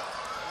Shadon.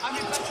 Pass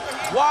to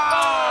Raheem.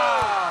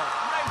 Wow!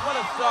 Right What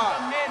a hand shot. with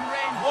the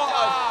mid-range What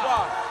a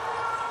shot.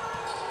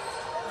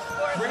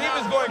 Score Raheem now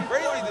is going 24,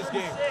 crazy this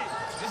game.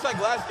 36. Just like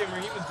last game,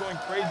 Raheem is going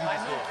crazy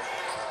I this know.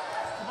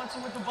 game.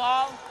 Munson with the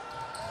ball.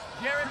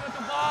 Jared with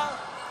the ball.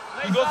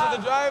 He goes to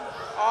the drive.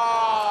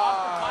 Off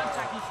the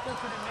contact, he still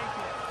couldn't make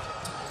it.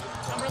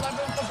 Number 11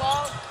 with the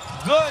ball.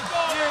 Good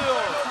Goal steal.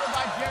 turned over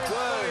by Jared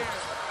Good. Sawyer.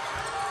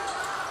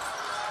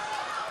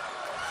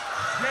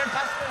 Jared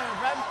pass to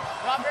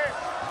Robert.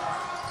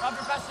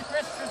 Robert pass to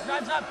Chris. Chris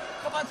drives up.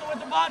 Munson with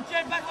the ball.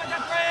 Jared back with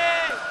the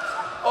three.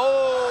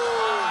 Oh,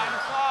 And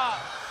it's off.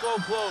 so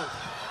close.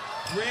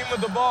 Raheem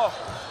with the ball.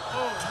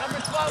 Oh, number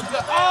 12. with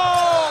the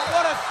Oh,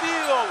 what a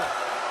steal.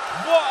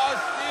 What a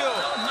steal.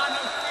 No, not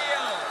no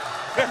steal.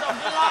 It's a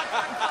block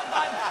from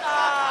Kabansa.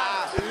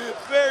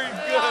 Very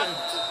good.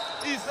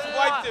 He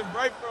swiped it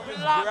right from his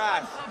Block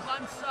grass. from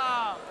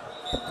Kabansa.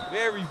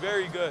 Very,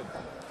 very good.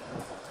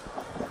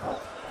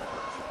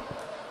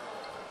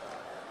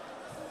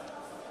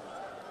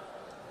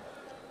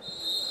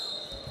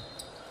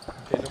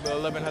 Okay, number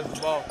 11 has the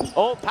ball.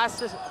 Oh, pass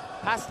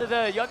to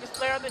the youngest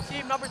player on the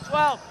team, number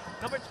 12.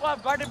 Number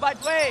 12, guarded by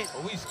Dwayne.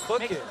 Oh, he's Makes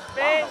cooking. some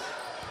space.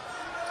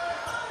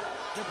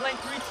 They're playing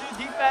 3-2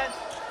 defense.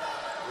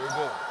 Very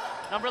good.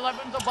 Number 11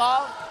 with the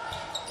ball.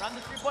 Around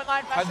the 3-point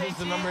line, pass Passes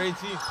to 18. number 18.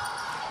 They're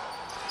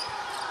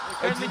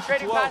currently 18 to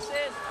trading 12.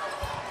 passes.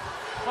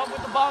 12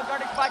 with the ball,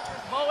 guarded by Chris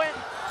Bowen.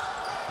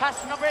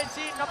 Pass to number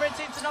 18. Number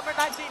 18 to number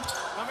 19.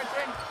 Number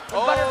 3.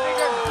 Oh,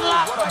 Butterfinger.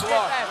 Blocked what a by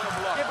block, Giffen. what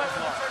a block, Giffen what a with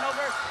the block.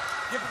 turnover.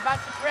 Giffen back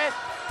to Chris.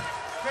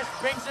 Chris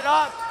brings it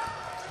up.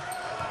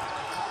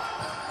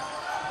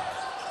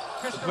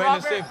 Chris to They're playing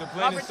it Robert. safe, they're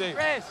playing it Robert to safe.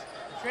 Chris.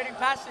 Trading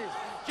passes.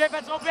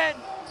 Giffen's open.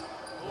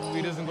 Ooh,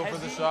 he doesn't go for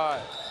the Hezzy. shot.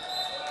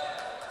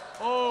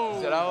 Oh.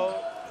 Is it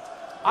out?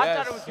 I Yes,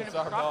 thought it was going it's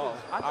to be our ball.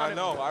 Crawford. I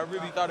know. I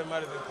really thought it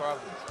might have been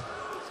Crawford.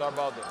 It's our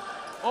ball though.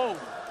 Oh.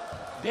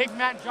 Big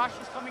man Josh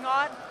is coming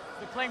on.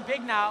 They're playing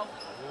big now.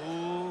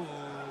 Ooh.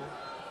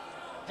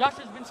 Josh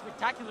has been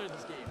spectacular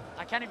this game.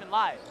 I can't even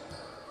lie.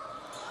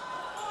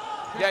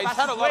 Chris Yeah, he's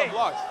had a passes lot away. of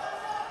blocks.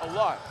 A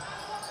lot.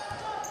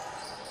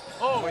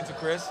 Oh. Going to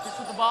Chris. Chris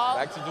with the ball.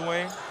 Back to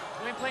Dwayne.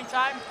 Dwayne playing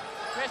time.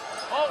 Chris.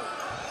 Oh.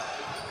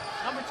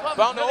 Number 12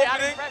 Found is the really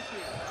adding opening.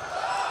 pressure.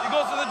 He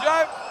goes to the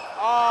drive.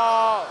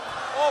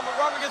 Oh, but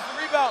Robert gets the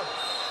rebound.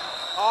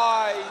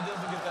 He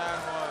doesn't get that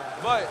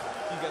one, but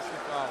he gets the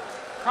foul.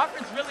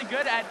 Crawford's really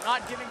good at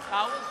not giving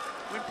fouls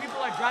when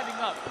people are driving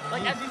up.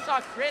 Like as you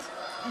saw Chris,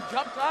 he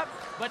jumped up,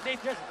 but they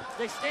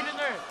stayed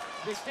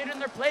in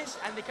their place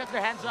and they kept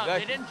their hands up.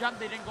 Exactly. They didn't jump,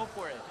 they didn't go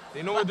for it.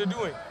 They know what they're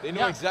doing. They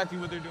know Yeah. exactly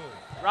what they're doing.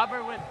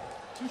 Robert with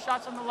 2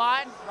 shots on the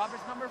line.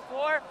 Robert's number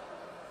 4.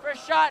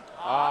 First shot.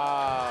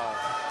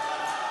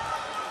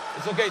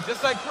 It's okay.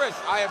 Just like Chris,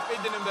 I have faith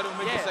in him that he'll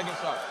make the second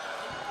shot.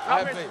 I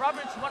have faith.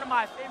 Robert's one of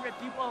my favorite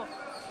people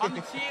on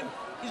the team.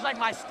 He's like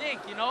my stink,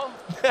 you know?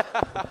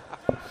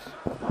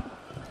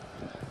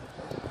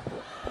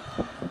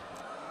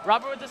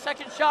 Robert with the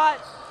second shot.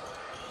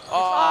 It's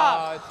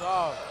off. It's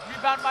off.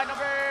 Rebound by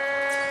number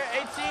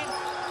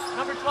 18.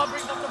 Number 12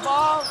 brings up the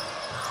ball.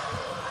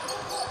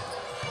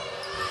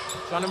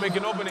 Trying to make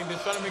an opening. They're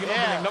trying to make an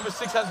Yeah. opening. Number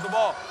 6 has the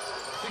ball.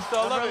 6 to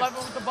 11. Number 11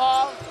 with the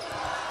ball.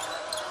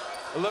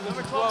 11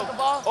 Number to 12 with 12. the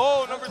ball.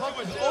 Oh, number 2 12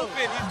 is to 2.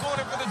 open. He's going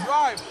in for the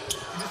drive.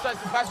 He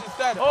decides to pass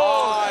instead.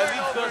 Oh, It leads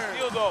to a turnover.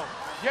 steal though.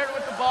 Jared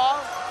with the ball.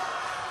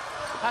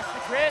 Pass to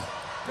Chris.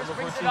 Chris Number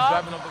brings 14 it up.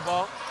 driving up the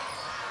ball.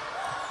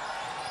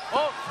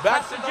 Oh,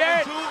 Back pass to to number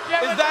Jared. 2.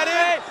 Jared Is with that the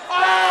it? three.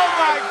 Oh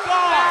my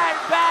God!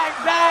 Bang,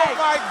 bang, bang.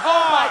 Oh my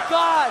Oh my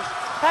God!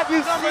 gosh. Have you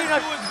Number 2 seen a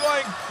is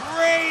going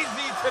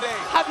crazy today.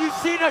 Have you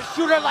seen a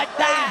shooter like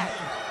that?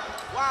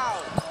 Crazy. Wow.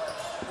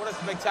 What a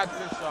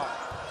spectacular shot.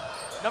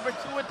 Number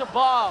 2 with the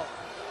ball.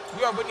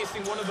 We are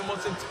witnessing one of the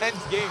most intense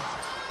games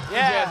he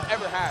Yeah. has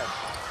ever had.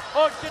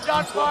 Oh,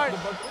 Shadon Bard the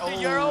bucket. with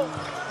the Euro.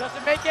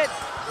 Doesn't make it.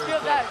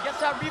 Steals that. Gets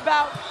that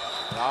rebound.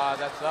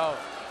 That's out.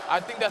 I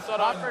think that's out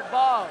on Crawford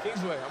ball.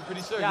 Kingsway. I'm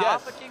pretty sure. Yeah, Yes.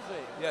 off of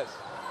Kingsway. Yes.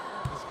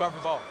 It's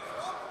Crawford ball.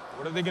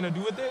 What are they going to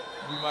do with it?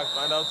 We might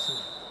find out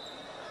soon.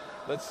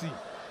 Let's see.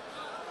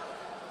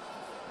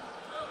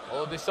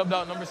 Oh, they subbed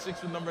out number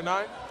 6 with number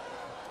 9.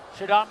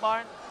 Shadon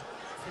Barnes.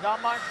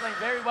 Shadon Barnes playing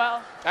very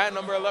well. And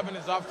number 11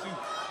 is off too.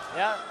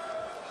 Yeah.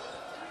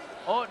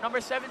 Oh, number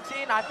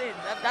 17, I think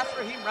that's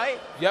Raheem, right?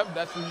 Yep,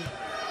 that's who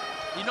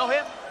You know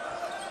him?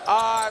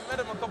 I met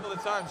him a couple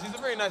of times. He's a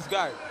very nice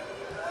guy.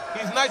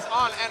 He's nice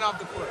on and off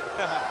the court.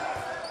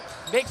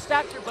 Big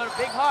stature, but a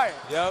big heart.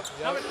 Yep.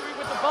 Number 3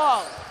 with the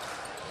ball.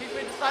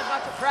 Kingsway decides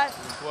not to press.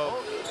 12.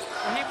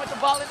 Oh, Raheem with the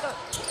ball in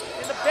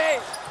the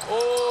paint.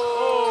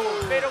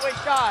 Oh. Fadeaway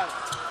shot.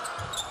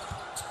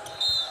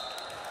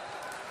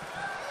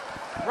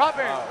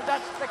 Robert Wow. with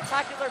that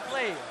spectacular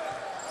play.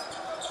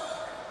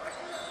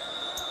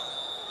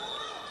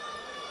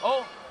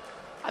 Oh,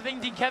 I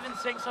think D. Kevin's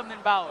saying something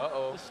about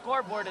the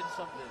scoreboard and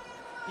something.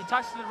 He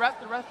talks to the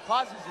ref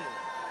pauses it.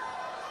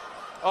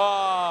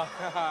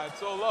 It's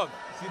so look.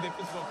 See, they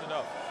fist bumped it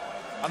up.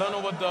 I don't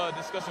know what the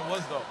discussion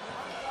was, though.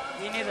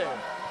 Me neither.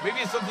 Maybe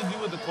it's something to do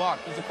with the clock,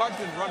 because the clock's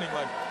been running,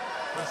 like,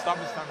 when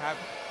stoppage time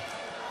happened.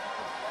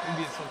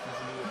 Maybe it's something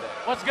to do with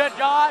that. What's good,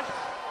 Josh?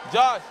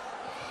 Josh,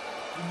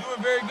 you're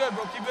doing very good,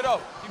 bro. Keep it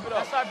up. Keep it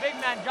up. That's our big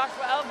man,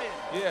 Joshua Elvin.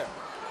 Yeah.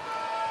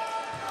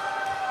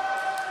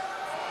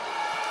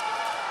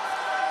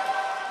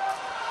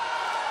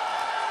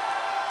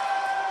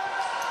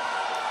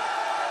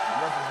 The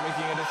ref is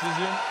making a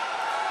decision.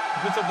 He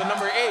puts up the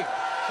number 8.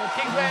 So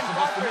Kingsway and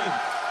Crawford.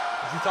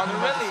 Is he talking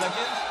about the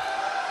seconds?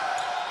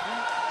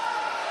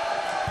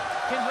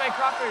 Kingsway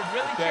Crawford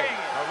really Okay. cheering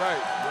it. All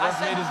right. The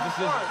ref made his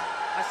decision.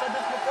 I said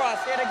this before,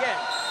 I'll say it again.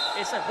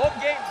 It's a home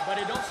game, but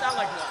it don't sound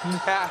like one.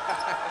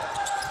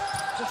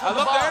 I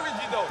love the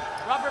energy, though.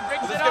 Robert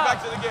brings Let's it get up. back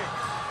to the game.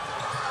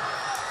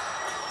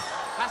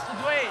 Pass to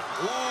Dwayne.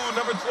 Ooh,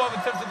 number 12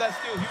 attempted that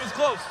steal. He was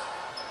close.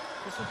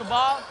 Push with the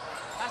ball.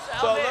 Pass to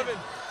So Elvin. 11.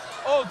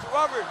 Oh, to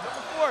Robert,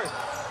 number 4.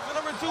 To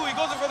number 2, he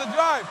goes in for the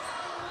drive.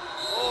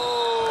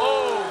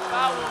 Oh,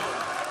 foul.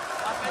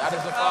 That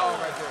is a foul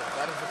right there.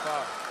 That is a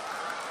foul.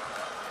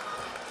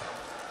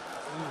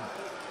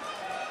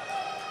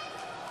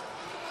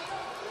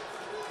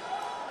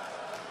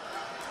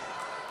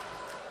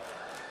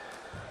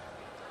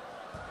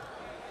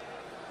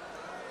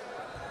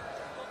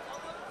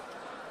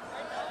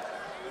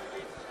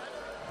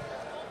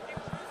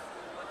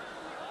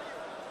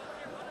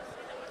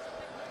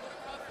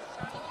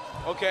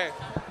 Okay.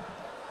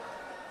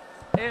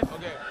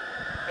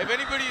 If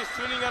anybody is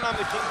tuning in on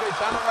the Kingsway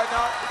channel right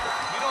now,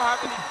 we don't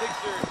have any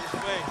picture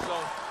displaying. So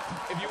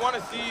if you want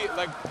to see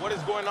like what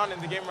is going on in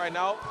the game right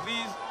now,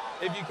 please,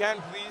 if you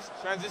can, please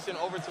transition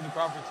over to the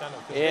Crawford channel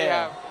because they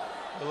have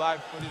the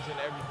live footage and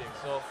everything.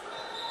 So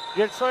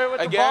You're Sawyer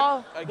with the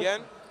ball.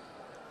 Again.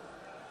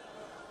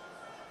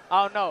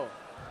 Oh no.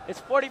 It's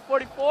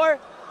 40-44.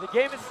 The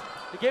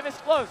game is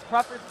close.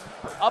 Crawford's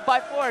up by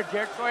 4.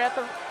 Jared Troy at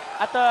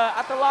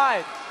the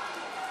line.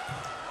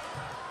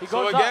 He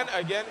goes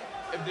again,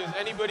 if there's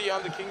anybody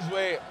on the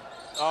Kingsway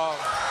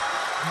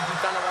YouTube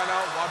channel right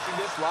now watching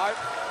this live,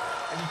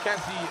 and you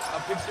can't see a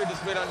picture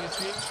displayed on your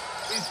screen,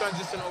 please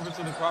transition over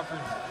to the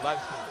Crawford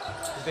live stream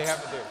because they have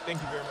it there.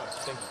 Thank you very much.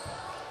 Thank you.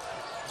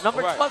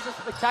 Number 12 is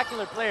a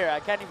spectacular player. I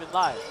can't even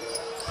lie.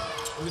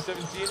 Number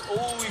 17.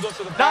 Oh, he goes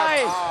to the pass.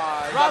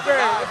 Nice. Robert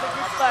with the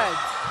good leg.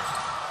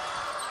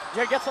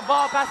 Here gets the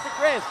ball past to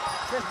Chris.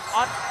 Chris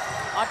on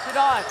it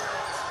on.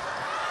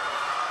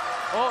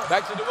 Oh.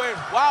 Back to Dwayne.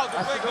 Wow,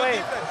 Dwayne, Dwayne.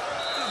 good defense.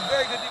 This is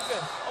very good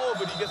defense. Oh,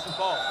 but he gets the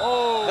foul.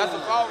 Oh. That's a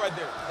foul right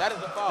there. That is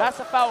a foul. That's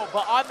a foul,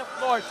 but on the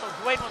floor, so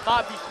Dwayne will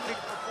not be shooting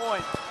for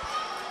points.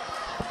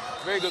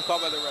 Very good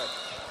call by the ref.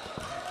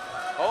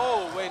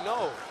 Oh, wait,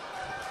 no.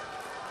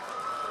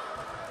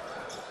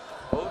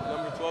 Oh,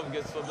 number 12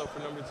 gets subbed up for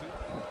number 2.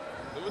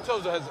 Number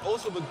 12 has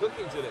also been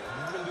cooking today.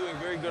 He's been doing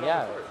very good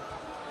on the court.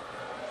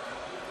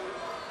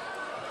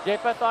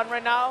 JFeth on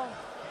right now.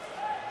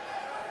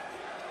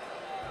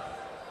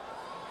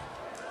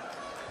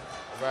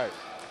 Right.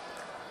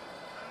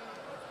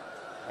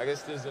 I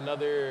guess there's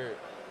another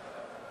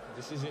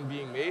decision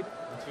being made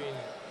between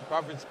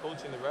Crawford's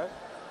coach and the ref.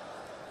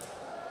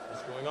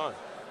 What's going on?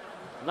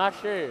 Not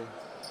sure.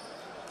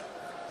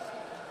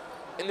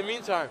 In the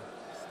meantime,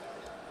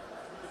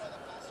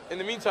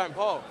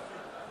 Paul.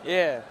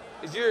 Yeah.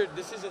 Is your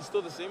decision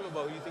still the same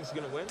about who you think's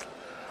gonna win?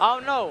 I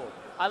don't know.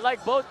 I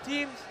like both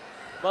teams,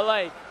 but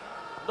like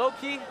low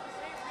key.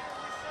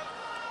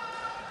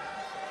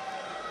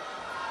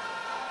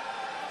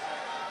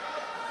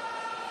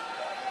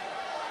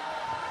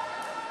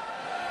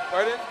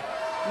 Pardon?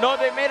 No,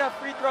 they made a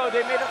free throw. They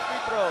made a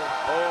free throw.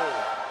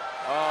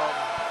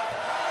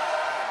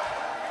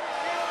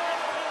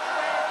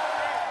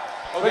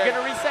 Okay. We're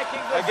gonna reset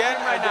Kingsway again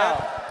right now.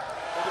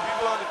 For the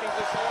people on the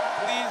Kingsway stream,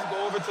 please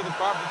go over to the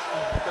Crawford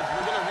stream because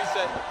we're gonna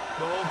reset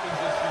the whole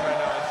Kingsway stream right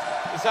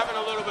now. It's having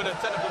a little bit of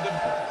technical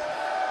difficulties.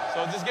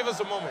 So just give us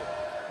a moment.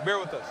 Bear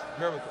with us.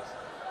 Bear with us.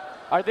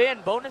 Are they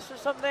in bonus or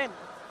something?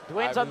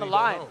 Dwayne's on the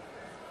line.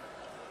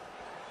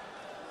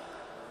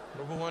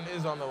 Number 1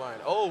 is on the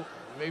line. Oh,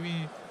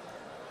 maybe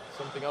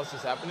something else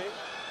is happening.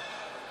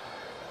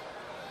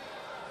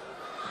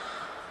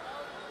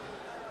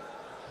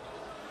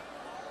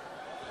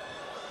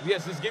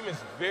 Yes, this game is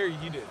very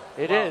heated.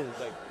 It is.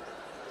 Like,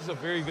 this is a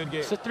very good game.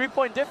 It's a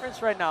 3-point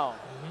difference right now.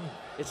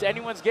 It's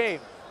anyone's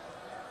game.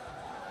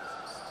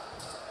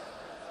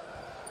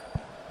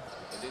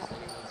 It is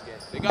anyone's game.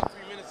 They got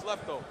 3 minutes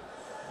left, though.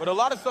 But a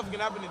lot of stuff can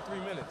happen in 3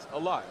 minutes. A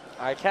lot.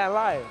 I can't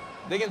lie.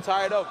 They can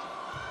tie it up.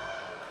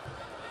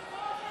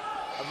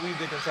 I believe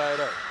they can tie it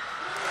up.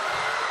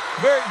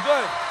 Very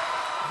good.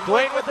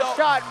 Dwayne with the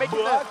shot, making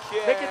the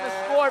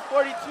score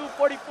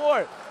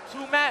 42-44.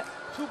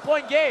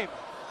 2-point game.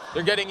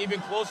 They're getting even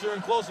closer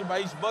and closer by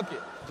each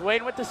bucket.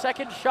 Dwayne with the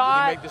second Did he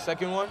shot. make the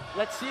second one?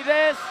 Let's see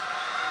this.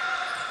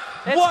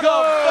 It's What good.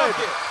 a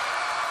bucket!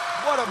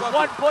 What a bucket.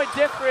 1 point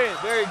difference.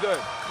 Very good.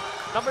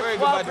 Number Very 12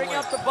 good by bringing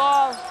Dwayne. up the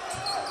ball.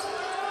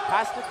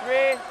 Pass to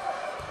 3.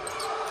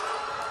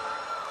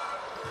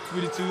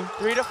 3 to 2.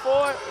 3 to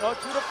 4. No, 2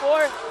 to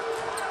 4.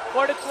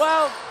 4 to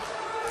 12.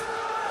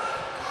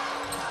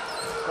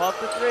 12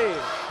 to 3.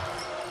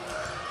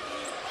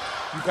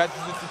 He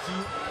passes it to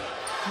 2.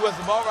 2 has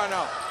the ball right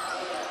now.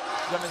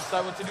 He's gonna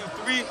decide what to do.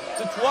 3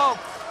 to 12.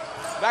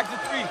 Back to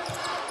 3. 3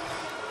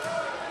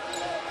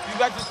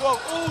 back to 12.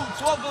 Ooh,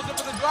 12 goes up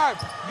for the drive.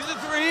 Gives it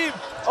to Raheem.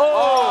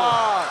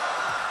 Oh.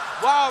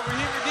 Wow,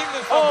 Raheem redeemed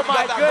himself. Oh He got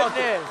my that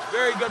goodness. Bucket.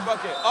 Very good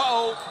bucket.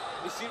 Uh-oh.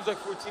 It seems like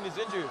 14 is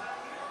injured.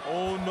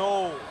 Oh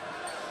no.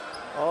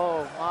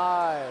 Oh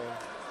my.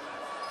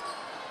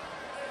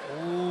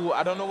 Ooh,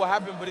 I don't know what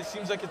happened, but it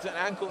seems like it's an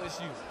ankle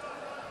issue.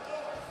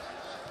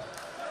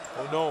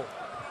 Oh no.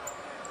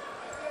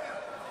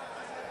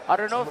 I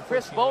don't know if Number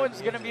Chris 14 Bowen's might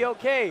be going to be injured.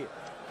 okay.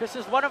 Chris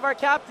is one of our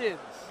captains.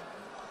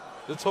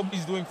 Let's hope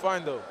he's doing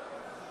fine though.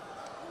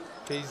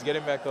 Okay, he's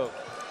getting back up.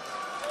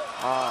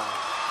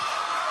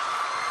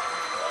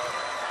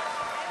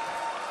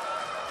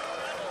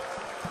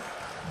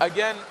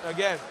 Again,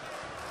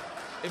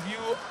 if you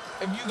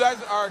guys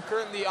are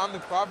currently on the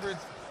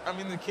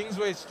the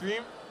Kingsway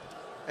stream,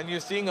 and you're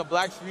seeing a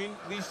black screen,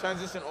 please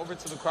transition over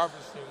to the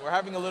Crawford stream. We're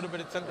having a little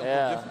bit of technical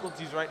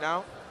difficulties right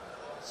now,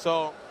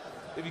 so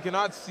if you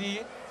cannot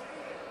see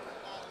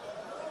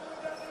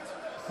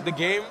the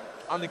game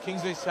on the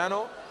Kingsway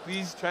channel,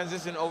 please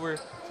transition over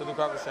to the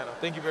Crawford channel.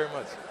 Thank you very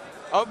much.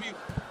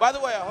 By the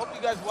way, I hope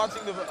you guys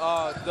watching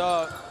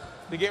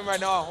the game right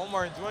now at home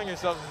are enjoying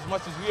yourselves as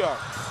much as we are.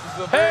 This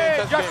is a very Hey,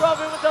 intense Josh game.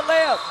 Robin with the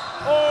layup.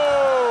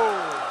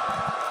 Oh!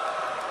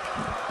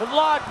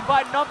 Blocked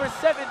by number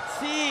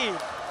 17.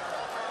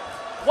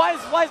 Why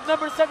is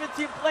number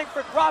 17 playing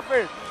for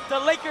Crawford? The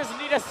Lakers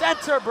need a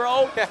center,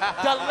 bro.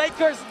 The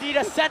Lakers need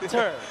a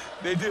center.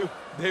 They do.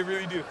 They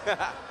really do.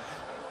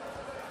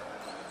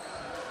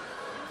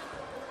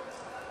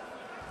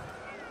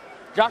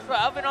 Joshua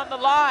Elvin on the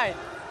line.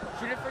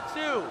 Shooting for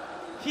 2.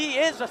 He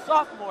is a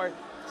sophomore,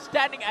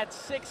 standing at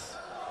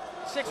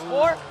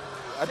 6'4".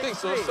 I think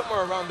so, 6'3".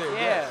 somewhere around there. Yeah.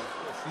 Yes.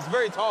 He's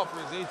very tall for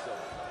his age,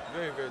 though.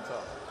 Very, very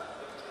tall.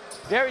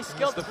 Very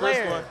skilled the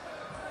player. first one.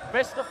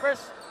 Missed the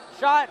first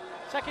shot.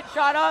 Second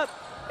shot up.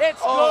 It's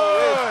Oh,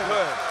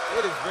 good.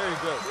 it is very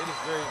good. It is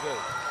very good.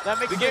 That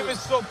makes The game is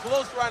so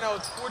close right now.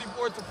 It's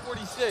 44 to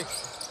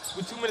 46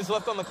 with 2 minutes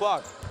left on the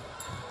clock.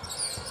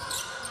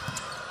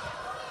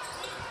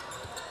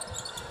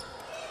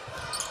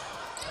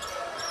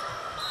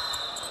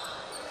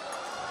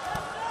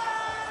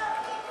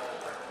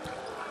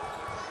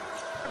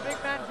 Big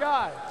man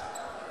Josh.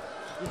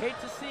 You hate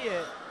to see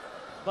it,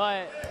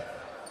 but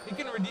He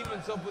can redeem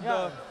himself with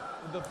Yeah.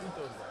 the free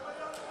throws.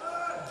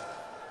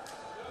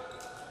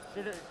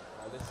 should've-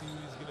 All right, let's see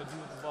what he's gonna do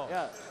with the ball.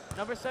 yeah.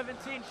 Number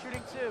 17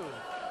 shooting 2.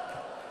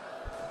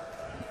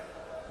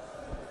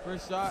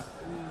 First shot.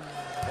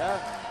 Yeah.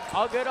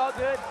 All good, all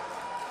good.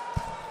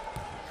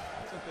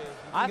 It's okay.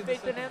 He can I get the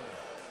faith in second him.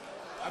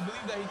 one. I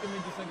believe that he can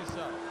make the second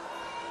shot.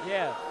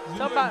 Yeah. He's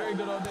Tell been them, doing very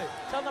good all day.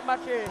 tell them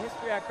about your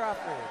history at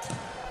Crawford.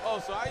 Oh,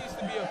 so I used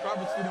to be a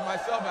Crawford student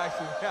myself,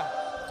 actually. Yeah.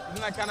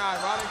 Isn't that kind of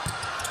ironic?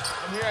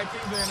 I'm here at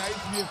Kingsway, and I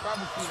used to be a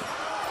Crawford student.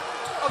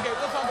 Okay,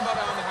 we'll talk about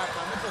that on the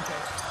halftime. It's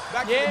okay.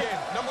 Back to the game.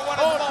 Number 1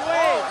 on the ball.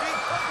 Dwayne. Big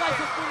Like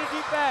the through the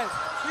defense.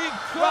 Big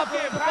Crawford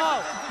bucket. with the Pass ball.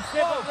 it into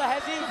Tip 12. of the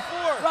heavy. To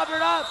 4.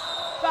 Robert up.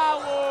 Foul.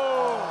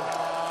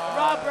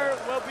 Robert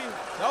will be.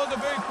 That was a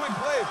very quick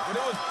play, but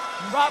it was, you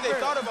see, Robert. they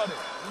thought about it.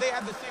 And they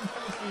had the same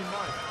chemistry in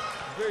mind.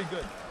 Very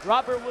good.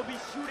 Robert will be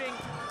shooting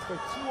for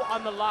 2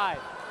 on the line.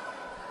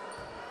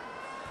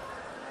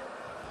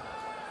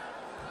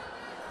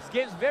 This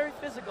game's very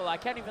physical. I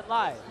can't even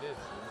lie. It is. It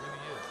really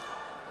is.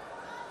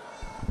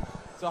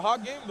 It's a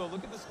hot game, though.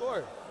 Look at the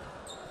score.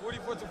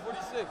 44 to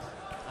 46.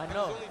 I And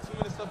know. there's only 2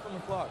 minutes left on the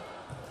clock.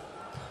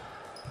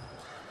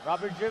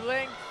 Robert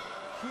dribbling,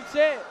 shoots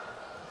it.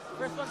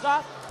 First one's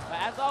off, but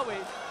as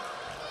always,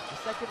 the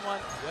second one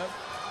Yep.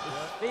 is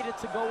fated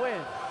to go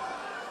in.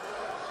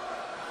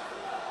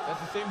 That's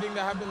the same thing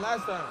that happened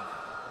last time.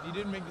 He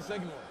didn't make the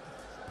second one.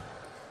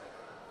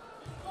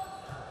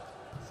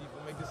 See if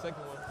he'll make the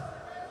second one.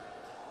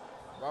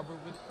 Robert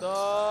with the...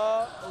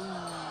 Oh,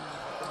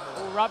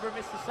 Robert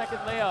missed the second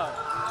layup.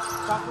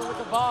 Crawford with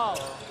the ball.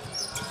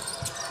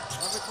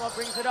 Number 12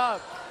 brings it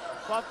up.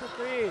 12 to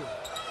 3.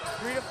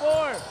 3 to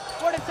 4.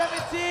 4 to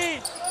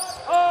 17.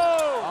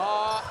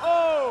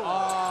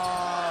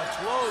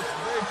 Close,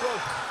 very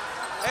close.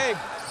 Hey,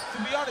 to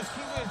be honest,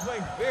 Kingsway is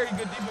playing very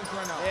good defense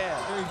right now. Yeah.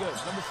 Very good.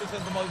 Number 6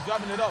 has the ball. He's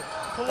driving it up.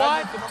 To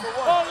Back one. to number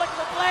 1. Oh, look at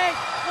the play.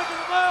 Look at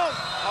the move.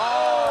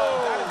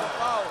 That is a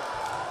foul.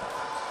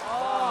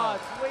 Oh,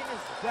 Dwayne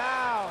is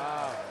down.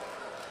 Wow.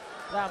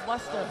 That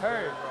must have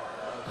hurt.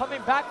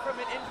 Coming back from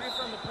an injury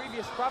from the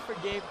previous Crawford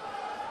game,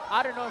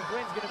 I don't know if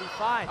Dwayne's going to be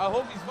fine. I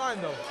hope he's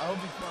fine, though. I hope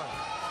he's fine.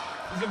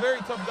 He's a very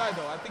tough guy,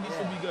 though. I think he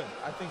should be good.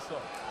 I think so.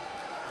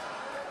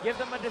 Give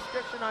them a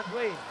description on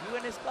Dwayne. You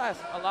in his class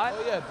a lot?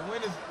 Oh yeah,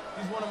 Dwayne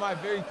he's one of my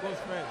very close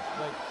friends.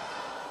 Like,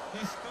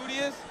 he's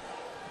studious.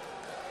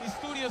 He's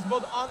studious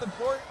both on the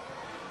court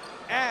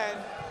and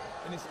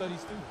in his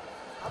studies too.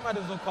 I might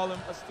as well call him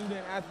a student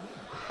athlete.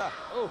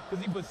 Oh,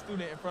 because he put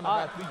student in front of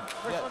athlete.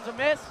 First one's a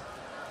miss.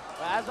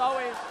 But as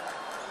always.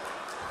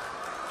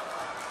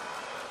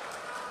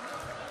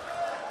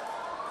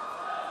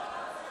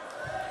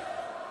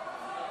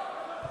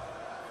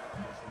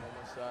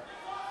 Shot.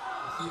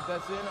 Let's see if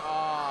that's in.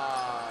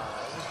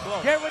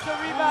 Here with the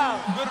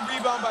rebound. Ooh, good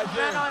rebound by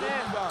Jared. Man on Good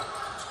him. rebound.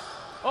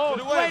 Oh,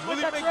 Dwayne, with will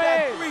he the make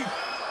that three?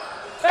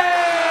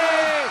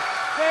 Hey!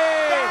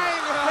 Hey!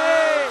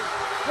 Hey!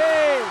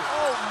 Hey!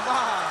 Oh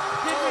my!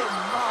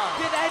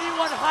 Did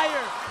anyone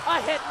hire a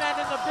hitman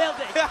in the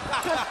building?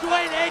 Because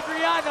Dwayne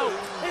Adriano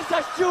is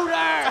a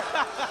shooter!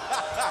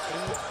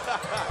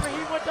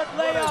 He with the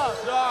layup. What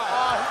a shot.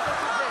 He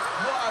misses it.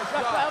 What a Russ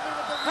shot. Elvin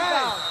with the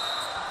rebound.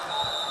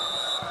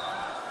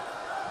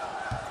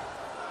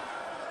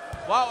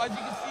 Wow, as you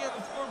can see on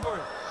the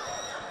scoreboard.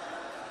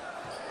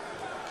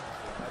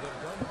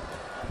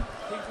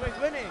 Kingsway's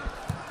winning.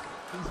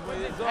 Kingsway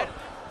is up.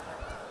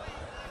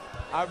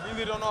 I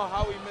really don't know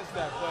how he missed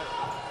that, but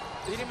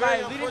Leading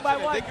very by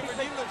unfortunate. one. They can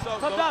redeem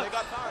themselves, Comes though. up. They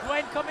got time.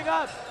 Dwayne coming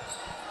up.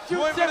 Dwayne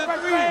Shoots with it a for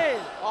three. three.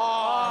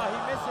 Oh, He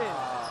misses.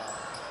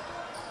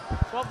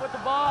 12 with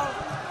the ball.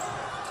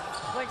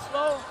 Playing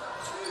slow.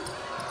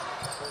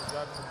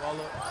 Driving the ball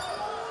up.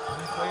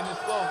 He's playing it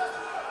slow.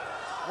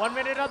 1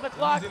 minute on the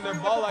clock. Using their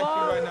Three ball with the IQ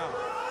ball. right now.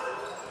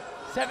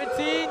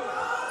 17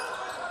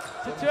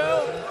 to 2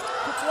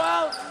 to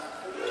 12.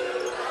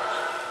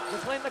 They're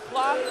playing the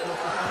clock. They're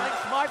playing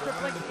smart. They're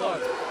playing slow.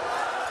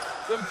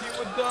 17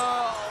 with the...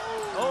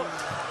 Oh,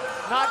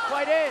 not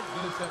quite in.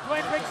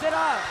 Dwayne brings it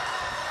up.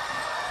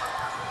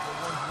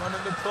 Everyone's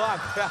running the clock.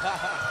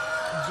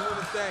 He's doing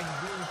his thing.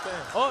 He's doing his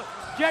thing. Oh,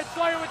 Jet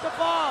Sawyer with the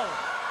ball.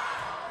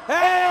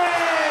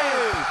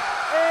 Hey!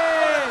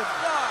 Hey!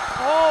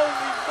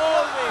 Holy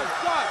moly!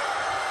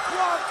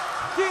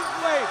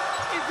 Kingsway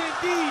is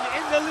indeed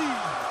in the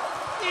lead.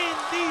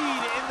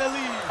 Indeed in the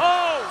lead.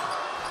 Oh!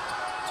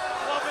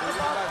 Love in the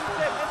ball.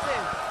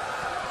 Misses.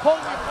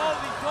 Holy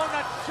moly,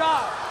 donut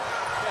shot.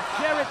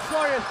 Jared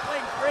Sawyer is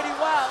playing pretty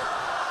well.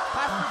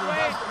 Pass to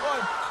Dwayne.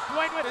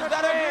 Dwayne with Is the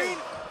that a three. green?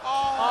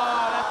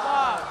 Oh, that's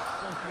off.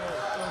 So close,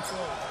 so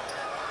close.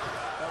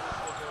 That was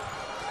so close.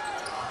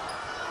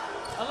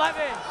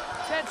 11,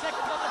 10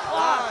 seconds on the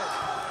clock.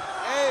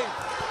 5, 8,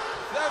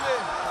 7,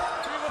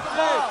 3 with the 6,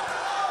 ball.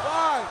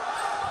 5,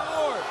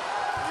 4,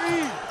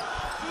 3,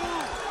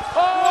 2,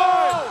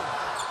 Oh!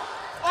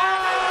 1.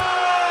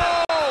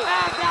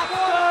 And that's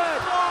good.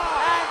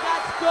 And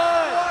that's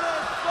good. What a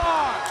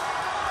shot!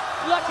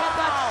 Look at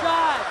that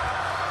shot.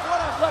 What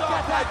a Look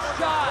shot at that by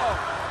shot.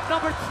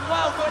 Number 12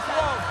 Number with 12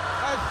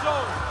 that. has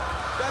shown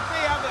that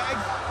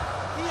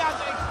he has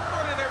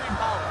extraordinary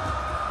power.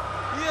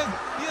 He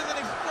is an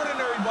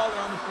extraordinary baller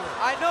on the court.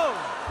 I know.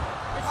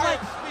 I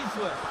am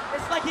speechless.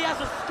 It's like he has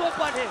a scope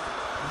on him.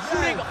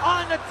 Shooting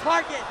on the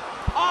target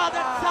all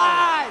the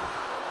time.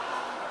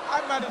 I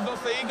might as well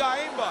say he got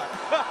aimbot.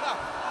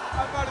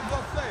 I might as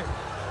well say.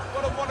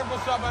 What a wonderful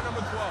shot by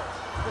number 12.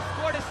 The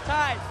score is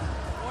tied.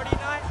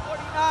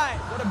 49-49.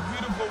 What a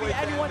beautiful way to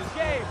end Anyone's this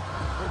game.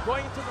 We're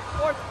going into the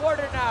fourth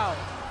quarter now.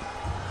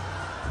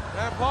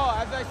 Man, Paul,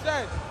 as I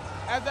said,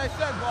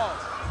 Paul,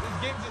 this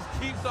game just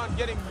keeps on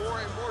getting more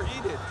and more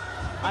heated.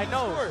 I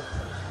know.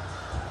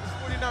 It's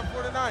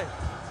 49-49.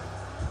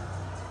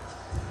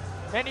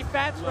 Many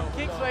fans from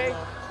Kingsway,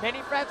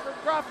 many fans from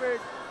Crawford,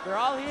 they're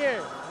all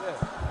here. Yeah. This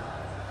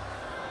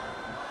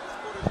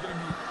quarter's going to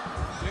be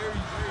very,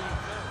 very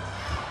intense.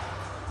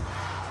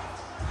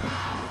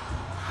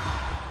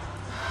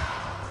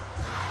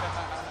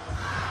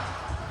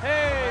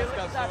 Hey, look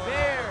at that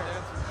bear.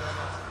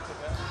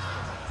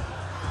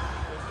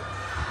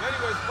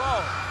 Anyways,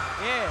 Paul.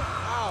 Yeah.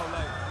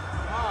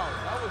 Wow,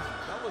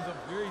 that was a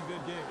very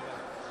good game.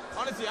 Like,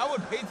 honestly, I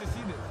would pay to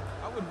see this.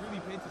 I would really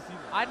pay to see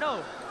this. I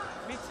know.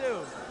 Me too.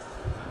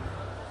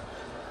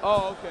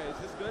 Oh, okay. Is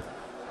this good?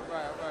 All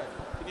right.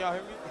 Can y'all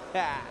hear me?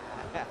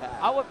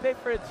 I would pay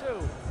for it too.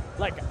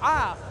 Like,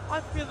 I'm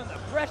feeling the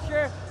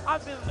pressure. I'm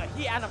feeling the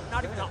heat, and I'm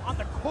not even on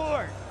the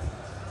court.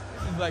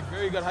 This is like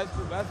very good high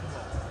school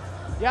basketball.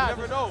 Yeah. You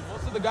never know.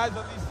 Most of the guys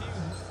on these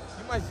teams,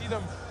 you might see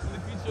them in the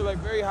future like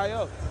very high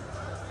up.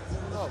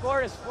 The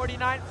score is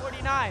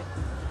 49-49.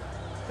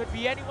 Could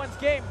be anyone's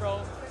game,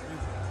 bro.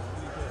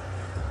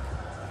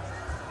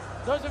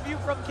 Those of you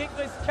from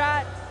Kingsway's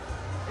chat,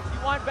 if you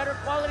want better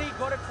quality,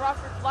 go to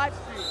Crawford's live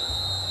stream.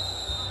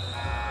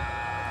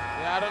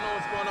 Yeah, I don't know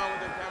what's going on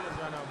with their cameras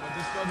right now, but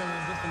they're struggling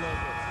just a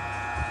little bit.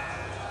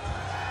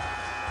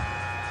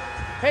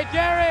 Hey,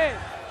 Jared!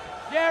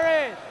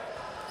 Jared!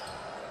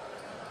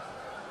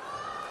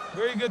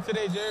 Very good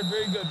today, Jared.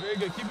 Very good, very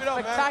good. Keep it up,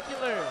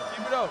 Spectacular. man.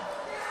 Keep it up.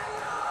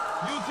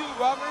 You too,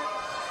 Robert.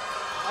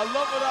 I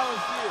love what I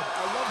was seeing.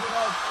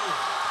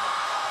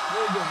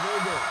 Very good,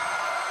 very good.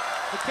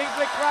 The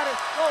Kingsway crowd is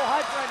so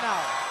hyped right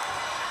now.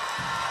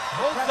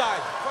 Both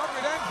sides,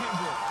 Crawford and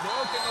Kingsway.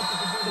 all came up to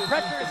do The this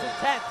pressure is today.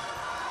 intense.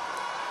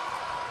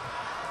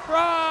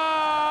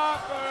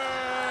 Crawford!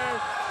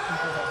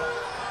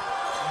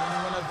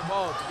 Everyone has the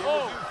ball. The game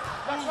Oh, is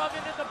you.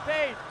 Crawford in the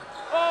paint.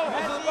 Oh, Goes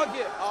to the Hezzy.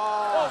 bucket.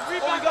 Oh, he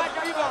rebound got by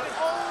the rebound.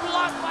 Crawford.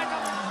 Blocked by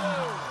number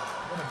 2.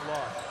 What a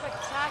block.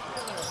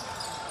 Spectacular.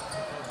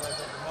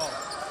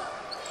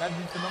 Passes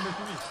it to number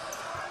 3.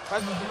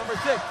 Passes it to number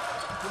 6.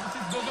 Number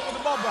 6 goes in with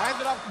the ball, but hands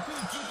it off to 2.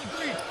 2 to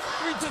 3.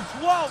 3 to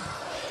 12.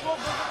 12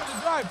 goes in with the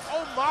drive.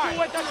 Oh my.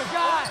 2 with the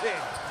shot.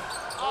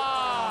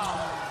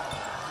 Ah.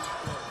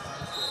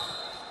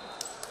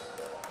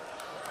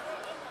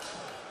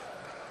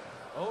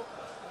 Oh.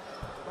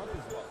 Probably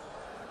as well.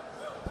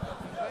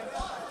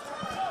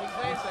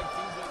 Kingsway? It's like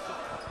Kingsway took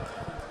the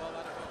ball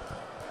out of it.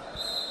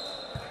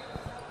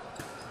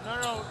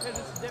 No, because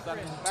it's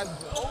different.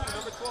 Oh,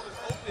 number 12 is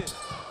open.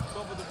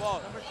 12 with the ball.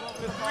 Number 12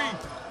 to with the 3.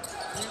 ball.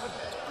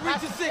 3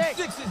 to 6.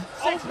 6 is 6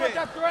 open. with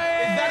the 3.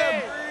 Is that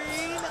a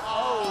green?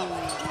 Oh.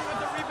 2 with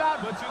the rebound.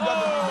 But you got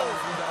the rebound.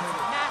 You got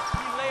it.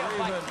 Nasty layup Very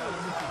by good. 2.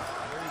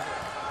 Very good.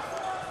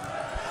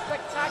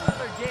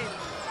 Spectacular game.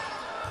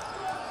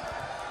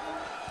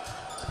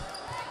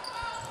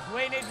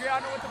 Dwayne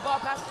Adriano with the ball,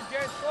 pass to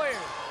Jared Sawyer.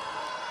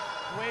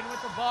 Dwayne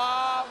with the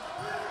ball.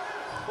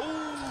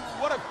 Ooh,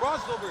 what a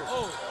crossover.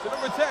 Oh. To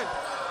number 10.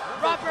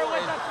 Robert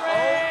with the 3.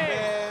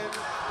 Open.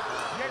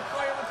 Jared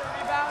Sawyer with the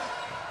rebound.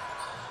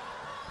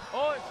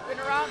 Oh, spin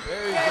around.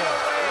 Very Fade good.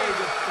 away. Very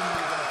good.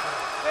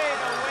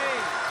 Fade away.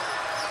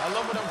 I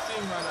love what I'm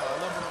seeing right now. I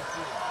love what I'm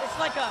seeing. It's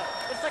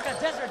like a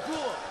desert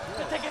duel.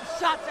 They're taking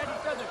shots at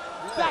each other,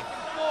 back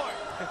and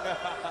forth.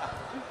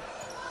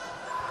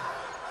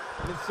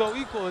 And it's so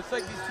equal. It's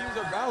like these teams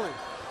are balanced.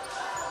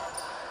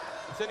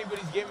 It's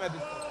anybody's game at this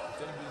point.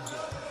 It's anybody's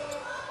game.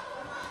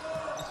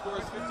 The score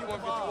is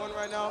 51-51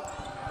 right now.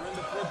 We're in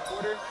the 4th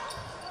quarter.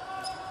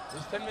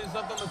 There's 10 minutes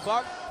left on the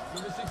clock.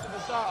 Number 6 to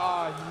the shot.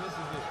 Ah, he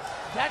misses it.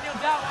 Daniel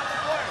down on the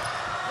court.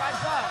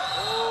 Drives up.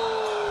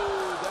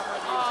 Oh, that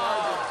might be a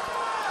charger.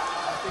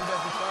 I think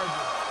that's a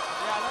charger.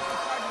 Yeah, that's a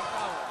charging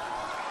foul.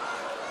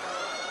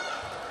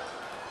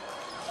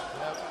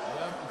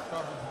 Yep, it's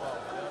Crawford's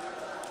ball. Yep.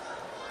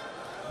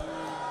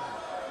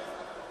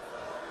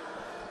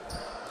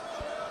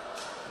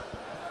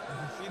 You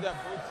can see that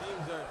both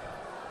teams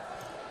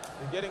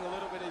they're getting a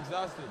little bit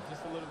exhausted,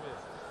 just a little bit.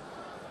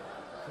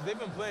 Because they've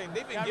been playing,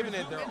 they've been giving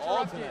it their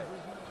all tonight.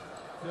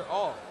 Their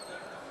all.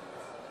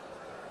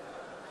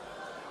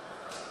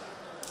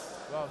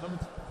 Wow, number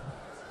 2.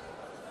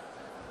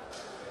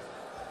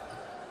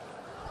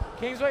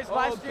 Kingsway's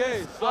live stream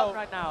is up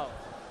right now.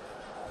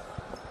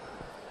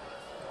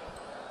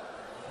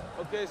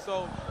 Okay,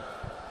 so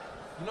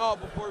you know how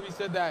before we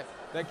said that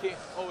can't.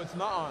 Oh, it's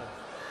not on.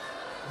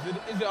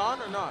 Is it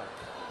on or not?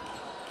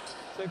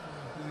 Check for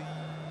me,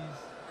 please.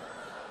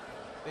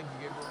 Thank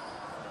you, Gabriel.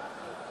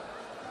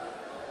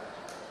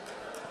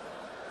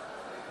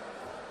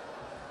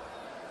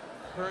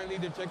 Currently,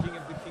 they're checking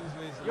if the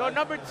Kingsway's. Yo,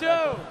 number 2.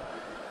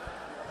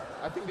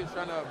 I think they're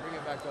trying to bring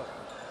it back up.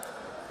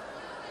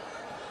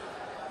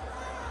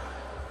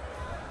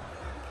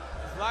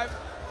 It's live.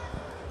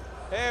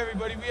 Hey,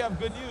 everybody, we have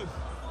good news.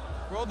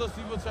 For all those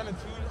people trying to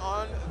tune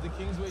on the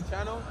Kingsway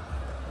channel,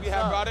 we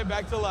have brought it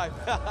back to life.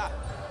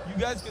 You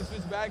guys can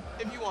switch back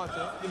if you want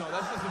to. You know,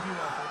 that's just if you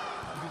want to.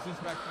 You can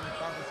switch back to the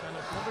Crawford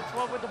channel. Number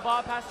 12 with the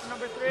ball, pass to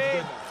number 3.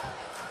 It's good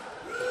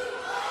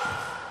now.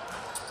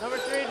 Number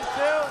 3 to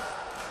 2.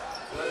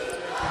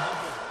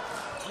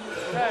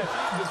 Okay.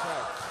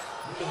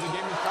 Because the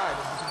game is tied,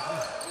 as you can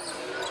see.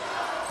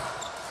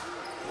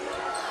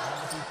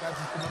 Number 3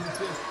 passes to number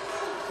 6.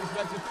 6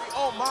 back to 3.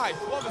 Oh my,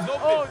 12 is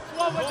open. Oh,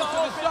 12 with the Goes to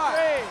open shot.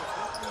 3.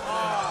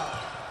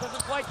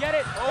 Doesn't quite get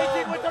it.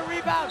 18 with the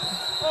rebound.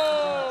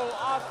 Oh,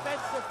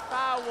 offensive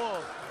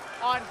foul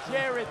on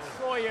Jared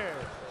Sawyer.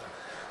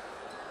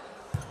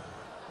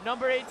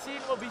 Number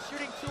 18 will be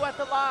shooting 2 at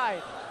the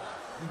line.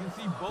 You can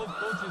see both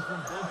coaches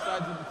from both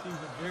sides of the team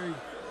are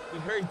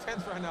very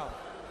tense right now.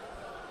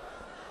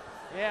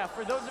 Yeah,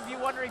 for those of you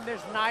wondering,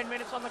 there's 9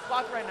 minutes on the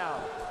clock right now.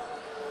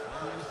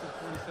 9 minutes and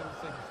 47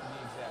 seconds to be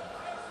exact.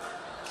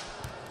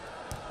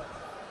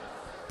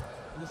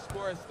 And the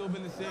score has still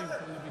been the same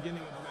from the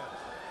beginning of the match.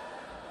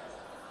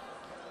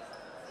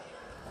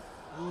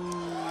 Ooh.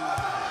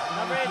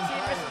 Number 18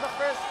 misses the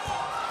first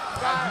As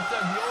shot. you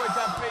said, we always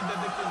have faith that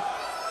they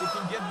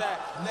can get that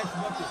next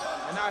bucket.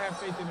 And I have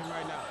faith in him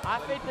right now. I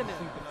have faith in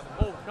him.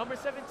 Oh, number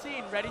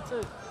 17, ready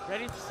to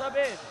sub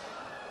in.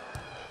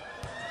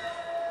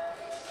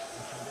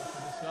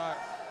 Shot.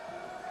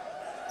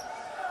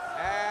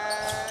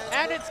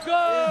 And it's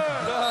good.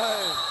 It's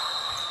good.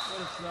 What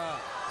a shot.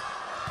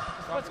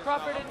 Puts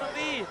Crawford in the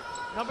lead.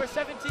 Number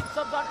 17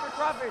 subs on for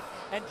Crawford.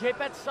 And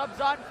J-Pet subs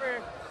on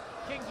for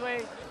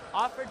Kingsway.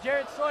 Off for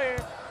Jared Sawyer.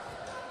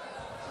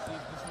 See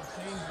if this will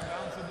change the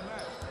balance of the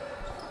match.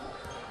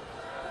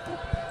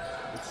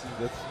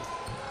 Let's see.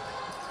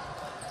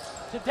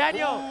 To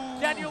Daniel. Ooh.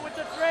 Daniel with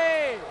the 3.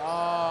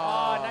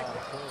 Oh,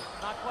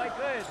 Not quite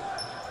good.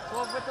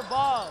 12 with the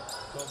ball.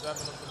 12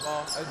 grabbing up the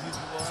ball, as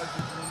usual.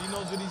 He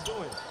knows what he's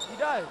doing. He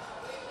does.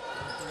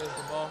 There's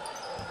the ball.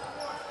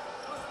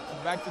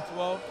 back to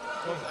 12.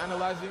 12's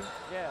analyzing.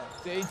 Yeah.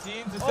 To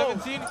 18, to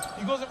 17.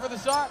 He goes in for the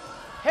shot.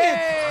 Hey!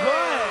 It's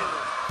good.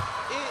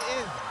 It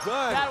is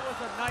good. That was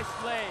a nice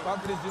play.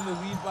 Crawford is in the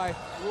lead by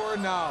 4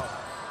 now.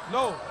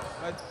 No,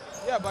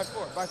 by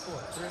 4. By 4.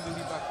 They're in the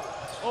lead by 4.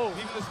 Oh,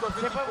 leaving the score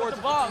J-Bud 54 with to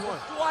the ball. 51.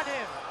 Let's go on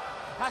him.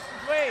 Pass to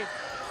Dwayne.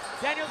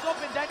 Daniel's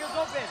open.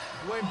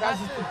 Dwayne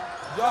passes to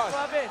Josh.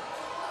 Josh.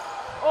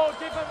 Oh,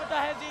 J-Bud with the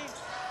hezzy.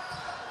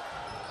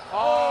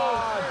 Oh,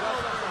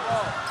 Josh with the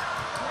ball.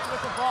 Dwayne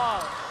with the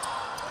ball.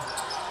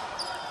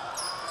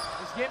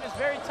 This game is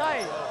very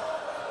tight.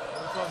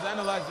 So I was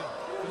analyzing.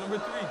 To number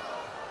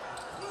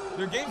 3.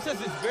 Their game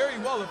says it's very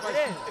well if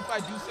I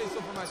do say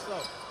so for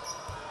myself.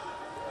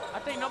 I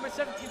think number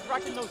 17's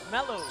rocking those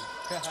mellows.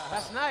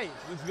 That's nice.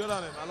 Looks good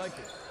on him. I like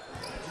it.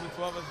 Number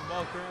 12 has the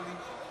ball currently.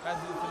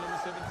 Passes it to number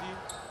 17.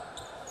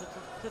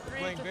 To 3.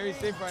 Playing very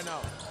safe right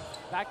now.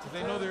 Back to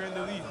They know they're in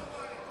the lead.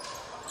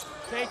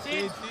 to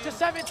 18. To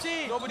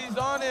 17. Nobody's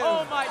on him.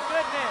 Oh my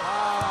goodness.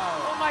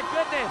 Wow. Oh my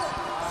goodness.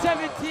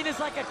 17 is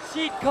like a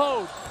cheat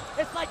code.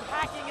 It's like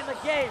hacking in the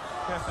game.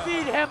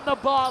 Feed him the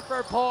ball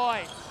for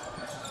points.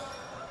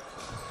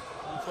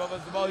 Number 12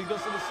 has the ball. He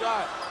goes to the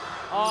shot.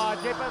 Oh,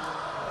 J-Bud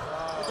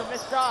with a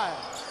missed shot.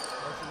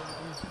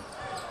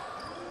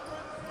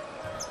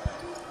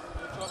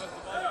 Number 12 has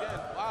the ball again.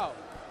 Wow.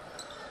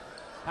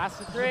 Pass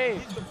to 3.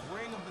 He's the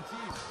brain of the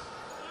team.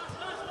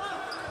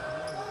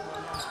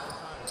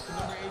 To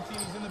number 18,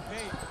 he's in the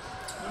paint.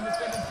 Number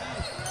 17.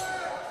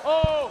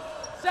 Oh,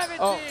 17.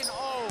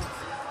 Oh,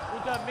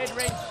 with a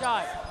mid-range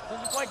shot.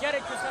 Doesn't quite get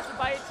it. Contested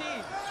by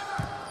 18.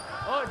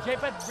 Oh,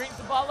 J-Bud brings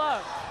the ball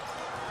up.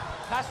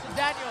 Pass to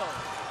Daniel.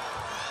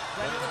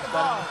 Daniel with the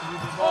ball.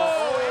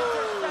 Oh,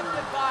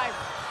 intercepted by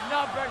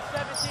number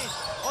 17.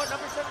 Oh,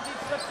 number 17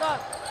 slips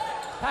up.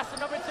 Pass to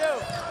number 2.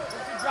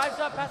 He drives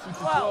up. Pass to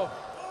 12.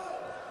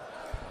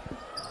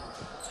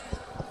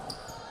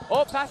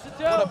 Oh, pass to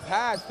 2. What a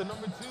pass to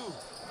number 2.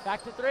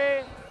 Back to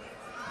 3.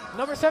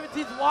 Number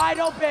 17's wide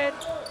open.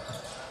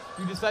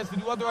 He decides to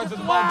do otherwise It's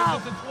with the ball. foul.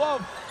 Gives it to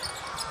 12.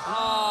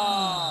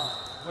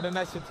 Ah, what a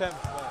nice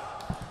attempt. But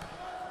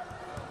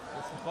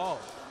it's a foul.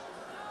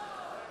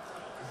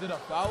 Is it a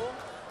foul?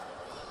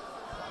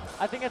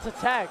 I think it's a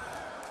tech.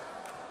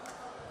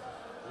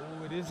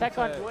 Oh, it is Tech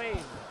a on tag.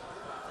 Dwayne.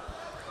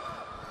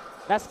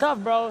 That's tough,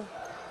 bro.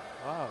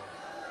 Wow.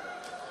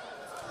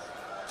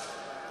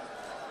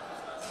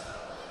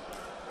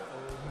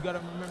 You gotta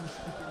remember to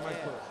keep your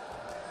mic close.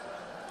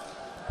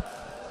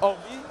 Oh,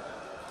 me?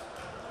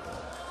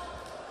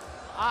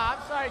 I'm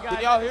sorry, guys.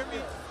 Can y'all hear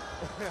me?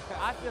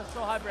 I feel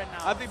so hype right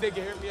now. I think they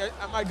can hear me.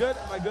 Am I good?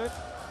 Am I good?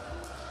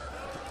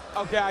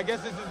 Okay, I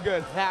guess this is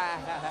good.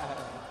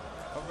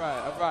 All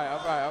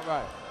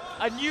right.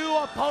 A new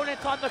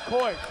opponent on the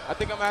court. I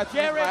think I'm gonna have to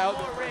use Jared my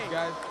elbow Moray. first,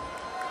 guys.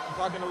 I'm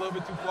talking a little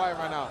bit too quiet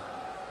right now.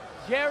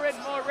 Jared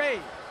Moray.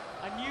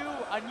 A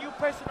new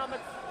person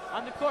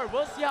on the court.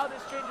 We'll see how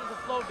this changes the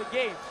flow of the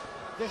game.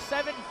 There's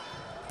 7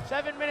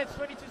 minutes,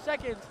 22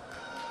 seconds.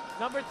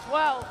 Number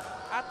 12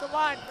 at the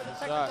line for the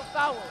technical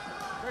foul.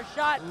 First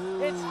shot,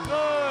 it's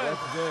good.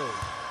 That's good.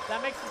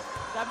 That makes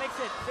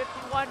it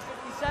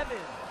 51-57.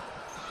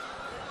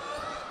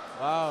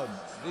 Wow,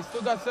 they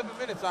still got 7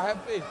 minutes. I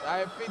have faith. I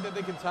have faith that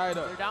they can tie it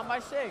up. They're down by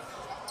 6.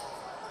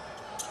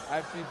 I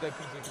have faith that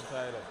Kingsway can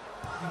tie it up.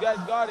 You guys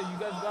got it. You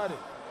guys got it.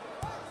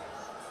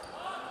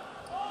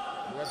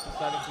 The refs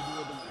decided to do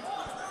what the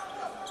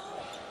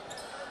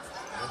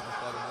refs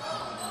decided not to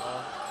do the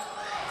ball.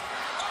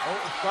 Oh,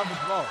 it's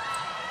Crawford's ball.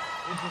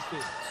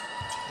 Interesting.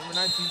 Number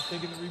 19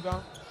 taking the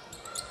rebound.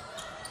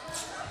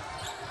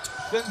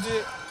 Sends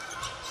it.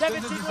 17 Sends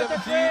it with to the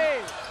 17. 3.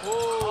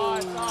 Oh,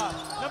 it's off.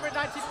 Number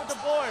 19 with the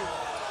board.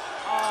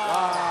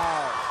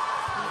 Wow.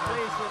 He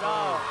plays it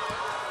off.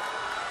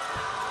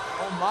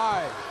 Oh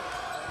my.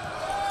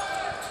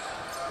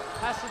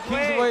 Pass to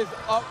Kingsway Dwayne. is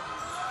up.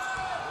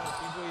 Oh,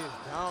 Kingsway is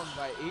down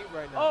by 8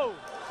 right now. Oh.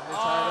 So they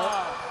tie it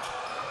up.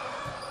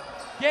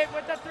 Gabe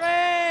with the 3.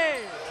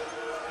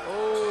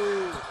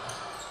 Oh.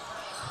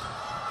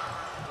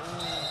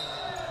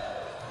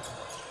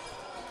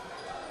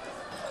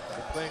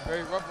 They're playing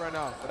very rough right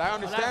now. But I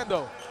understand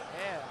though.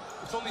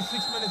 Yeah. It's only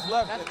 6 minutes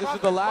left. That's And this is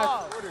Crawford's the last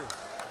ball. quarter.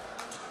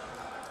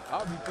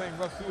 I'll be playing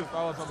rough too if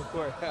I was on the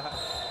court.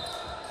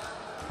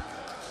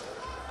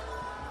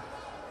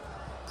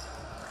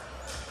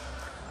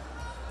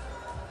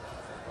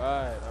 All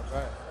right.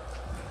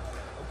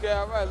 Okay,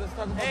 all right. Let's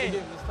talk about the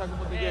game. Let's talk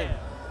about the game.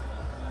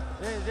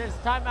 There's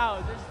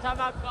timeout. There's a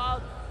timeout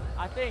called.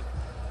 I think,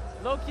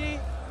 low-key,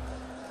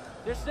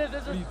 there's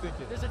What are you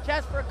thinking? a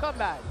chance for a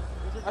comeback.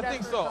 There's a I chance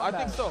think for a so. I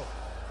comeback. think so.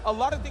 A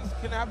lot of things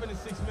can happen in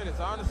 6 minutes.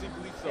 I honestly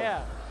believe so.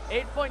 Yeah.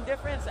 8-point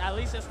difference, at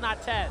least it's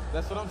not 10.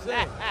 That's what I'm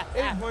saying.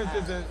 8 points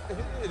isn't,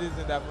 it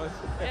isn't that much.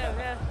 Yeah,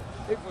 man.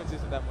 8 points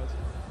isn't that much.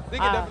 They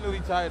can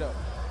definitely tie it up.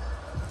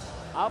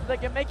 I hope they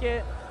can make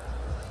it.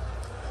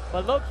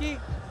 But low-key,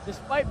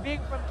 despite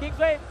being from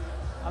Kingsway,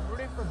 I'm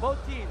rooting for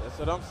both teams. That's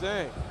what I'm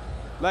saying.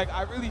 Like,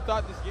 I really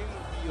thought this game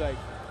would be like,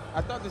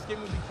 I thought this game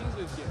would be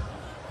Kingsway's game.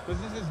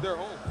 Because this is their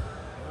home.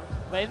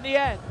 But in the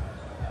end,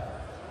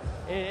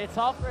 It's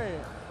all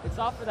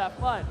for that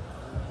fun.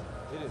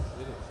 It is.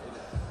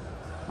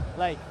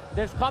 Like,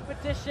 there's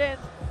competitions.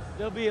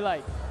 There'll be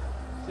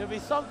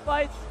some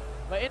fights,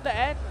 but in the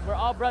end, we're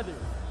all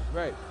brothers.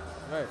 Right.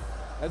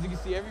 As you can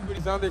see,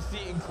 everybody's on their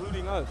seat,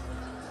 including us.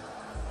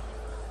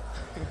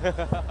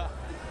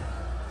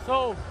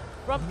 So,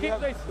 from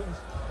Kingsway.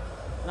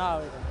 No,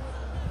 wait.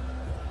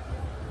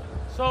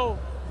 So,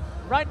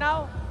 right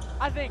now,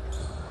 I think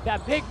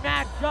that Big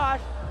Mac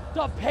Josh,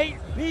 the paint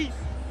beast,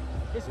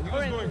 is He was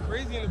going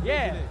crazy in the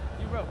paint today.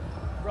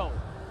 Bro.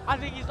 I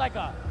think he's like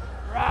a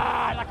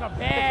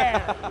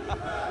bear.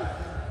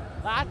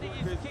 I think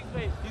he's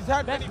Kingsway's He's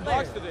had best many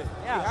player. blocks today.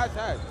 Yeah. He has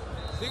had.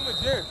 Same with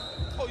Jared.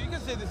 Oh, you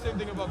can say the same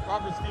thing about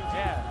Crawford's team too.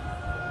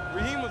 Yeah.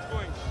 Raheem was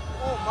going,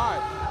 oh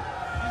my.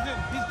 He's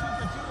 2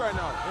 for 2 right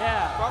now.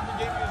 Yeah. Crawford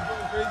game is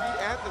going crazy,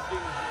 and this game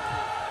is going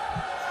crazy.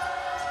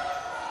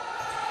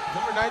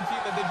 Number 19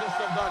 that they just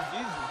subbed on,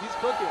 he's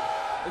cooking.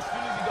 As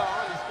soon as he got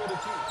on, he scored a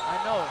 2.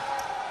 I know.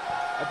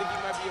 I think he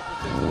might be a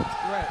potential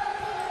threat.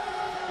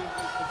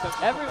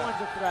 Everyone's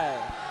a threat.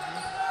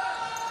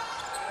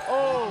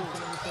 Oh.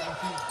 Number 17.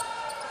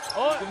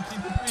 Oh. 17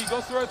 for 3,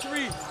 goes for a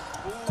 3.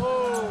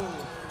 Oh.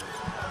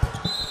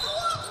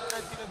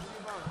 19 at the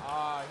rebound.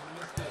 Ah, he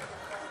missed it.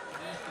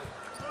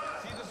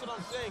 See, that's what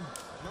I'm saying.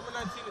 Number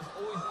 19 is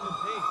always in the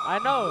paint. I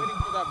know.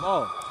 Waiting for that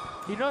ball.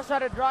 He knows how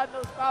to draw in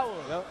those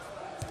fouls. Yep.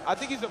 I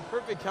think he's a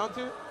perfect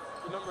counter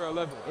for number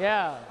 11.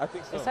 Yeah. I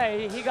think so. It's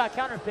like he got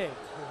counterpicked.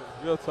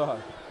 Real talk.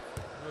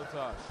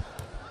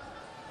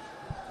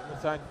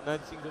 Number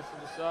 19 goes for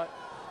the shot.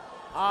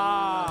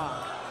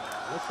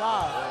 What's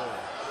up?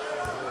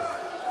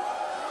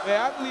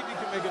 Yeah, I believe he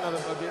can make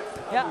another bucket.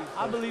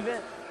 I believe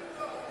it.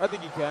 I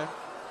think he can.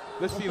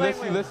 Let's see. We're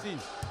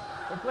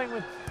playing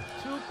with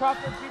 2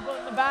 Crawford people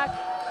in the back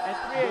and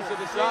 3. Goes for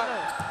the shot.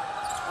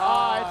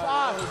 It's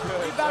off.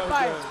 Rebound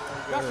by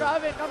Dr.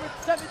 Oven, number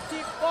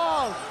 17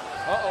 falls.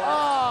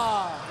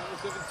 Number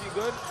 17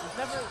 good.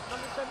 Number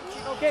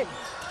 17, okay.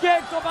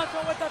 Game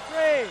Comanto with the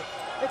 3.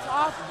 It's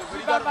off.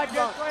 Rebound by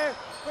Jared Sawyer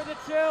for the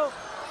 2.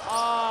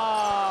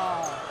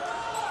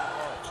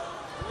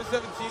 Number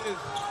 17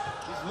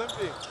 he's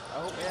limping. I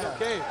hope he's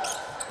okay.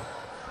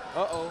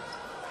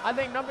 I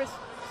think number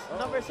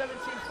 17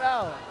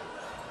 fell.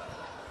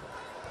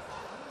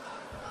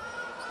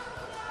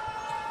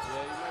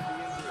 Yeah, he might be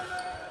injured.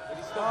 But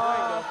he's still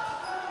playing though.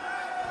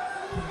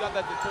 He's got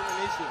that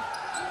determination.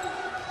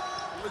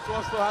 Number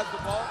 12 still has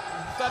the ball.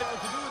 He's deciding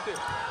what to do with it.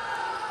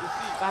 Let's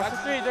see. That's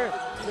the 3.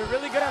 They're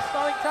really good at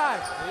stalling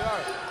time. They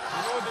are. You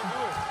know what they're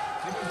doing.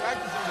 They've been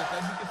practicing this,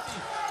 as you can see.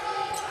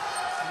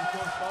 Number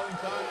 12 stalling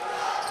time.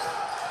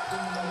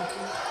 Number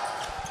 2.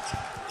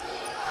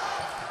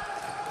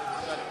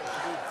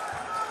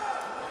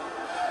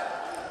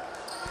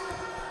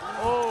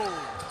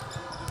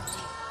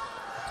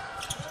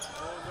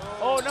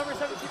 Oh, number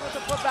 17 with the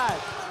putback.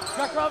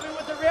 Dr. Oven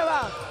with the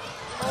rebound.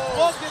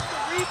 Ball gets the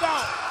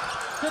rebound.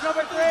 To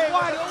number 3.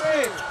 Wide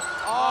open.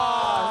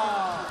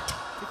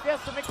 He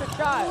fails to make the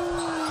shot.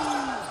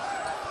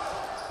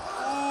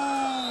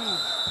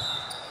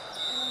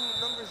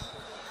 Number 16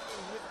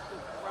 hit the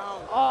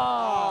ground.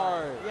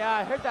 Hard. Yeah,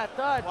 I heard that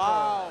thud.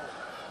 Wow.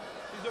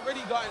 He's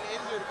already gotten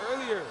injured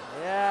earlier.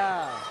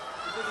 Yeah.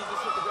 He just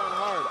hit the ground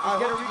hard. Let's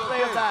get a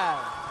replay of that.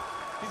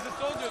 He's a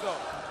soldier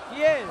though.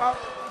 He is. How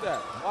did he do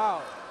that?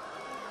 Wow.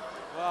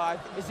 Well, I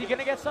think Is he going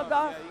to get subbed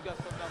off? Yeah, he got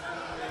subbed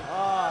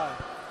off.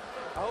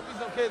 I hope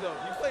he's okay though.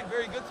 He played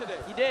very good today.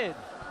 He did.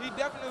 He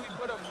definitely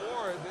put up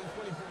more than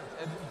 20 points,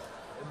 at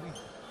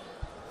least.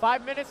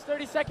 5 minutes,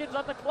 30 seconds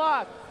on the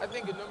clock. I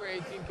think a number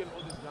 18 can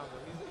hold his ground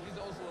though. He's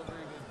also a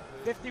very good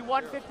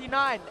player.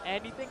 51-59.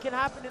 Anything can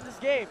happen in this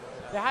game.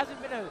 There hasn't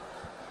been a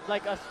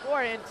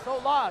score in so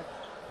long.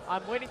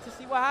 I'm waiting to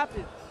see what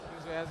happens.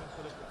 Kingsway hasn't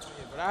put up the 20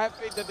 yet, but I have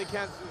faith that they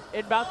can too.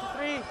 Inbound to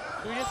 3.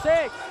 3 to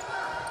 6.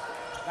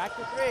 Back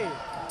to 3.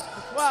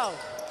 To 12.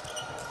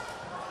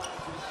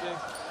 3 to 6.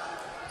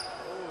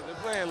 Oh, they're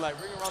playing like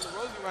ring around the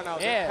rosy right now.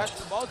 Yeah. They're passing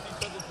the ball to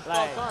each other to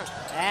stall time.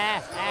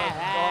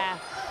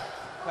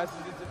 Passes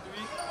it to 3.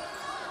 3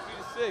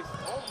 to 6.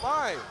 Oh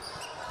my.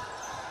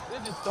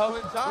 They're just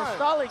stalling time. They're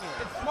stalling it.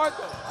 It's smart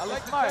though. I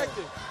like the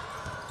tactics.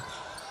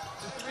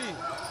 To 3. To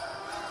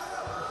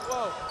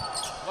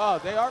 12.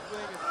 Wow, they are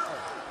playing it smart.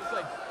 It's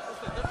like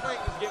they're playing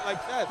this game like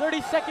that.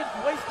 30 seconds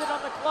wasted on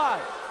the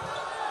clock.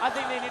 I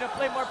think they need to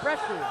play more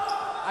pressure.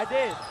 I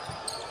did.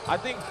 I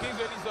think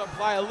Kingsway needs to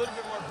apply a little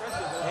bit more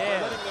pressure.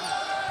 They're letting them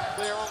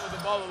play around with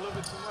the ball a little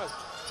bit too much.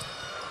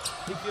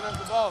 He gets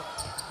the ball.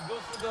 He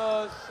goes for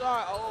the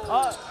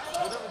shot.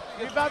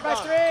 Rebound by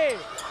 3.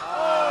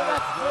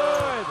 That's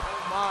good.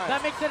 Oh my.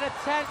 That makes it a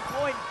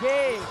 10-point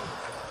game.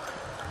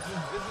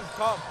 This is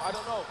tough. I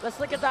don't know. Let's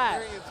look at that.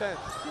 Very intense.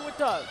 See what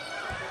does.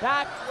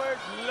 Backward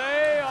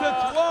layup.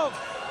 To 12.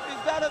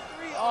 Is that a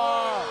 3?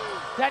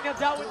 Daniel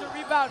down with the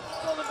rebound.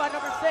 Stolen by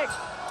number 6.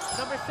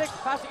 Number 6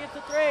 passing it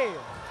to 3.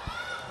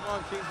 Come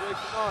on, Kingsway.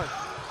 Come on.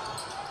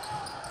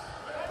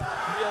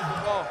 He has the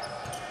ball.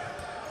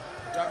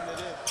 Driving it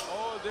in.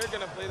 Oh, they're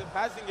going to play the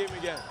passing game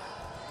again.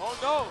 Oh,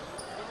 no.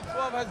 Number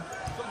 12 has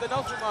something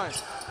else in mind.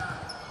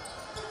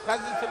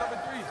 Passes it to number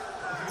 3.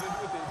 What's he gonna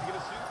do with it? Is he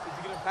gonna shoot? Is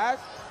he gonna pass?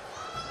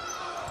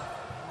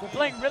 They're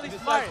playing really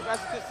smart.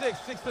 Pass it to 6.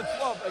 6 to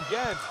 12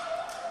 again.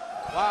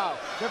 Wow.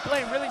 They're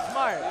playing really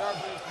smart. They are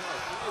playing smart.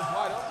 He is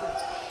wide open.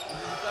 And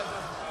he decides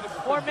not to shoot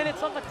it. 4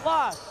 minutes on the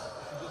clock. This is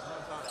just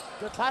one time.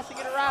 They're passing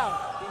it around.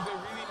 Kingsway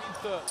really needs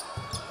to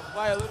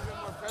apply a little bit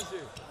more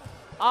pressure.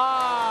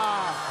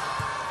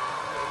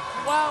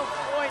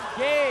 12-point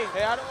game.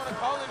 Hey, I don't want to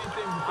call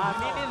anything. Because,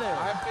 Me neither.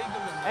 I have faith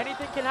in them.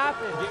 Anything can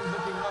happen. The game's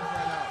looking rough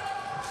right now.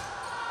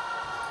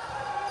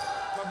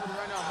 Crawford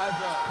right now has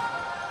a...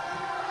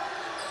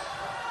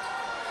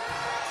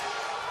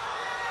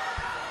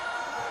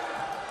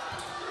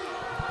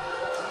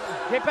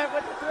 J-Pen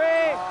with the 3.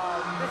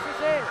 This is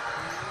it.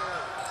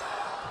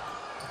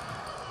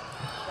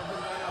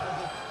 Crawford right now has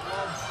a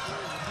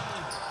 12-point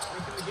lead,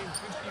 making the game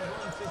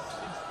 51-63.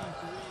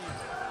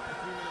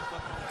 3 minutes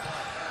left on the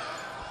clock.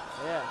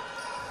 Yeah.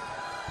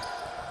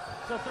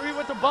 So 3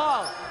 with the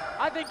ball.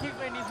 I think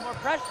Kingsway needs more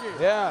pressure.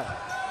 Yeah.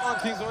 Come on,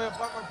 Kingsway,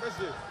 apply more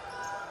pressure.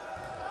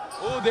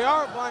 Oh, they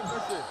are applying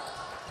pressure.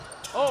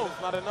 Oh,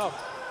 It's not enough.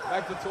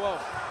 Back to 12.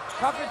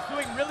 Crawford's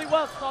doing really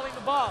well stalling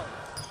the ball.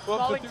 12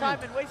 to Stalling 3. time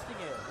and wasting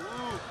it.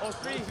 Ooh. Oh,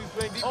 3. He's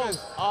playing Oh.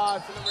 defense.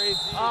 It's to number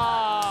 18.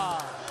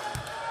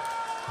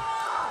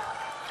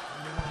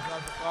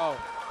 Foul.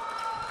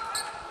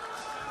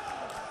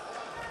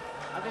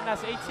 I think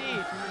that's 18. 2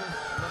 minutes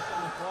left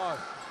on the clock.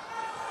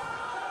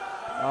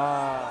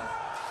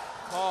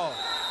 Paul,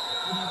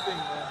 what do you think,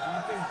 man? Do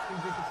you think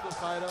Kingsway can still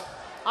tie it up?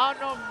 I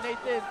don't know,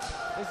 Nathan.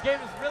 This game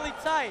is really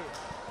tight.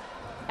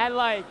 And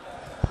like,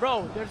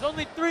 bro, there's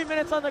only 3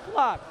 minutes on the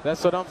clock.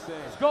 That's what I'm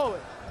saying. It's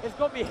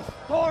going to be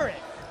historic.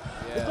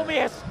 Yeah. It's going to be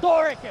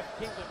historic if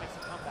Kingsway makes a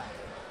comeback.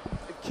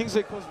 If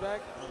Kingsway comes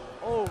back.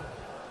 Oh,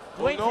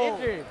 Dwayne's no.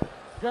 injured.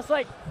 Just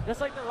like the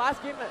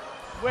last game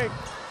where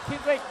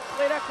Kingsway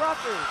played at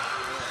Crawford.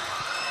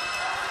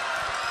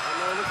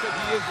 It looks like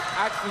he is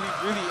actually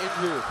really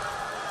injured.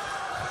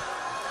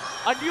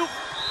 A new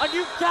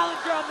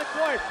challenger on the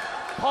court.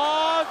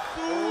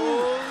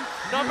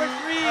 Number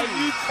 3. A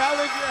new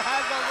challenger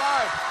has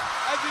arrived.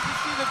 As you can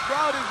see, the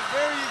crowd is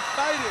very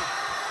excited.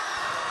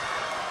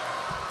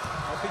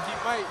 I think he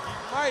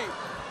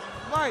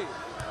might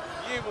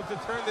be able to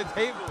turn the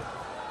table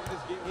in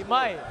this game. He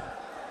might.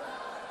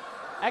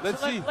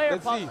 Excellent Let's see, player,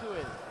 let's Paul see.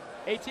 Stewart.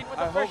 18 with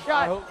I the first hope- I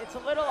shot. hope- It's a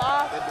little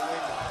off. That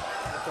Dwayne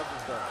gets up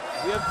and stuff.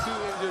 We have 2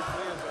 injured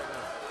players right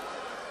now.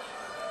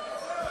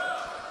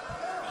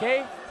 Okay.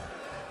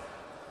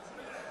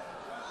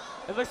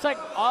 It looks like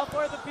all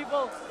 4 of the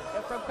people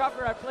from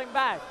Crawford are playing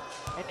back.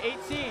 And 18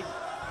 shooting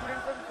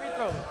from free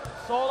throw.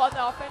 Soul on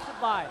the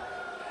offensive line.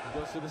 He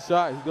goes to the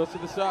shot.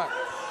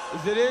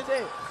 Is it in? It's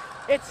in.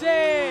 It's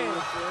in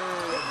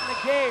the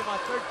game on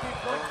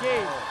 13-point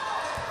game.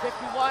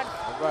 51.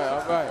 All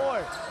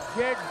right.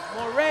 Jared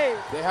Moray.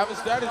 They have a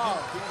strategy.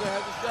 Kingsway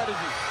has a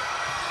strategy.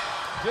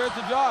 Jared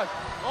to Josh.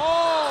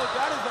 Oh,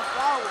 that is a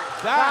foul.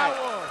 That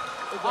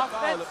is a foul.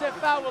 Offensive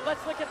foul. Well,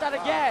 let's look at that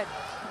again.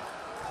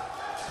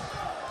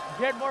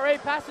 Jared Moray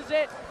passes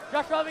it.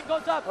 Josh Robin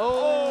goes up.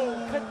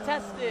 Oh,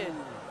 contested.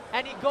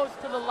 And he goes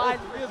to the line.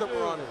 3 of them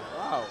are on it.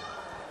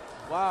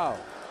 Wow.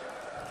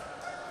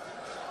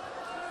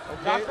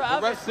 Okay, the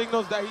ref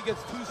signals that he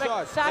gets 2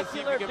 shots. Let's see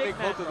if he can make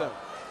both of them.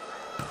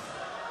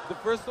 The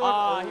first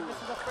one. He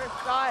misses the first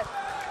shot.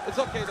 It's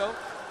okay though.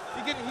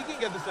 He can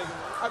get the second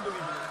one. I believe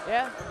in him.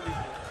 Yeah. I believe in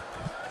him.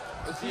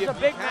 Let's see He's if a he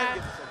big can man.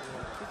 get the second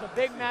one. He's a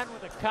big man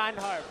with a kind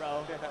heart,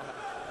 bro.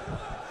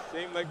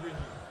 Same like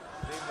Ricky.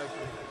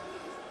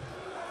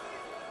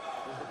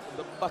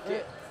 The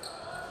bucket.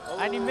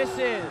 And he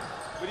misses.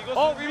 But he goes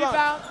to the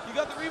rebound. He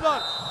got the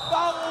rebound.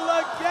 Foul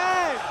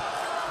again.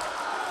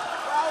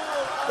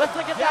 Let's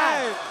look at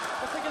that.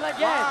 Let's look at that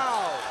again.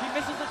 Wow. He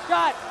misses the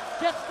shot.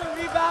 Gets the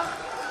rebound.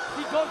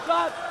 He goes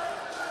up.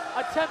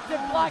 Attempted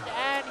block,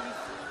 and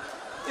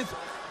he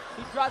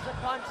draws a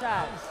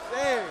contact.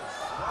 Wow.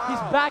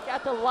 He's back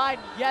at the line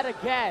yet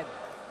again.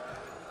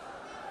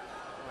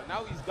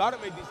 Now he's got to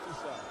make these 2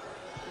 shots.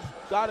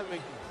 He's got to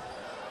make these.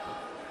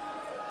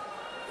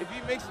 If he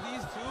makes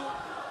these 2,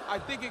 I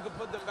think it could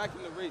put them back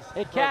in the race.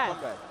 It for a can.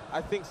 comeback.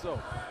 I think so.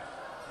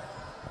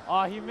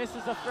 Oh, he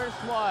misses the first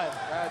one.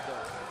 Bad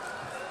though.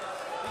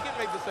 He can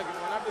make the second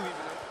one. I believe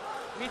in him.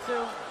 Me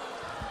too.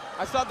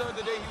 I saw the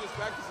other day he was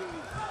practicing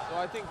these, so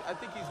I think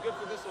he's good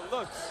for this one.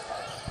 Look.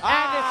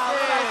 And it's what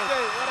in.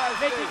 I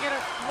say? Making it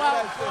a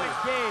 12-point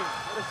game.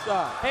 What a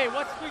shot. Hey,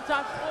 what's 3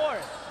 times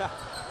 4?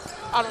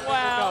 I don't even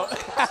know.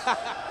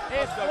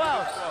 It's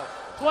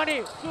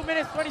 12. 2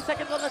 minutes, 20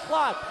 seconds on the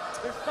clock.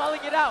 They're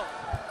stalling it out.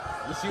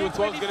 Let's see what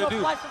 12's going to do.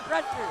 Apply some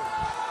pressure.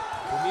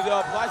 We need to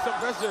apply some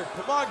pressure.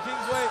 Come on,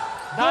 Kingsway.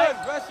 Nice.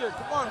 Good pressure.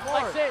 Come on,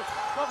 more. Like it.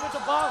 Come with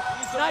the ball.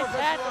 Nice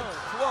handle.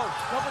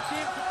 12. Double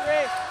team to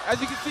 3. As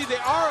you can see,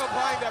 they are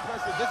applying that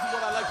pressure. This is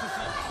what I like to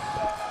see.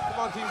 Come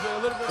on, Kingsway,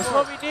 a little bit That's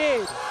more. what we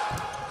need.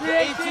 18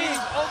 18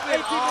 open.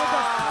 with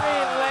a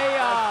 3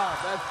 layup.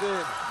 That's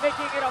it.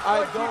 Making it a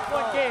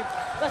 14-point game.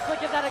 Let's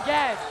look at that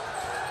again.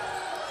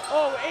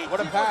 Oh, 18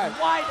 What a pass. was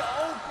wide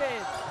open.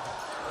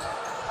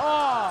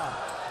 Oh.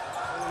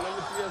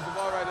 Number 3 has the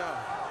ball right now.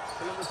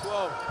 To number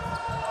 12.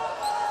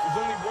 There's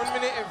only 1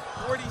 minute and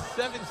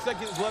 47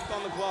 seconds left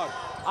on the clock.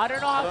 I don't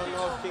know how if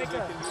Kingsway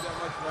can do that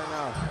much right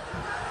now.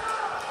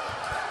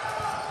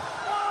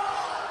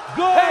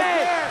 Good!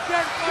 Hey!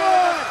 Good!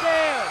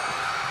 Good!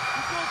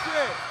 He goes to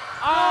it.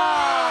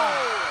 Oh!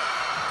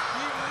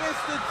 He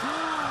missed the 2.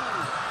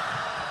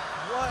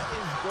 What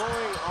is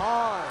going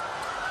on?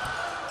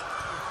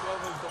 He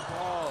throws the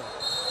ball.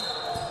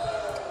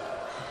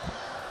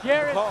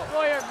 Jared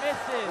Sawyer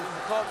misses This is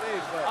a call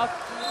made, but a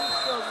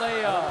crucial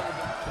layup.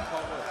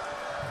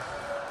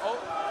 Oh,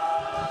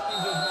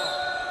 Kingsway's ball.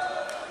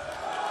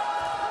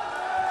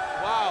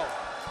 Wow.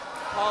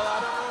 Paul, I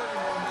don't know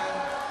anymore, man.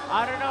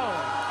 I don't know.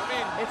 I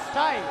mean, It's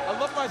tight. I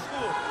love my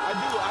school. I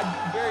do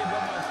very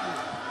love my school.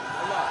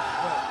 A lot.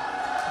 But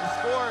the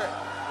score,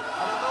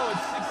 I don't know,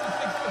 it's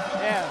 66 to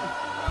 50. Yeah.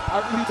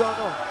 I really don't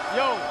know.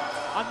 Yo,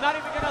 I'm not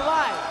even gonna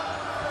lie.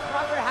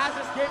 Crawford has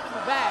this game in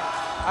the bag.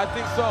 I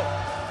think so.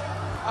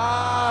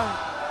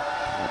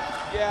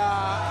 Yeah,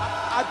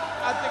 I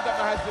think I'm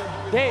gonna have to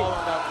agree with They- Paul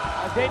on that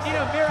one. They need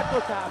a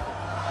miracle to happen.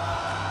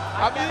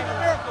 I believe in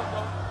miracles,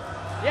 though.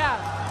 Yeah.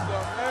 He's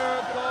a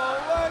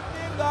miracle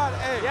working God.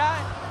 Hey,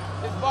 Yeah.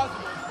 it's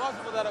possible. It's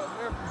possible that a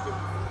miracle could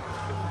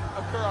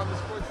occur on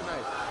this court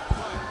tonight.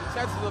 But the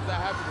chances of that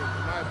happening,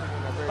 in my opinion,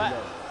 are very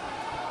low.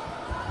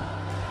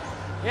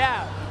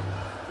 Yeah.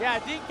 Yeah,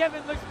 Dean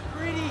Kevin looks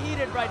pretty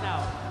heated right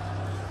now.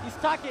 He's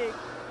talking,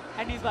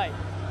 and he's like,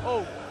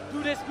 oh,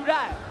 do this, do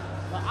that.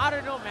 But I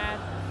don't know, man.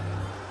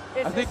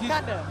 I think It's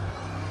kind of...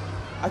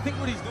 I think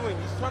what he's doing,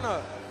 he's trying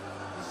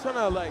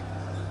to like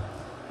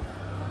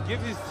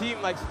give his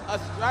team like a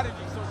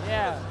strategy, a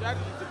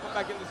strategy to come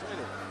back in this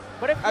minute.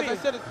 But if As I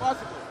said, it's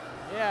possible.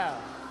 Yeah.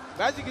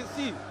 But as you can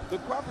see, the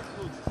Crawford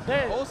dudes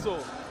also,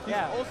 he's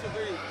also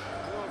very, you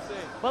know what I'm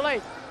saying? But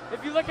like,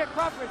 if you look at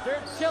Crawford,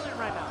 they're chilling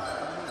right now.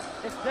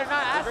 They're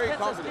not as very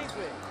tense as confident.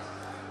 Kingsway.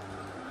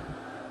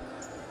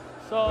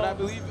 So. But I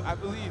believe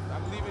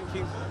in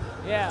Kingsway.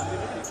 Yeah.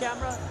 Look at the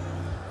camera.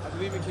 I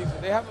believe in Kingsway.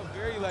 They have a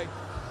very like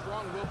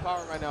strong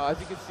willpower right now, as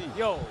you can see.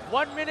 Yo,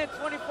 1 minute,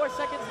 24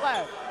 seconds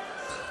left.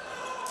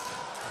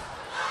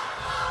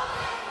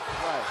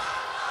 Right.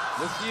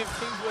 Let's see if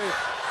Kingsway,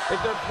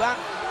 if their plan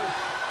will work.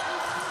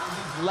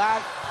 These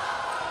last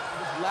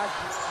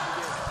minutes of the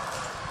game.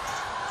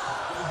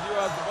 Zero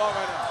has the ball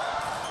right now.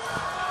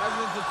 That's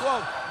into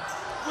 12.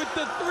 With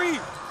the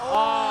 3.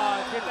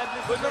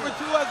 But number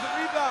 2 has the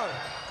rebound.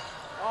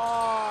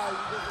 Oh, he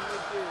doesn't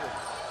make it.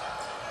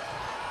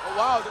 Oh,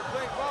 wow, they're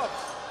playing rough.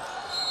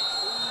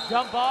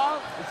 Jump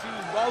ball. Let's see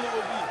whose ball it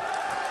will be.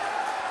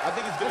 I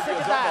think it's going to be a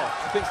Let's jump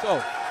look at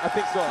ball. I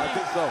think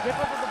so. Skip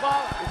up with the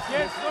ball.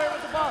 Jared Sawyer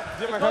with the ball.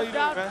 Jimmy, It how goes you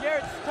down. doing, man?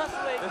 Jared's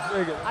tussling. That's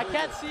very good. I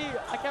can't see.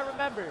 I can't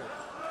remember.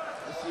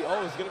 Let's see.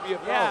 Oh, it's going to be a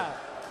foul. Yeah.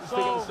 He's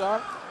taking the shot.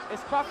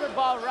 It's Crawford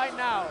ball right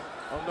now.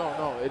 Oh,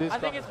 no. It is I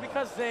think Crawford. it's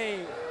because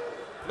they...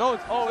 No,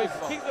 it's Oh, it's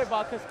Kingsway's ball. Kingsway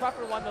ball because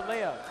Crawford won the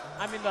layup.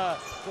 I mean the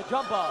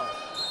jump ball.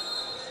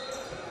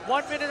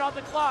 1 minute on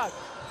the clock.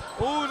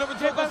 Ooh, number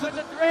 2 goes with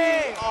to the 3.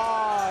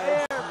 Oh,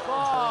 Air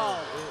ball.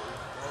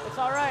 It's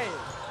all right.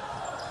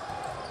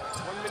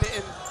 1 minute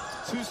and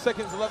 2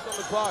 seconds left on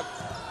the clock.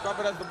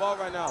 Crawford has the ball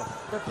right now.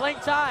 They're playing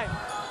time.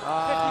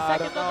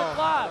 50 seconds on the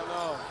clock. I don't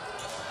know.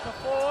 To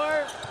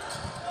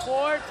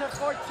 4 to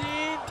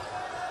 14.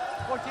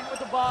 14 with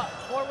the ball.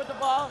 4 with the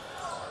ball.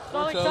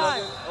 Stalling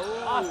time.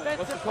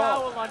 Offensive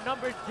foul on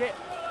number 0,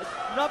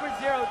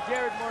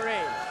 Jared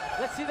Morey.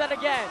 Let's see that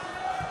again.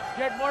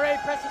 Jared Morey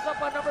presses up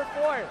on number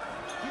 4.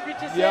 He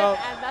reaches in,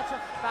 and that's a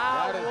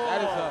foul.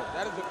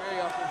 That is a very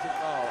offensive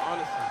foul,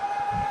 honestly.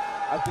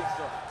 I think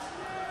so.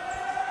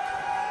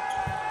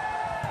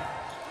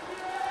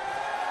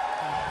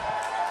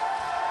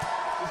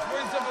 There's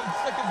 47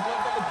 seconds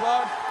left on the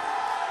clock.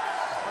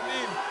 I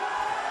mean,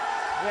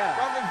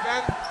 Crawford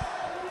fans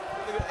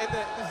and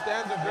the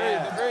stands are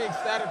very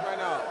ecstatic right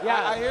now.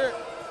 Yeah. I hear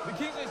the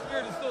Kingsway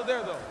spirit is still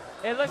there though.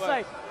 It looks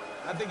like.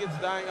 I think it's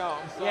dying out.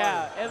 I'm sorry.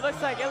 Yeah, it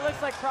looks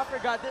like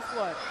Crawford got this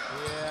one.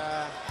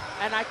 Yeah.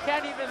 And I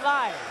can't even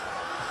lie.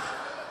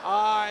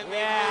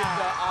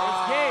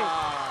 It's game.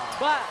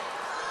 But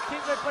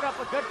Kingsway put up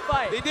a good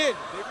fight. They did.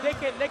 They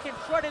can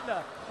shorten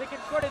the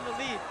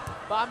lead.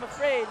 But I'm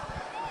afraid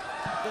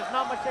there's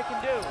not much they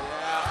can do.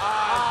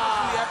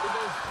 Especially after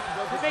those 2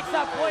 buckets. To make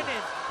that point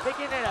in,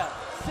 making it a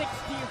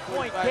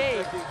 16-point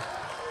game.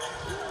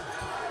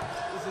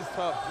 This is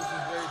tough. This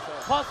is very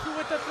tough. Paul Stu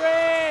with the 3.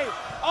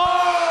 Oh!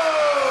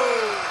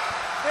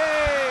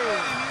 Hey!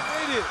 He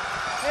made it.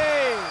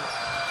 Hey!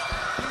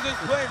 He's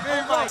just playing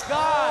very Oh my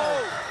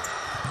God!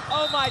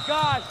 Oh my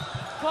gosh!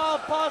 Call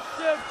Paul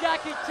Stu,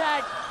 Jackie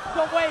Chan,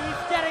 the way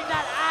he's getting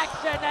that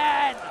action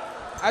in!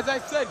 As I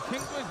said,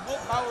 Kingsway's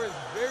willpower is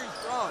very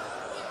strong.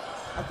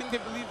 I think they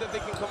believe that they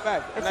can come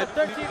back. It's a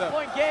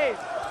 13-point game.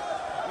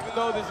 Even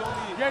though there's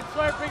only... Jared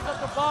Sawyer brings up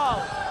the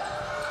ball.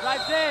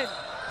 Drives in.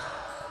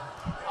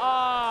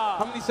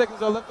 How many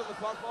seconds are left on the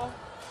clock, Paul?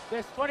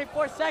 There's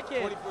 24 seconds.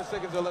 24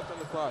 seconds are left on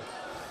the clock.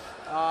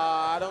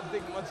 I don't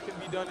think much can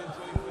be done in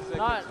 24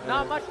 seconds.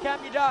 Not much can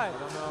be done. I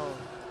don't know.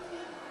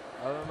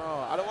 I don't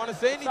know. I don't want to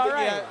say anything all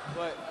right. yet,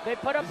 but They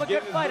put up this a good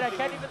game is fight. I looking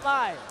can't in even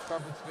lie.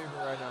 Crawford's favor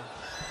right now.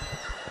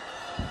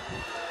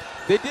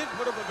 They did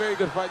put up a very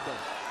good fight, though.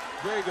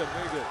 Very good,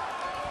 very good.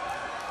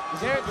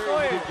 This is a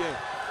very good game.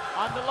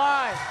 On the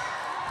line.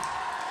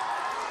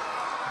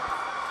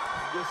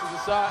 Goes to the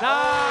side. Nice. Oh,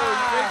 he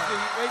makes it.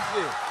 He makes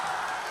it.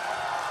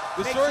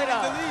 The Makes Sawyer it in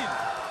up. the lead.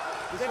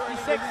 The Sawyer in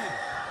the 56. lead.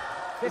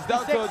 It's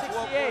down to a 56-68.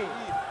 12-point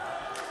lead.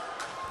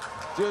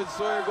 George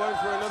Sawyer going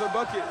for another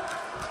bucket. He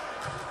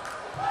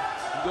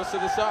goes to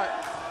the side.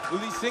 Will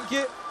he sink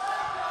it?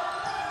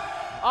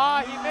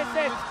 Ah, he missed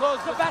it. It's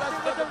close. Sebastian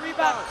with the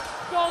rebound.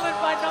 Stolen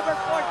by number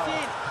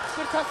 14.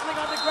 Good tussling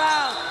on the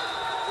ground.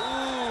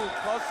 Ooh,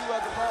 Kelsey at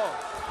the ball.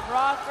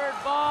 Crawford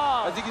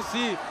ball. As you can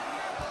see,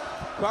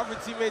 Crawford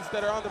teammates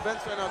that are on the bench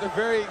right now, they're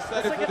very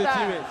excited Let's for look their at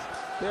that. teammates.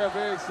 They are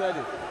very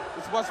excited.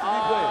 Let's watch the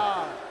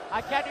replay.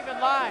 I can't even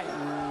lie.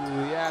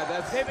 Ooh, yeah,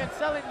 that's... They've been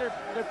selling their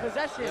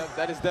possession. Yeah,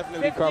 that is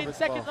definitely 15 Crawford's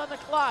seconds ball. on the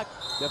clock.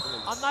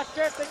 Definitely. I'm not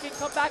sure if they can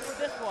come back with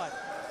this one.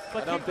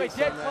 But I don't Kingsway think so,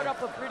 did man. put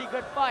up a pretty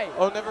good fight.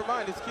 Oh, never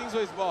mind. It's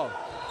Kingsway's ball.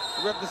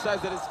 The ref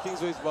decides that it's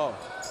Kingsway's ball.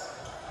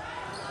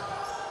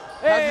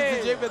 Passes Hey!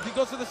 to J-Beth. He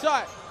goes to the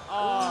shot.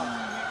 Oh,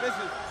 He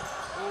misses.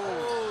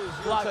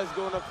 Oh, blocked. Zion's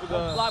going up for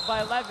the... blocked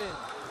by 11.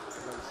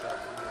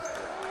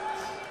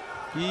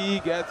 He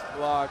gets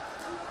blocked.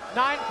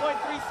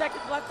 9.3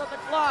 seconds left on the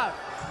clock.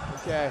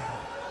 Okay.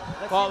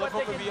 Let's Paul, see if what I'm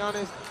they going to can be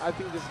honest, I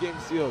think this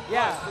game's sealed.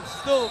 Yeah. But it's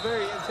still a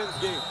very intense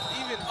game,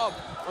 even up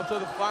until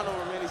the final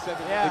remaining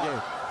seconds of the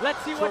game. Let's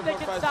see what they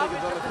can 12.5 salvage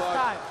seconds on at the this clock.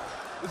 time.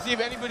 Let's see if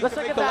anybody Let's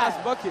can look make at the that.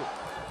 last bucket.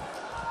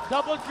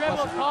 Double dribble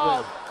Possibly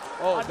called.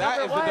 Oh, on that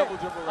number is the what? double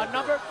dribble right On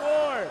number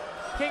 4.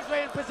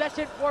 Kingsway in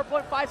possession,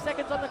 4.5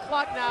 seconds on the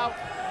clock now.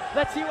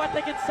 Let's see what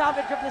they can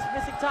salvage from this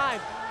missing time.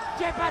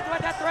 J-Pat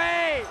with that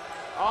 3.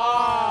 Oh, no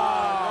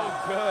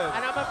good.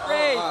 And I'm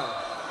afraid,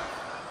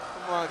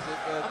 Come on,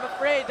 J-Pat. I'm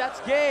afraid that's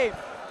game.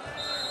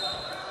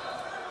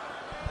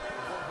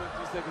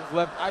 1.3 seconds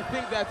left. I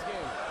think that's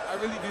game. I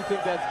really do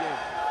think that's game.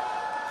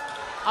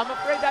 I'm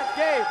afraid that's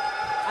game. I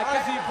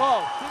can't Honestly, even-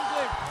 Paul,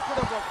 Kingsway put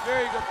up a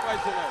very good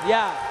fight tonight.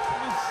 Yeah, It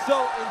was so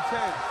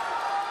intense.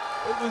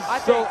 It was I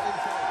so think-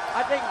 intense.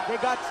 I think they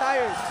got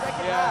tired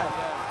second half.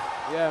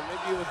 Yeah,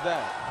 maybe it was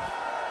that.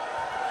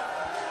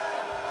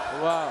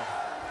 Wow.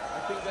 I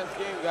think that's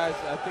game, guys.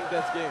 I think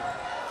that's game.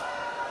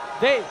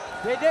 They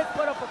did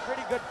put up a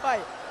pretty good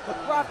fight. But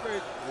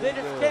Crawford, they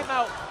just Yeah. came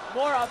out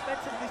more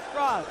offensively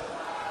strong.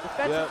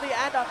 Defensively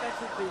and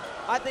offensively,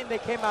 I think they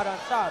came out on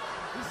top.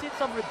 We've seen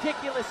some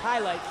ridiculous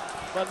highlights,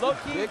 but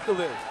low-key,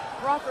 Ridiculous.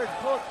 Crawford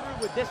pulled through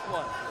with this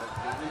one.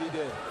 They really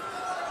did.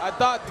 I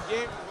thought the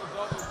game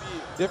result would be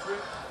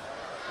different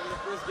from the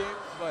first game,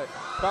 but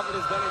Crawford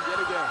has done it yet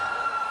again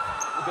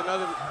with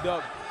another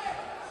dub.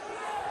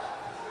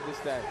 This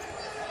time.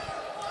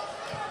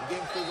 The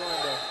game's still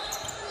going though.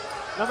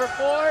 Number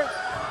 4, Yes.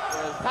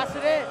 pass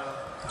it in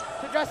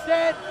to Justin.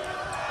 Justin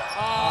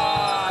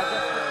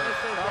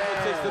misses Crawford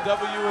it. takes the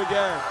W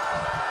again.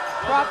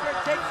 Crawford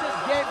takes this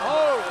game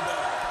home.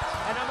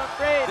 And I'm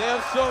afraid They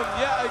have shown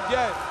yet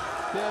again.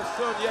 That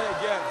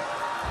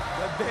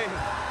they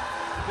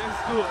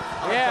stood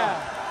on Yeah. top.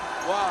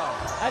 Wow.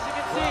 as you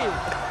can see,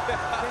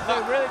 they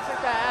really took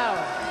that out.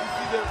 You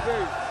see their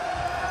face.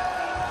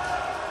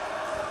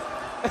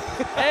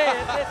 Hey,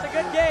 it's a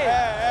good game.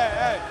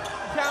 Hey.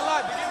 You can't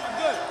lie, the game was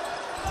good.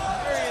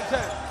 It's very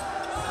intense.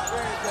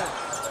 Very intense.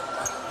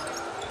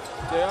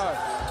 They are.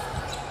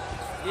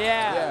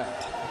 Yeah.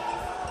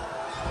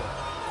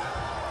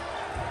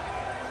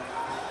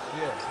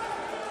 Yeah.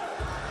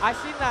 I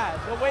seen that.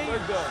 The way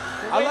Good though.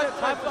 the I way like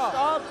the time the was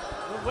stalled, the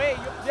way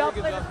y'all Very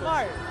good played it offense.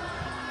 smart.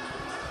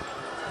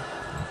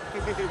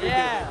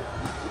 Yeah.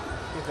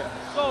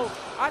 So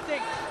I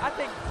think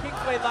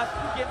Kingsway lost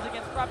 2 games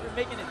against Crawford,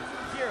 making it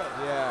 2-0.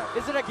 Yeah.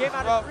 Is it a game It's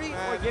out rough, of 3 or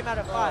man. a game out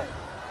of It's 5?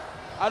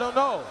 I don't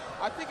know.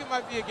 I think it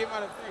might be a game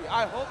out of 3.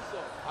 I hope so.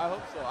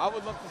 I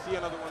would love to see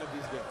another one of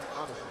these games,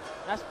 honestly.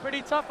 That's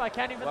pretty tough. I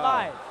can't even Wow.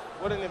 lie.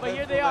 What an event. But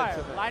here they are,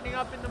 lining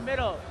up in the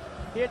middle,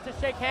 here to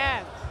shake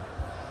hands.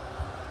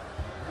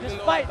 Even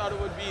though I Despite, thought it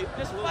would be a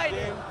close despite,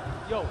 game.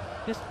 yo,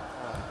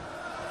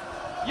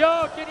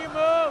 can you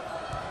move?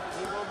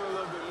 Move over a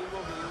little bit. Move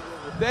over.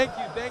 Thank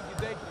you.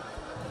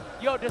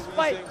 Yo, What were you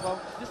despite saying, Paul?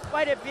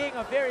 despite it being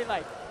a very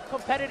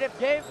competitive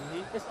game,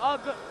 it's all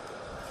good.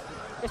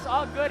 It's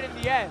all good in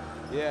the end.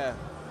 Yeah.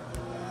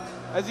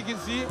 As you can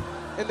see,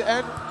 in the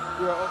end,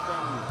 we are all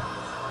family.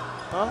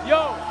 Huh?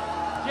 Yo,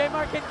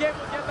 J-Mark and Game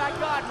will get back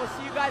on. We'll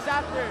see you guys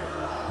after.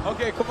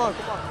 Okay, come on. Yo,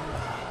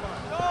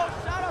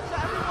 shout out to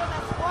everyone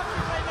that's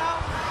watching right now.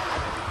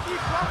 As you can see,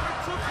 Crawford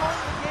took home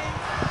the game.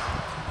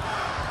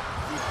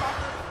 See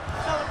Crawford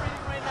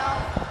celebrating right now.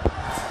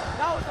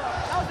 That was an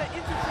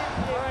entertaining game.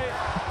 Alright.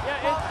 Yeah,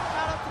 Well,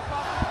 shout out to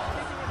Crawford for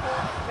taking it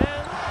home.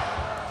 man.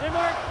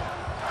 J-Mark.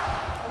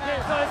 Okay,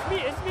 so it's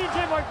me,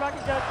 J-Mark back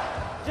again.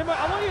 J-Mark, I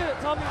want you to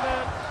tell me,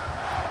 man,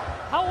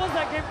 how was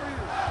that game for you?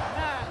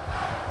 Man,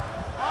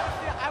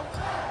 honestly, I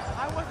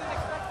wasn't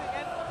expecting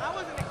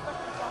Crawford to win.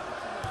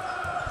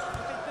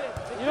 But they did.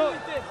 They You know-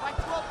 really did. By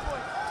 12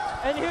 points.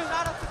 And here's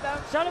Shout out to them.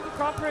 shout out to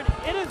Crawford.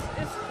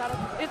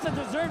 It's a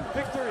deserved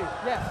victory.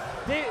 Yes.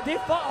 They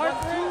fought hard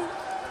for it.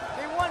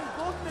 They won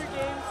both their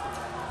games.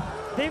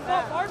 They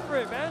fought hard for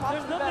it, man.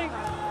 Props to them,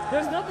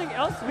 There's nothing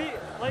else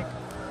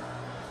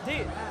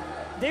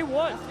they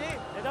won. That's game.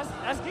 And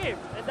that's game.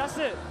 And that's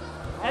it.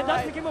 And All that's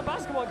right. the game of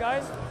basketball,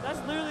 guys. That's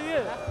literally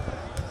it.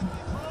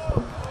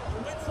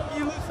 You win some,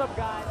 you lose some,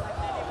 guys. I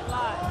can't even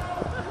lie.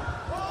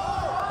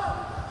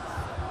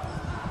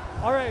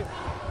 All right.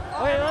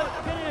 Okay,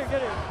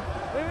 get in here.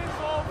 Wait,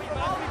 so we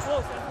have to be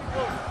close.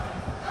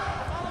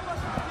 All of us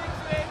from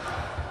Kingsway,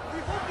 we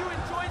hope you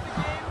enjoyed the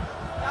game.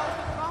 That was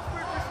the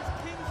Crawford versus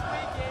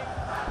Kingsway game.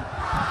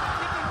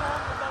 Taking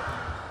home without you.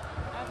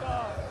 And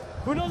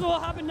Who knows what will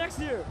happen next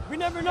year? We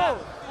never know.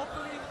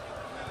 hopefully,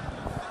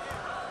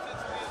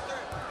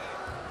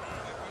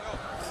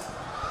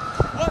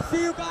 We'll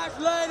see you guys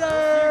later.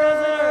 See you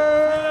guys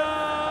later. See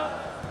ya.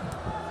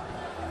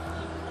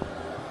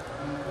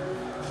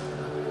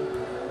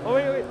 Oh,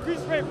 wait.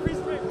 Freeze frame.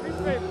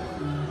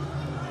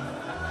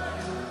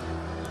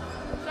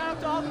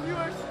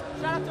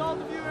 shout out to all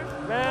the viewers.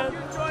 Man. Hope you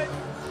enjoyed.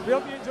 We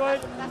hope you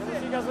enjoyed. That's and we'll it.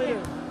 see you guys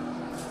later.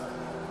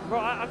 Bro,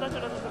 I'm not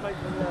trying to listen to the mic.